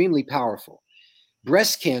extremely powerful.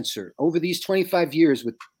 Breast cancer over these 25 years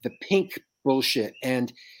with the pink bullshit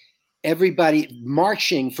and everybody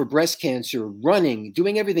marching for breast cancer, running,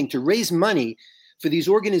 doing everything to raise money for these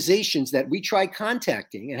organizations that we try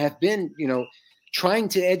contacting and have been, trying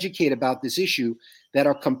to educate about this issue, that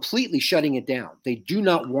are completely shutting it down. They do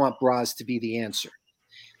not want bras to be the answer.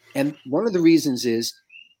 And one of the reasons is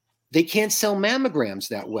they can't sell mammograms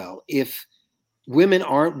that well if women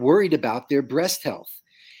aren't worried about their breast health.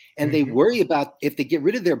 And they worry about, if they get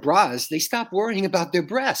rid of their bras, they stop worrying about their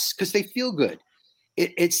breasts because they feel good.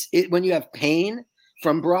 It's when you have pain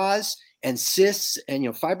from bras and cysts and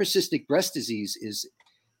fibrocystic breast disease is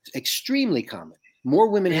extremely common. More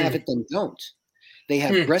women have it than don't. They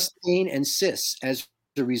have breast pain and cysts as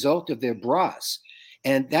a result of their bras.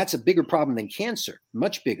 And that's a bigger problem than cancer,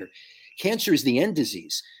 much bigger. Cancer is the end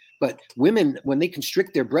disease. But women, when they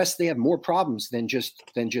constrict their breasts, they have more problems than just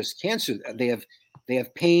cancer. They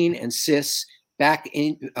have pain and cysts,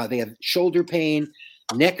 they have shoulder pain,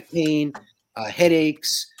 neck pain,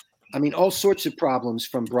 headaches. I mean, all sorts of problems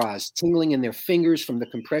from bras, tingling in their fingers from the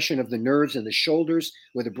compression of the nerves in the shoulders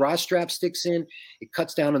where the bra strap sticks in. It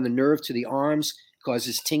cuts down on the nerve to the arms,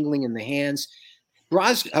 causes tingling in the hands.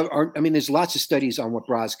 Bras there's lots of studies on what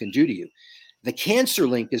bras can do to you. The cancer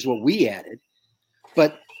link is what we added,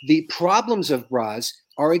 but the problems of bras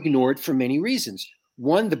are ignored for many reasons.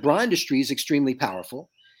 One, the bra industry is extremely powerful,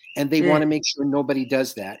 and they want to make sure nobody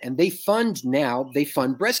does that. And they fund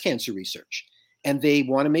breast cancer research, and they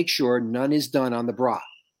want to make sure none is done on the bra.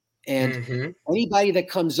 And anybody that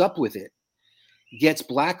comes up with it gets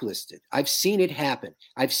blacklisted. I've seen it happen.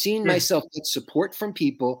 I've seen myself get support from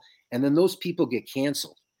people, and then those people get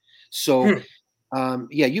canceled. So,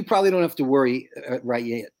 you probably don't have to worry right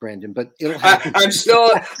yet, Brandon, but it'll happen. I'm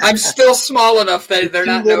still small enough that they're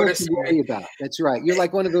not noticing to worry about. That's right. You're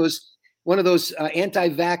like one of those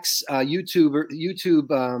anti-vax YouTube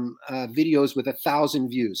videos with 1,000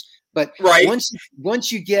 views. But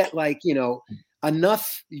once you get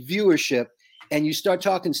enough viewership and you start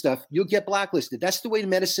talking stuff, you'll get blacklisted. That's the way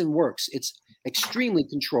medicine works. It's extremely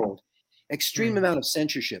controlled, extreme amount of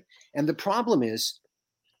censorship. And the problem is,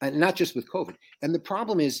 and not just with COVID, and the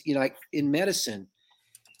problem is, in medicine,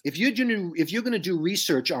 if you're going to do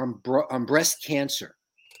research on breast cancer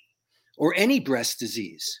or any breast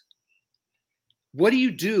disease, what do you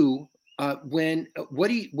do what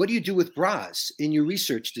do you do with bras in your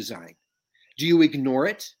research design? Do you ignore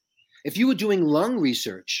it? If you were doing lung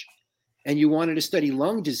research and you wanted to study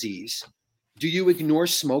lung disease, do you ignore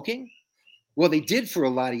smoking? Well, they did for a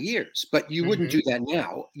lot of years, but you wouldn't do that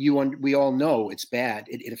now. We all know it's bad.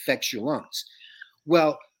 It affects your lungs.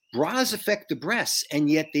 Well, bras affect the breasts, and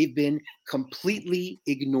yet they've been completely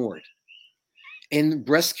ignored in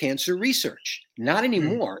breast cancer research. Not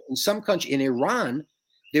anymore. In some countries, in Iran,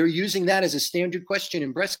 they're using that as a standard question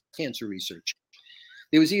in breast cancer research.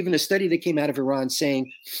 There was even a study that came out of Iran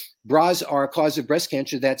saying bras are a cause of breast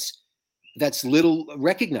cancer that's little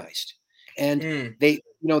recognized. And they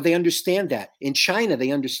understand that. In China,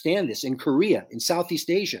 they understand this. In Korea, in Southeast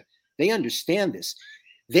Asia, they understand this.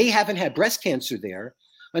 They haven't had breast cancer there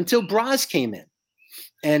until bras came in.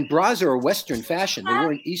 And bras are a Western fashion. They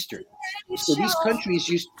weren't Eastern. So these countries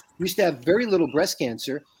used to have very little breast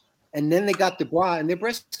cancer, and then they got the bra, and their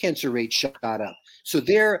breast cancer rate shot up. So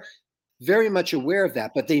they're very much aware of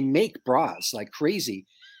that, but they make bras like crazy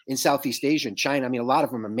in Southeast Asia and China. I mean, a lot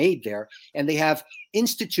of them are made there, and they have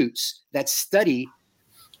institutes that study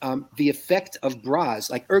the effect of bras,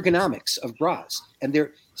 like ergonomics of bras, and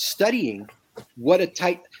they're studying what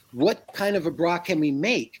kind of a bra can we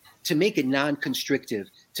make to make it non-constrictive,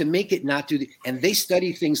 to make it not and they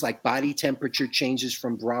study things like body temperature changes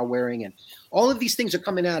from bra wearing, and all of these things are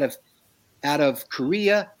coming out of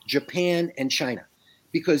Korea, Japan, and China,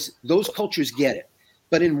 because those cultures get it.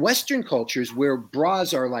 But in Western cultures where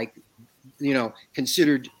bras are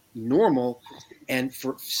considered normal, and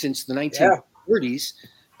since the 1930s,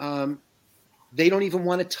 they don't even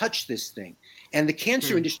want to touch this thing. And the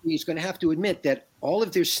cancer industry is going to have to admit that all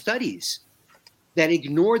of their studies that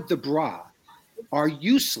ignored the bra are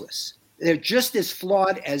useless. They're just as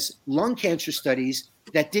flawed as lung cancer studies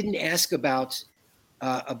that didn't ask about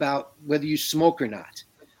whether you smoke or not,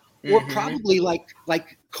 or probably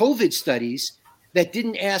like COVID studies that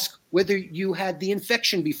didn't ask whether you had the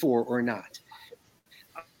infection before or not,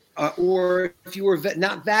 or if you were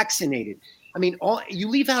not vaccinated. I mean, you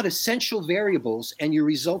leave out essential variables and your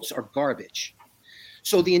results are garbage.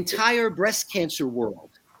 So the entire breast cancer world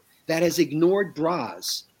that has ignored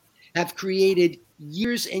bras have created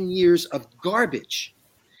years and years of garbage.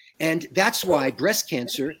 And that's why breast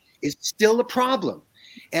cancer is still a problem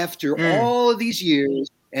after all of these years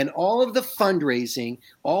and all of the fundraising,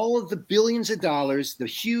 all of the billions of dollars, the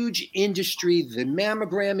huge industry, the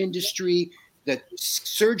mammogram industry, the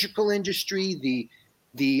surgical industry, the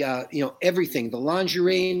everything, the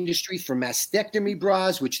lingerie industry for mastectomy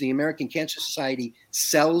bras, which the American Cancer Society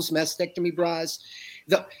sells mastectomy bras.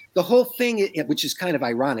 The whole thing, which is kind of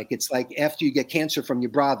ironic, it's like after you get cancer from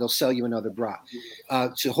your bra, they'll sell you another bra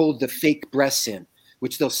to hold the fake breasts in,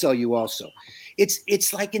 which they'll sell you also.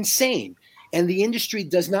 It's like insane. And the industry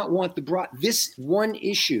does not want the bra. This one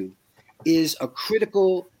issue is a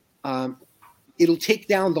critical, it'll take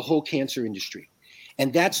down the whole cancer industry.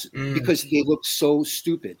 And that's because they look so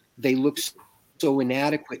stupid. They look so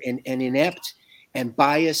inadequate and inept and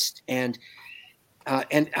biased. And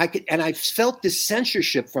I felt this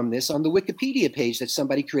censorship from this on the Wikipedia page that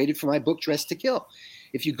somebody created for my book, Dressed to Kill.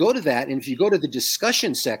 If you go to that, and if you go to the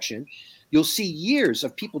discussion section, you'll see years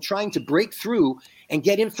of people trying to break through and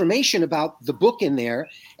get information about the book in there,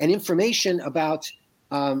 and information about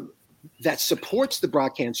that supports the bra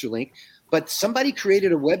cancer link. But somebody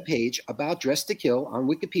created a web page about Dressed to Kill on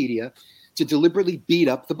Wikipedia to deliberately beat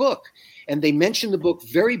up the book. And they mention the book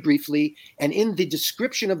very briefly. And in the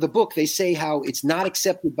description of the book, they say how it's not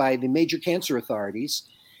accepted by the major cancer authorities.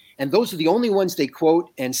 And those are the only ones they quote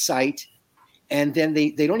and cite. And then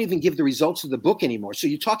they don't even give the results of the book anymore. So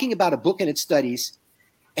you're talking about a book and its studies.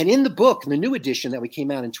 And in the book, in the new edition that we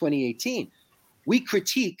came out in 2018, we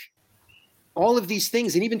critique all of these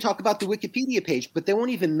things and even talk about the Wikipedia page, but they won't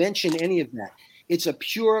even mention any of that. It's a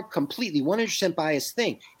pure, completely 100% biased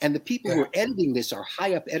thing. And the people who are editing this are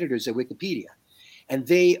high up editors at Wikipedia, and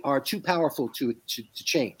they are too powerful to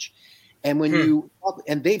change. And when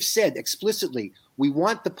and they've said explicitly, we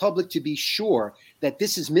want the public to be sure that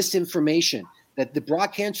this is misinformation, that the bra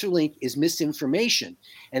cancer link is misinformation,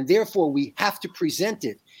 and therefore we have to present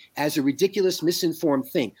it as a ridiculous, misinformed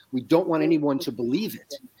thing. We don't want anyone to believe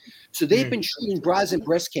it. So they've been treating bras and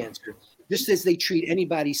breast cancer just as they treat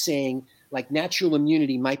anybody saying like natural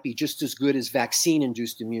immunity might be just as good as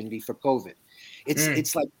vaccine-induced immunity for COVID.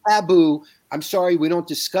 It's like taboo. I'm sorry, we don't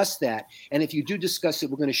discuss that. And if you do discuss it,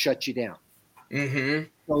 we're going to shut you down.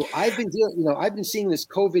 So I've been seeing this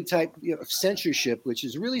COVID type of censorship, which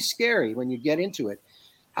is really scary when you get into it.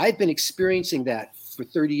 I've been experiencing that for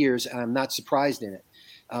 30 years, and I'm not surprised in it.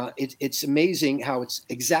 It's amazing how it's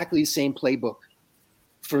exactly the same playbook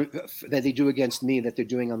that they do against me that they're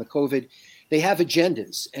doing on the COVID. They have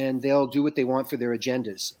agendas, and they'll do what they want for their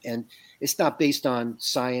agendas. And it's not based on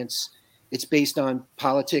science. It's based on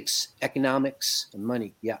politics, economics, and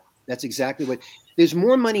money. Yeah, that's exactly what. There's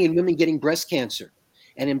more money in women getting breast cancer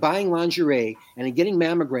and in buying lingerie and in getting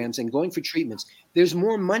mammograms and going for treatments. There's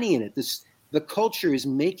more money in it. The culture is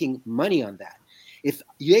making money on that. If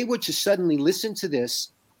they were to suddenly listen to this,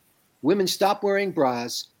 women stop wearing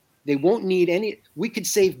bras. They won't need any. We could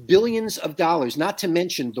save billions of dollars, not to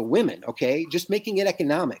mention the women, okay? Just making it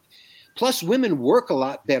economic. Plus, women work a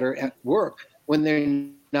lot better at work when they're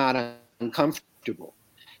not uncomfortable,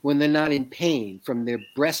 when they're not in pain from their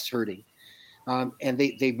breasts hurting. And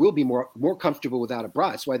they will be more comfortable without a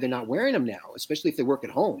bra. That's why they're not wearing them now, especially if they work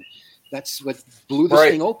at home. That's what blew this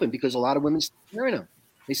thing open, because a lot of women stopped wearing them.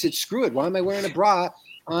 They said, screw it. Why am I wearing a bra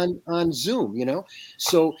on Zoom,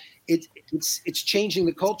 So it's changing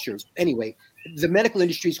the culture. Anyway, the medical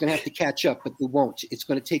industry is going to have to catch up, but they won't. It's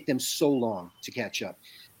going to take them so long to catch up.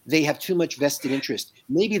 They have too much vested interest.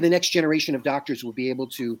 Maybe the next generation of doctors will be able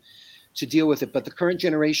to deal with it, but the current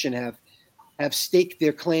generation have have staked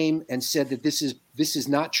their claim and said that this is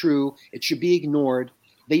not true. It should be ignored.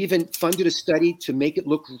 They even funded a study to make it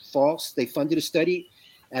look false. They funded a study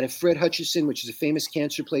at a Fred Hutchinson, which is a famous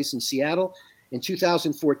cancer place in Seattle, in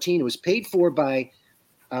 2014. It was paid for by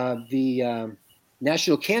the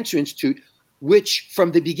National Cancer Institute, which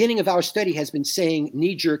from the beginning of our study has been saying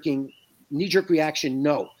knee-jerk reaction,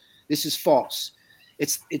 no, this is false.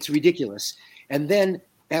 It's ridiculous. And then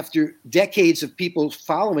after decades of people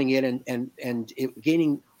following it and it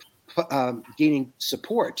gaining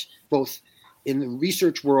support, both in the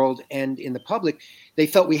research world and in the public, they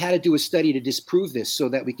felt we had to do a study to disprove this so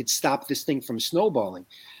that we could stop this thing from snowballing.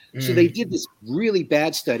 So they did this really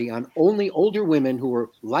bad study on only older women who were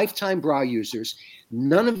lifetime bra users.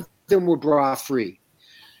 None of them were bra free.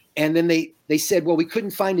 And then they said, well, we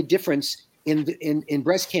couldn't find a difference in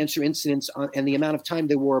breast cancer incidence and the amount of time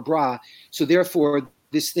they wore a bra. So therefore,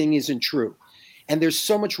 this thing isn't true. And there's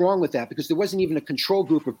so much wrong with that because there wasn't even a control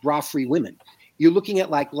group of bra-free women. You're looking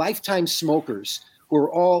at like lifetime smokers who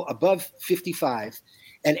are all above 55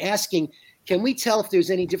 and asking, can we tell if there's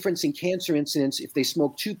any difference in cancer incidence if they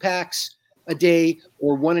smoke 2 packs a day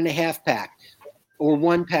or 1.5 pack or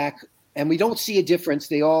 1 pack? And we don't see a difference.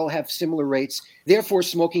 They all have similar rates. Therefore,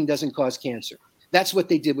 smoking doesn't cause cancer. That's what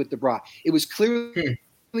they did with the bra. It was clearly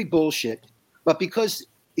bullshit. But because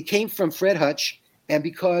it came from Fred Hutch and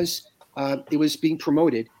because it was being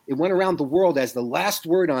promoted, it went around the world as the last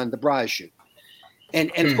word on the bra issue.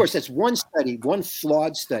 And of course, that's one study, one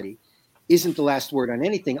flawed study, isn't the last word on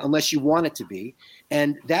anything unless you want it to be.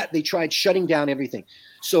 And that they tried shutting down everything.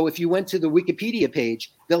 So if you went to the Wikipedia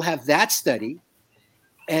page, they'll have that study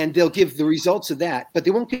and they'll give the results of that, but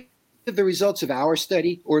they won't give the results of our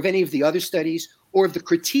study or of any of the other studies or of the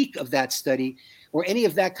critique of that study or any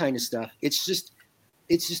of that kind of stuff. It's just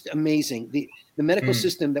amazing. The medical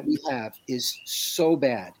system that we have is so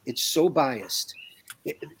bad. It's so biased.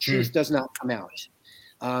 The truth does not come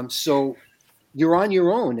out. So you're on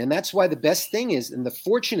your own. And that's why the best thing is, and the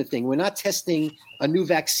fortunate thing, we're not testing a new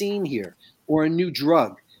vaccine here or a new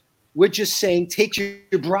drug. We're just saying, take your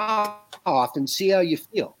bra off and see how you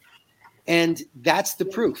feel. And that's the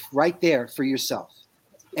proof right there for yourself.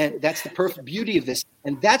 And that's the perfect beauty of this.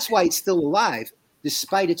 And that's why it's still alive,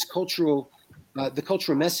 despite its the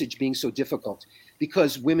cultural message being so difficult,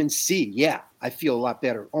 because women see, yeah, I feel a lot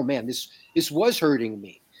better. Oh man, this was hurting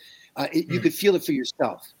me. You could feel it for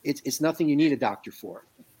yourself. It's nothing you need a doctor for.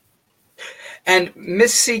 And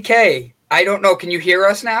Miss CK, I don't know, can you hear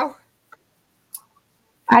us now?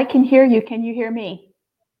 I can hear you. Can you hear me?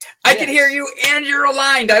 I can hear you and you're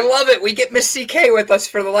aligned. I love it. We get Miss CK with us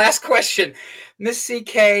for the last question. Miss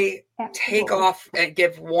CK, Absolutely. Take off and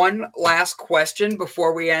give one last question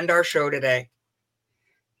before we end our show today.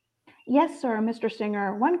 Yes, sir, Mr.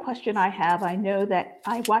 Singer. One question I have, I know that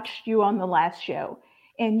I watched you on the last show,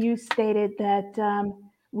 and you stated that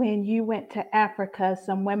when you went to Africa,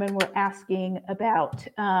 some women were asking about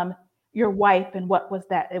your wife and what was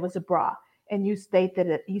that? It was a bra. And you stated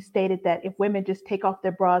that if women just take off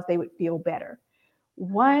their bras, they would feel better.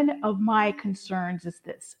 One of my concerns is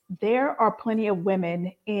this. There are plenty of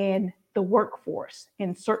women in the workforce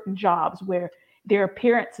in certain jobs where their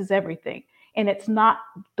appearance is everything. And it's not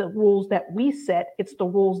the rules that we set, it's the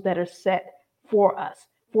rules that are set for us.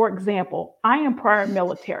 For example, I am prior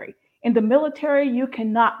military. In the military, you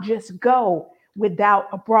cannot just go without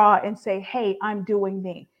a bra and say, hey, I'm doing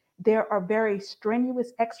me. There are very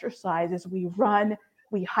strenuous exercises. We run,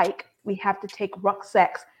 we hike, we have to take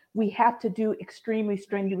rucksacks. We have to do extremely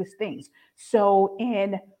strenuous things. So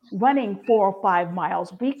in running 4 or 5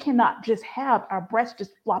 miles, we cannot just have our breasts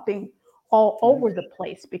just flopping all over the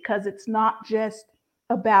place, because it's not just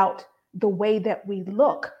about the way that we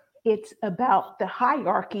look. It's about the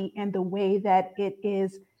hierarchy and the way that it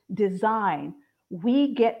is designed.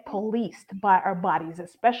 We get policed by our bodies,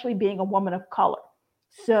 especially being a woman of color.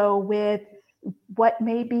 So with what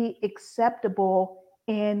may be acceptable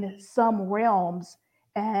in some realms,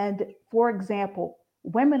 and for example,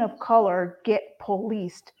 women of color get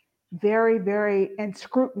policed very, very, and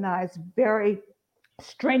scrutinized very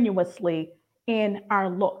strenuously in our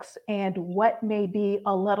looks, and what may be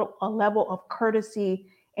a level of courtesy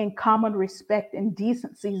and common respect and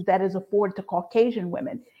decencies that is afforded to Caucasian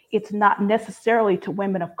women. It's not necessarily to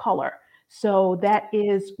women of color. So that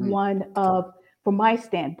is one of, from my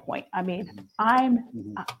standpoint, I mean,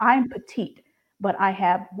 I'm petite, but I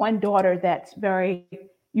have one daughter that's very,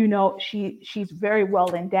 she's very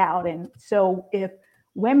well endowed. And so if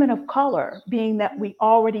women of color, being that we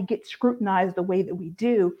already get scrutinized the way that we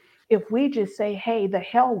do, if we just say, hey, the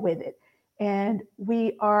hell with it, and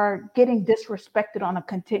we are getting disrespected on a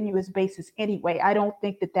continuous basis anyway, I don't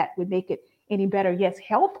think that would make it any better. Yes,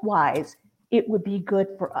 health-wise, it would be good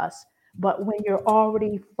for us. But when you're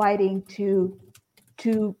already fighting to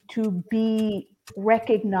be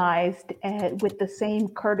recognized with the same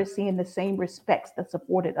courtesy and the same respects that's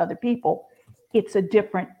afforded other people, it's a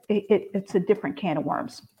different can of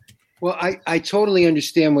worms. Well, I totally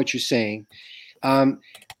understand what you're saying,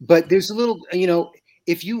 but there's a little,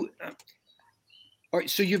 if you,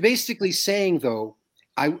 so you're basically saying though,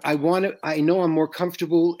 I know I'm more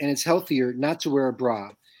comfortable and it's healthier not to wear a bra,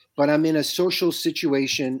 but I'm in a social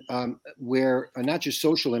situation where, not just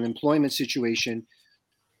social, an employment situation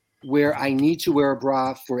where I need to wear a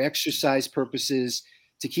bra for exercise purposes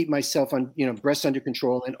to keep myself on, breasts under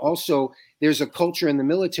control. And also there's a culture in the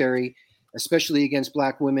military, especially against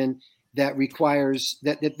Black women, that requires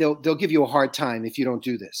that they'll give you a hard time if you don't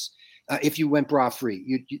do this. If you went bra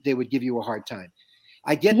free, they would give you a hard time.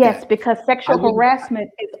 I get that. Yes, because sexual harassment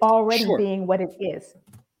is already being what it is.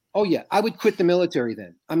 Oh yeah, I would quit the military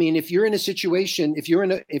then. I mean, if you're in a situation, if you're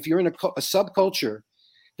in a subculture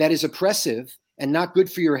that is oppressive and not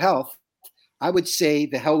good for your health, I would say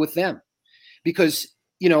the hell with them, because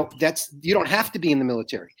you don't have to be in the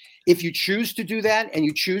military. If you choose to do that and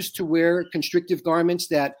you choose to wear constrictive garments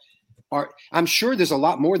that are, I'm sure there's a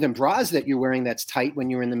lot more than bras that you're wearing that's tight when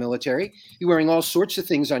you're in the military. You're wearing all sorts of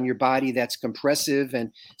things on your body that's compressive,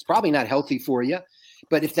 and it's probably not healthy for you.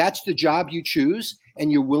 But if that's the job you choose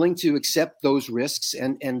and you're willing to accept those risks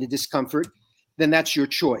and the discomfort, then that's your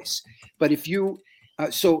choice. But if you,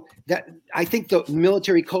 so that, I think the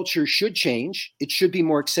military culture should change. It should be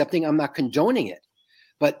more accepting. I'm not condoning it.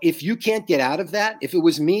 But if you can't get out of that, if it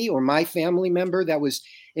was me or my family member that was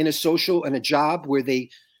in a job where they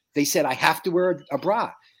said, I have to wear a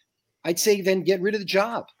bra, I'd say then get rid of the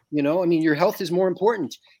job. I mean, your health is more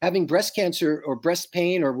important. Having breast cancer or breast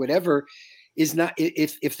pain or whatever is not,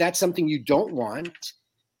 if that's something you don't want,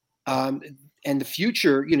 and the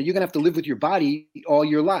future, you're going to have to live with your body all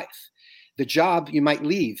your life. The job you might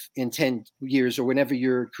leave in 10 years or whenever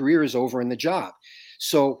your career is over in the job.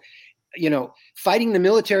 So, fighting the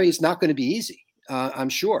military is not going to be easy. I'm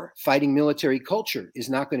sure fighting military culture is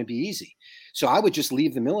not going to be easy. So I would just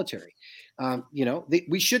leave the military.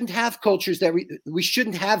 We shouldn't have cultures that we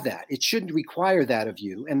shouldn't have that. It shouldn't require that of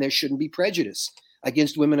you. And there shouldn't be prejudice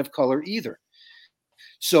against women of color either.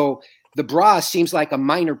 So the bra seems like a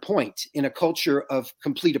minor point in a culture of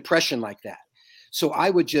complete oppression like that. So I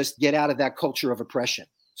would just get out of that culture of oppression.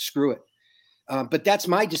 Screw it. But that's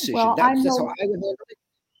my decision. Well, that's how I would handle it.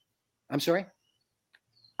 I'm sorry?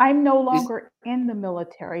 I'm no longer in the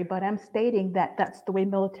military, but I'm stating that that's the way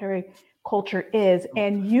military culture is.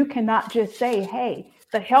 And you cannot just say, hey,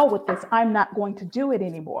 the hell with this, I'm not going to do it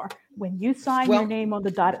anymore. When you sign your name on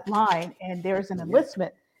the dotted line and there's an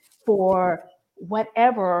enlistment for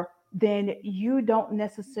whatever, then you don't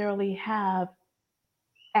necessarily have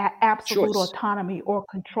absolute autonomy or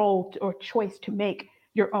control or choice to make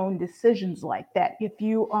your own decisions like that. If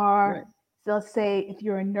you are, let's say, if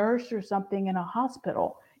you're a nurse or something in a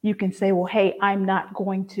hospital, you can say, well, hey, I'm not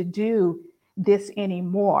going to do this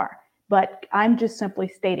anymore. But I'm just simply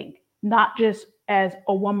stating, not just as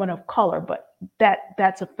a woman of color, but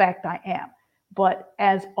that's a fact I am. But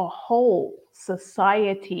as a whole,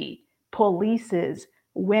 society polices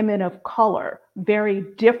women of color very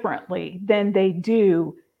differently than they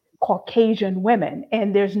do Caucasian women.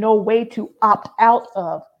 And there's no way to opt out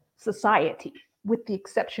of society, with the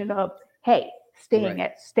exception of, hey, staying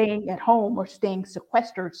at home or staying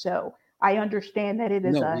sequestered. So I understand that it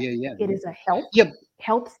is it is a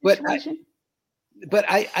health situation. But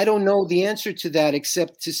I don't know the answer to that,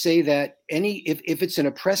 except to say that if it's an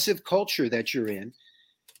oppressive culture that you're in,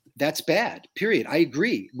 that's bad, period. I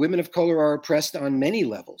agree. Women of color are oppressed on many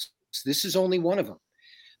levels. This is only one of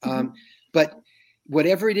them. But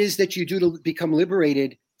whatever it is that you do to become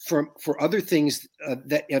liberated for other things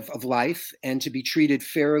of life and to be treated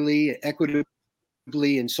fairly, equitably,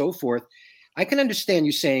 and so forth, I can understand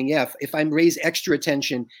you saying, if I raise extra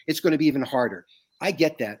attention, it's going to be even harder. I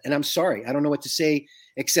get that. And I'm sorry. I don't know what to say,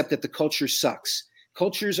 except that the culture sucks.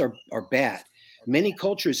 Cultures are bad. Many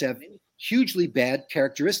cultures have hugely bad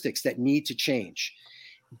characteristics that need to change.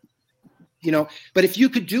 But if you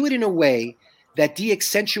could do it in a way that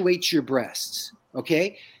de-accentuates your breasts,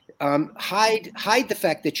 okay? Hide the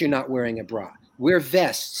fact that you're not wearing a bra. Wear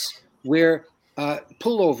vests, wear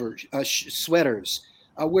pullovers, sweaters,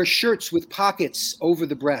 wear shirts with pockets over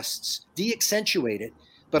the breasts. De-accentuate it,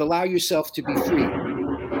 but allow yourself to be free.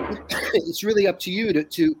 It's really up to you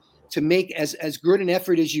to make as good an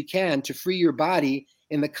effort as you can to free your body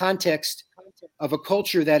in the context of a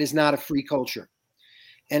culture that is not a free culture.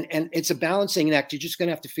 And it's a balancing act. You're just going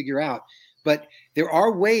to have to figure out. But there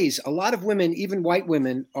are ways. A lot of women, even white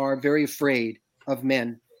women, are very afraid of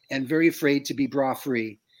men and very afraid to be bra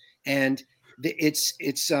free. And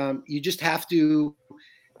it's you just have to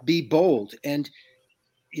be bold. And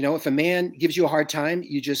if a man gives you a hard time,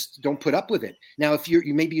 you just don't put up with it. Now, if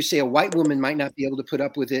maybe you say a white woman might not be able to put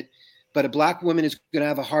up with it, but a black woman is going to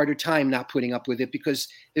have a harder time not putting up with it because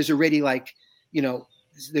there's already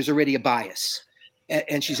there's already a bias,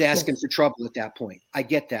 and she's asking for trouble at that point. I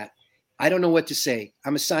get that. I don't know what to say.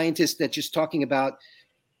 I'm a scientist that's just talking about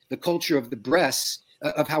the culture of the breasts,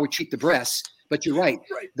 of how we treat the breasts. But you're right.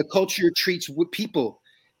 The culture treats people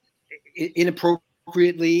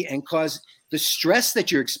inappropriately and cause the stress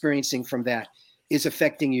that you're experiencing from that is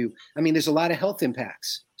affecting you. I mean, there's a lot of health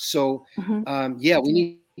impacts. So, we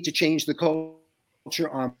need to change the culture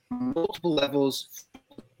on multiple levels.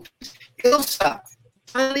 Ilsa,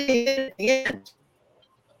 hi.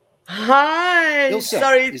 Ilsa,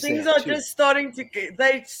 sorry, things are just starting to.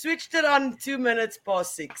 They switched it on 2 minutes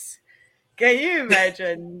past 6. Can you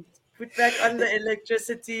imagine? Put back on the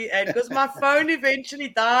electricity, and because my phone eventually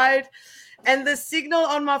died. And the signal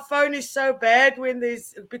on my phone is so bad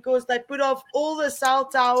because they put off all the cell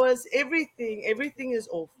towers, everything is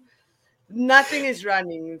off. Nothing is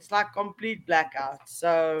running. It's like complete blackout.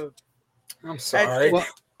 So I'm sorry.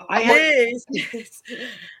 I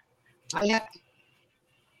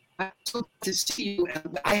have to see you.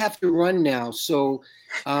 I have to run now. So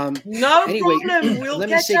no anyway, problem. We'll let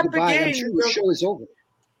catch me say up goodbye. again. I'm sure the show is over.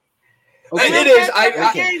 Okay. It is.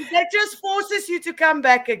 That just forces you to come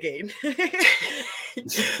back again.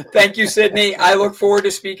 Thank you, Sydney. I look forward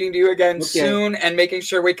to speaking to you again soon and making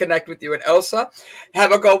sure we connect with you and Ilsa.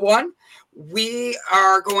 Have a good one. I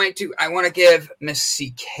want to give Miss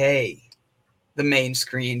CK the main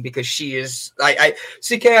screen because she is,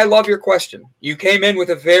 CK, I love your question. You came in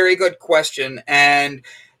with a very good question, and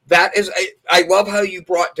that is, I love how you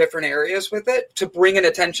brought different areas with it to bring an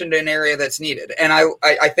attention to an area that's needed. And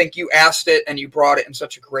I think you asked it and you brought it in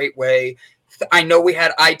such a great way. I know we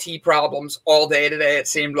had IT problems all day today, it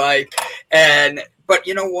seemed like. But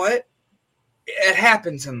you know what? It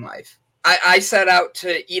happens in life. I set out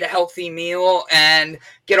to eat a healthy meal and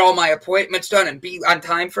get all my appointments done and be on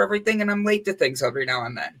time for everything, and I'm late to things every now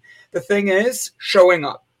and then. The thing is, showing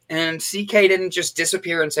up. And CK didn't just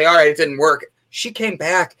disappear and say, all right, it didn't work. She came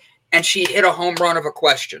back and she hit a home run of a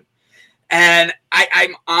question. And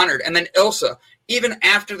I'm honored. And then Ilsa, even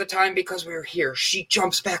after the time, because we were here, she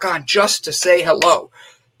jumps back on just to say hello.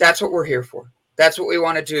 That's what we're here for. That's what we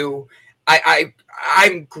want to do.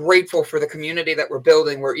 I'm grateful for the community that we're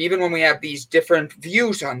building, where even when we have these different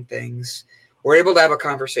views on things, we're able to have a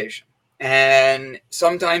conversation. And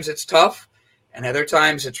sometimes it's tough, and other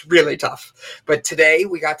times it's really tough. But today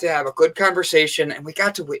we got to have a good conversation, and we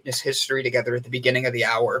got to witness history together at the beginning of the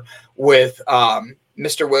hour with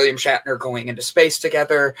Mr. William Shatner going into space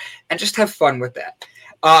together, and just have fun with that.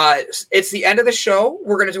 It's the end of the show.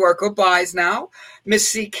 We're going to do our goodbyes now.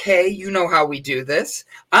 Miss CK, you know how we do this.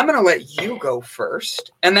 I'm going to let you go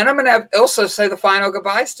first, and then I'm going to have Ilsa say the final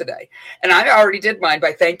goodbyes today. And I already did mine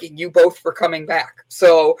by thanking you both for coming back.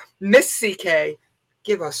 So, Miss CK,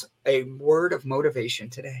 give us a word of motivation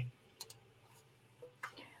today.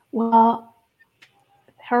 Well,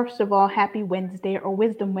 first of all, happy Wednesday or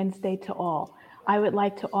Wisdom Wednesday to all. I would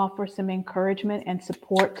like to offer some encouragement and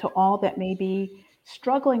support to all that may be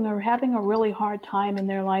struggling or having a really hard time in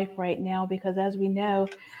their life right now, because as we know,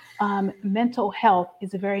 mental health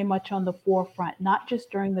is very much on the forefront, not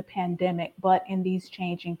just during the pandemic, but in these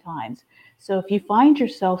changing times. So if you find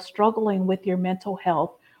yourself struggling with your mental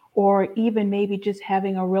health, or even maybe just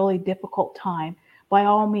having a really difficult time, by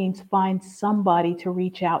all means, find somebody to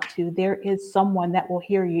reach out to. There is someone that will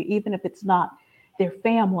hear you, even if it's not their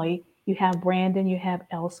family. You have Brandon, you have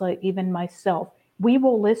Ilsa, even myself. We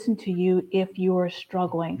will listen to you if you are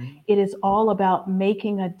struggling. Mm-hmm. It is all about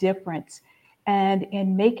making a difference. And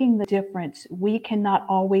in making the difference, we cannot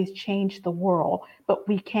always change the world, but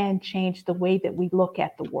we can change the way that we look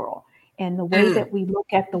at the world. And the way that we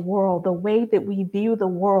look at the world, the way that we view the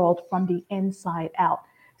world from the inside out,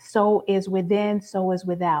 so is within, so is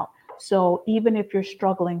without. So even if you're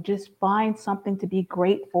struggling, just find something to be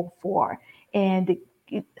grateful for and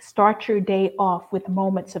start your day off with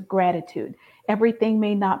moments of gratitude. Everything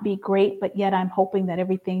may not be great, but yet I'm hoping that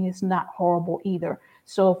everything is not horrible either.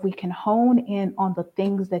 So if we can hone in on the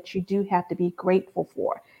things that you do have to be grateful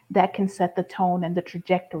for, that can set the tone and the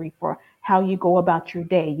trajectory for how you go about your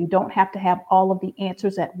day. You don't have to have all of the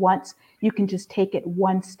answers at once. You can just take it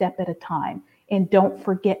one step at a time. And don't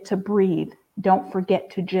forget to breathe. Don't forget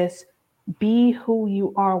to just be who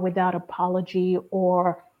you are without apology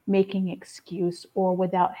or making excuse or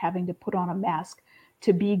without having to put on a mask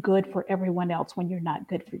to be good for everyone else when you're not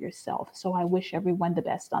good for yourself. So I wish everyone the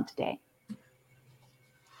best on today.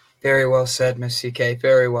 Very well said, Miss CK.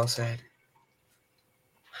 Very well said.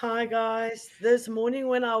 Hi, guys. This morning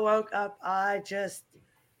when I woke up, I just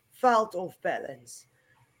felt off balance.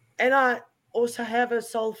 And I also have a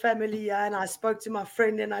soul family here, and I spoke to my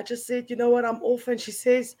friend and I just said, you know what, I'm off. And she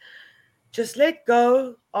says, just let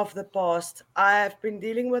go of the past. I have been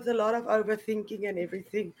dealing with a lot of overthinking and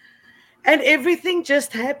everything. And everything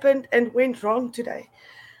just happened and went wrong today.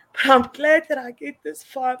 But I'm glad that I get this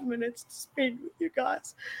 5 minutes to spend with you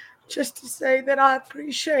guys, just to say that I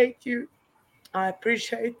appreciate you. I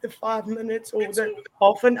appreciate the 5 minutes or the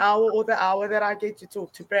half an hour or the hour that I get to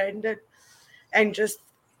talk to Brandon and just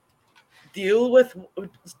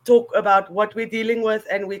talk about what we're dealing with,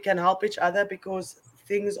 and we can help each other because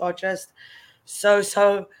things are just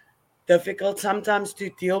so difficult sometimes to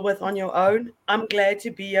deal with on your own. I'm glad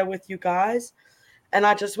to be here with you guys. And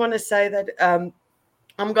I just want to say that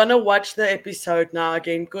I'm going to watch the episode now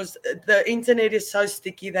again because the internet is so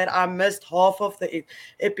sticky that I missed half of the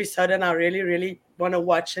episode and I really, really want to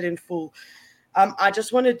watch it in full. I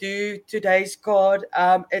just want to do today's card.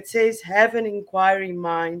 It says, have an inquiring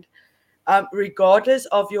mind. Regardless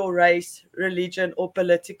of your race, religion, or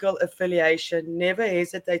political affiliation, never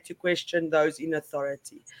hesitate to question those in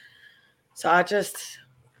authority. So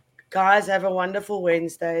guys, have a wonderful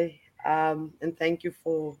Wednesday. And thank you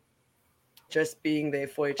for just being there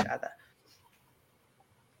for each other.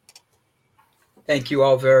 Thank you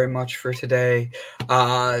all very much for today.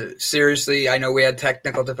 Seriously, I know we had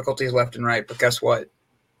technical difficulties left and right, but guess what?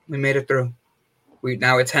 We made it through.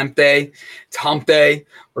 Now it's hump day. It's hump day.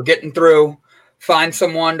 We're getting through. Find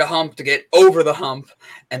someone to hump to get over the hump,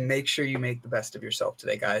 and make sure you make the best of yourself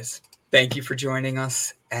today, guys. Thank you for joining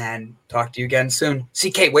us, and talk to you again soon.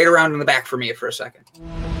 CK, wait around in the back for me for a second.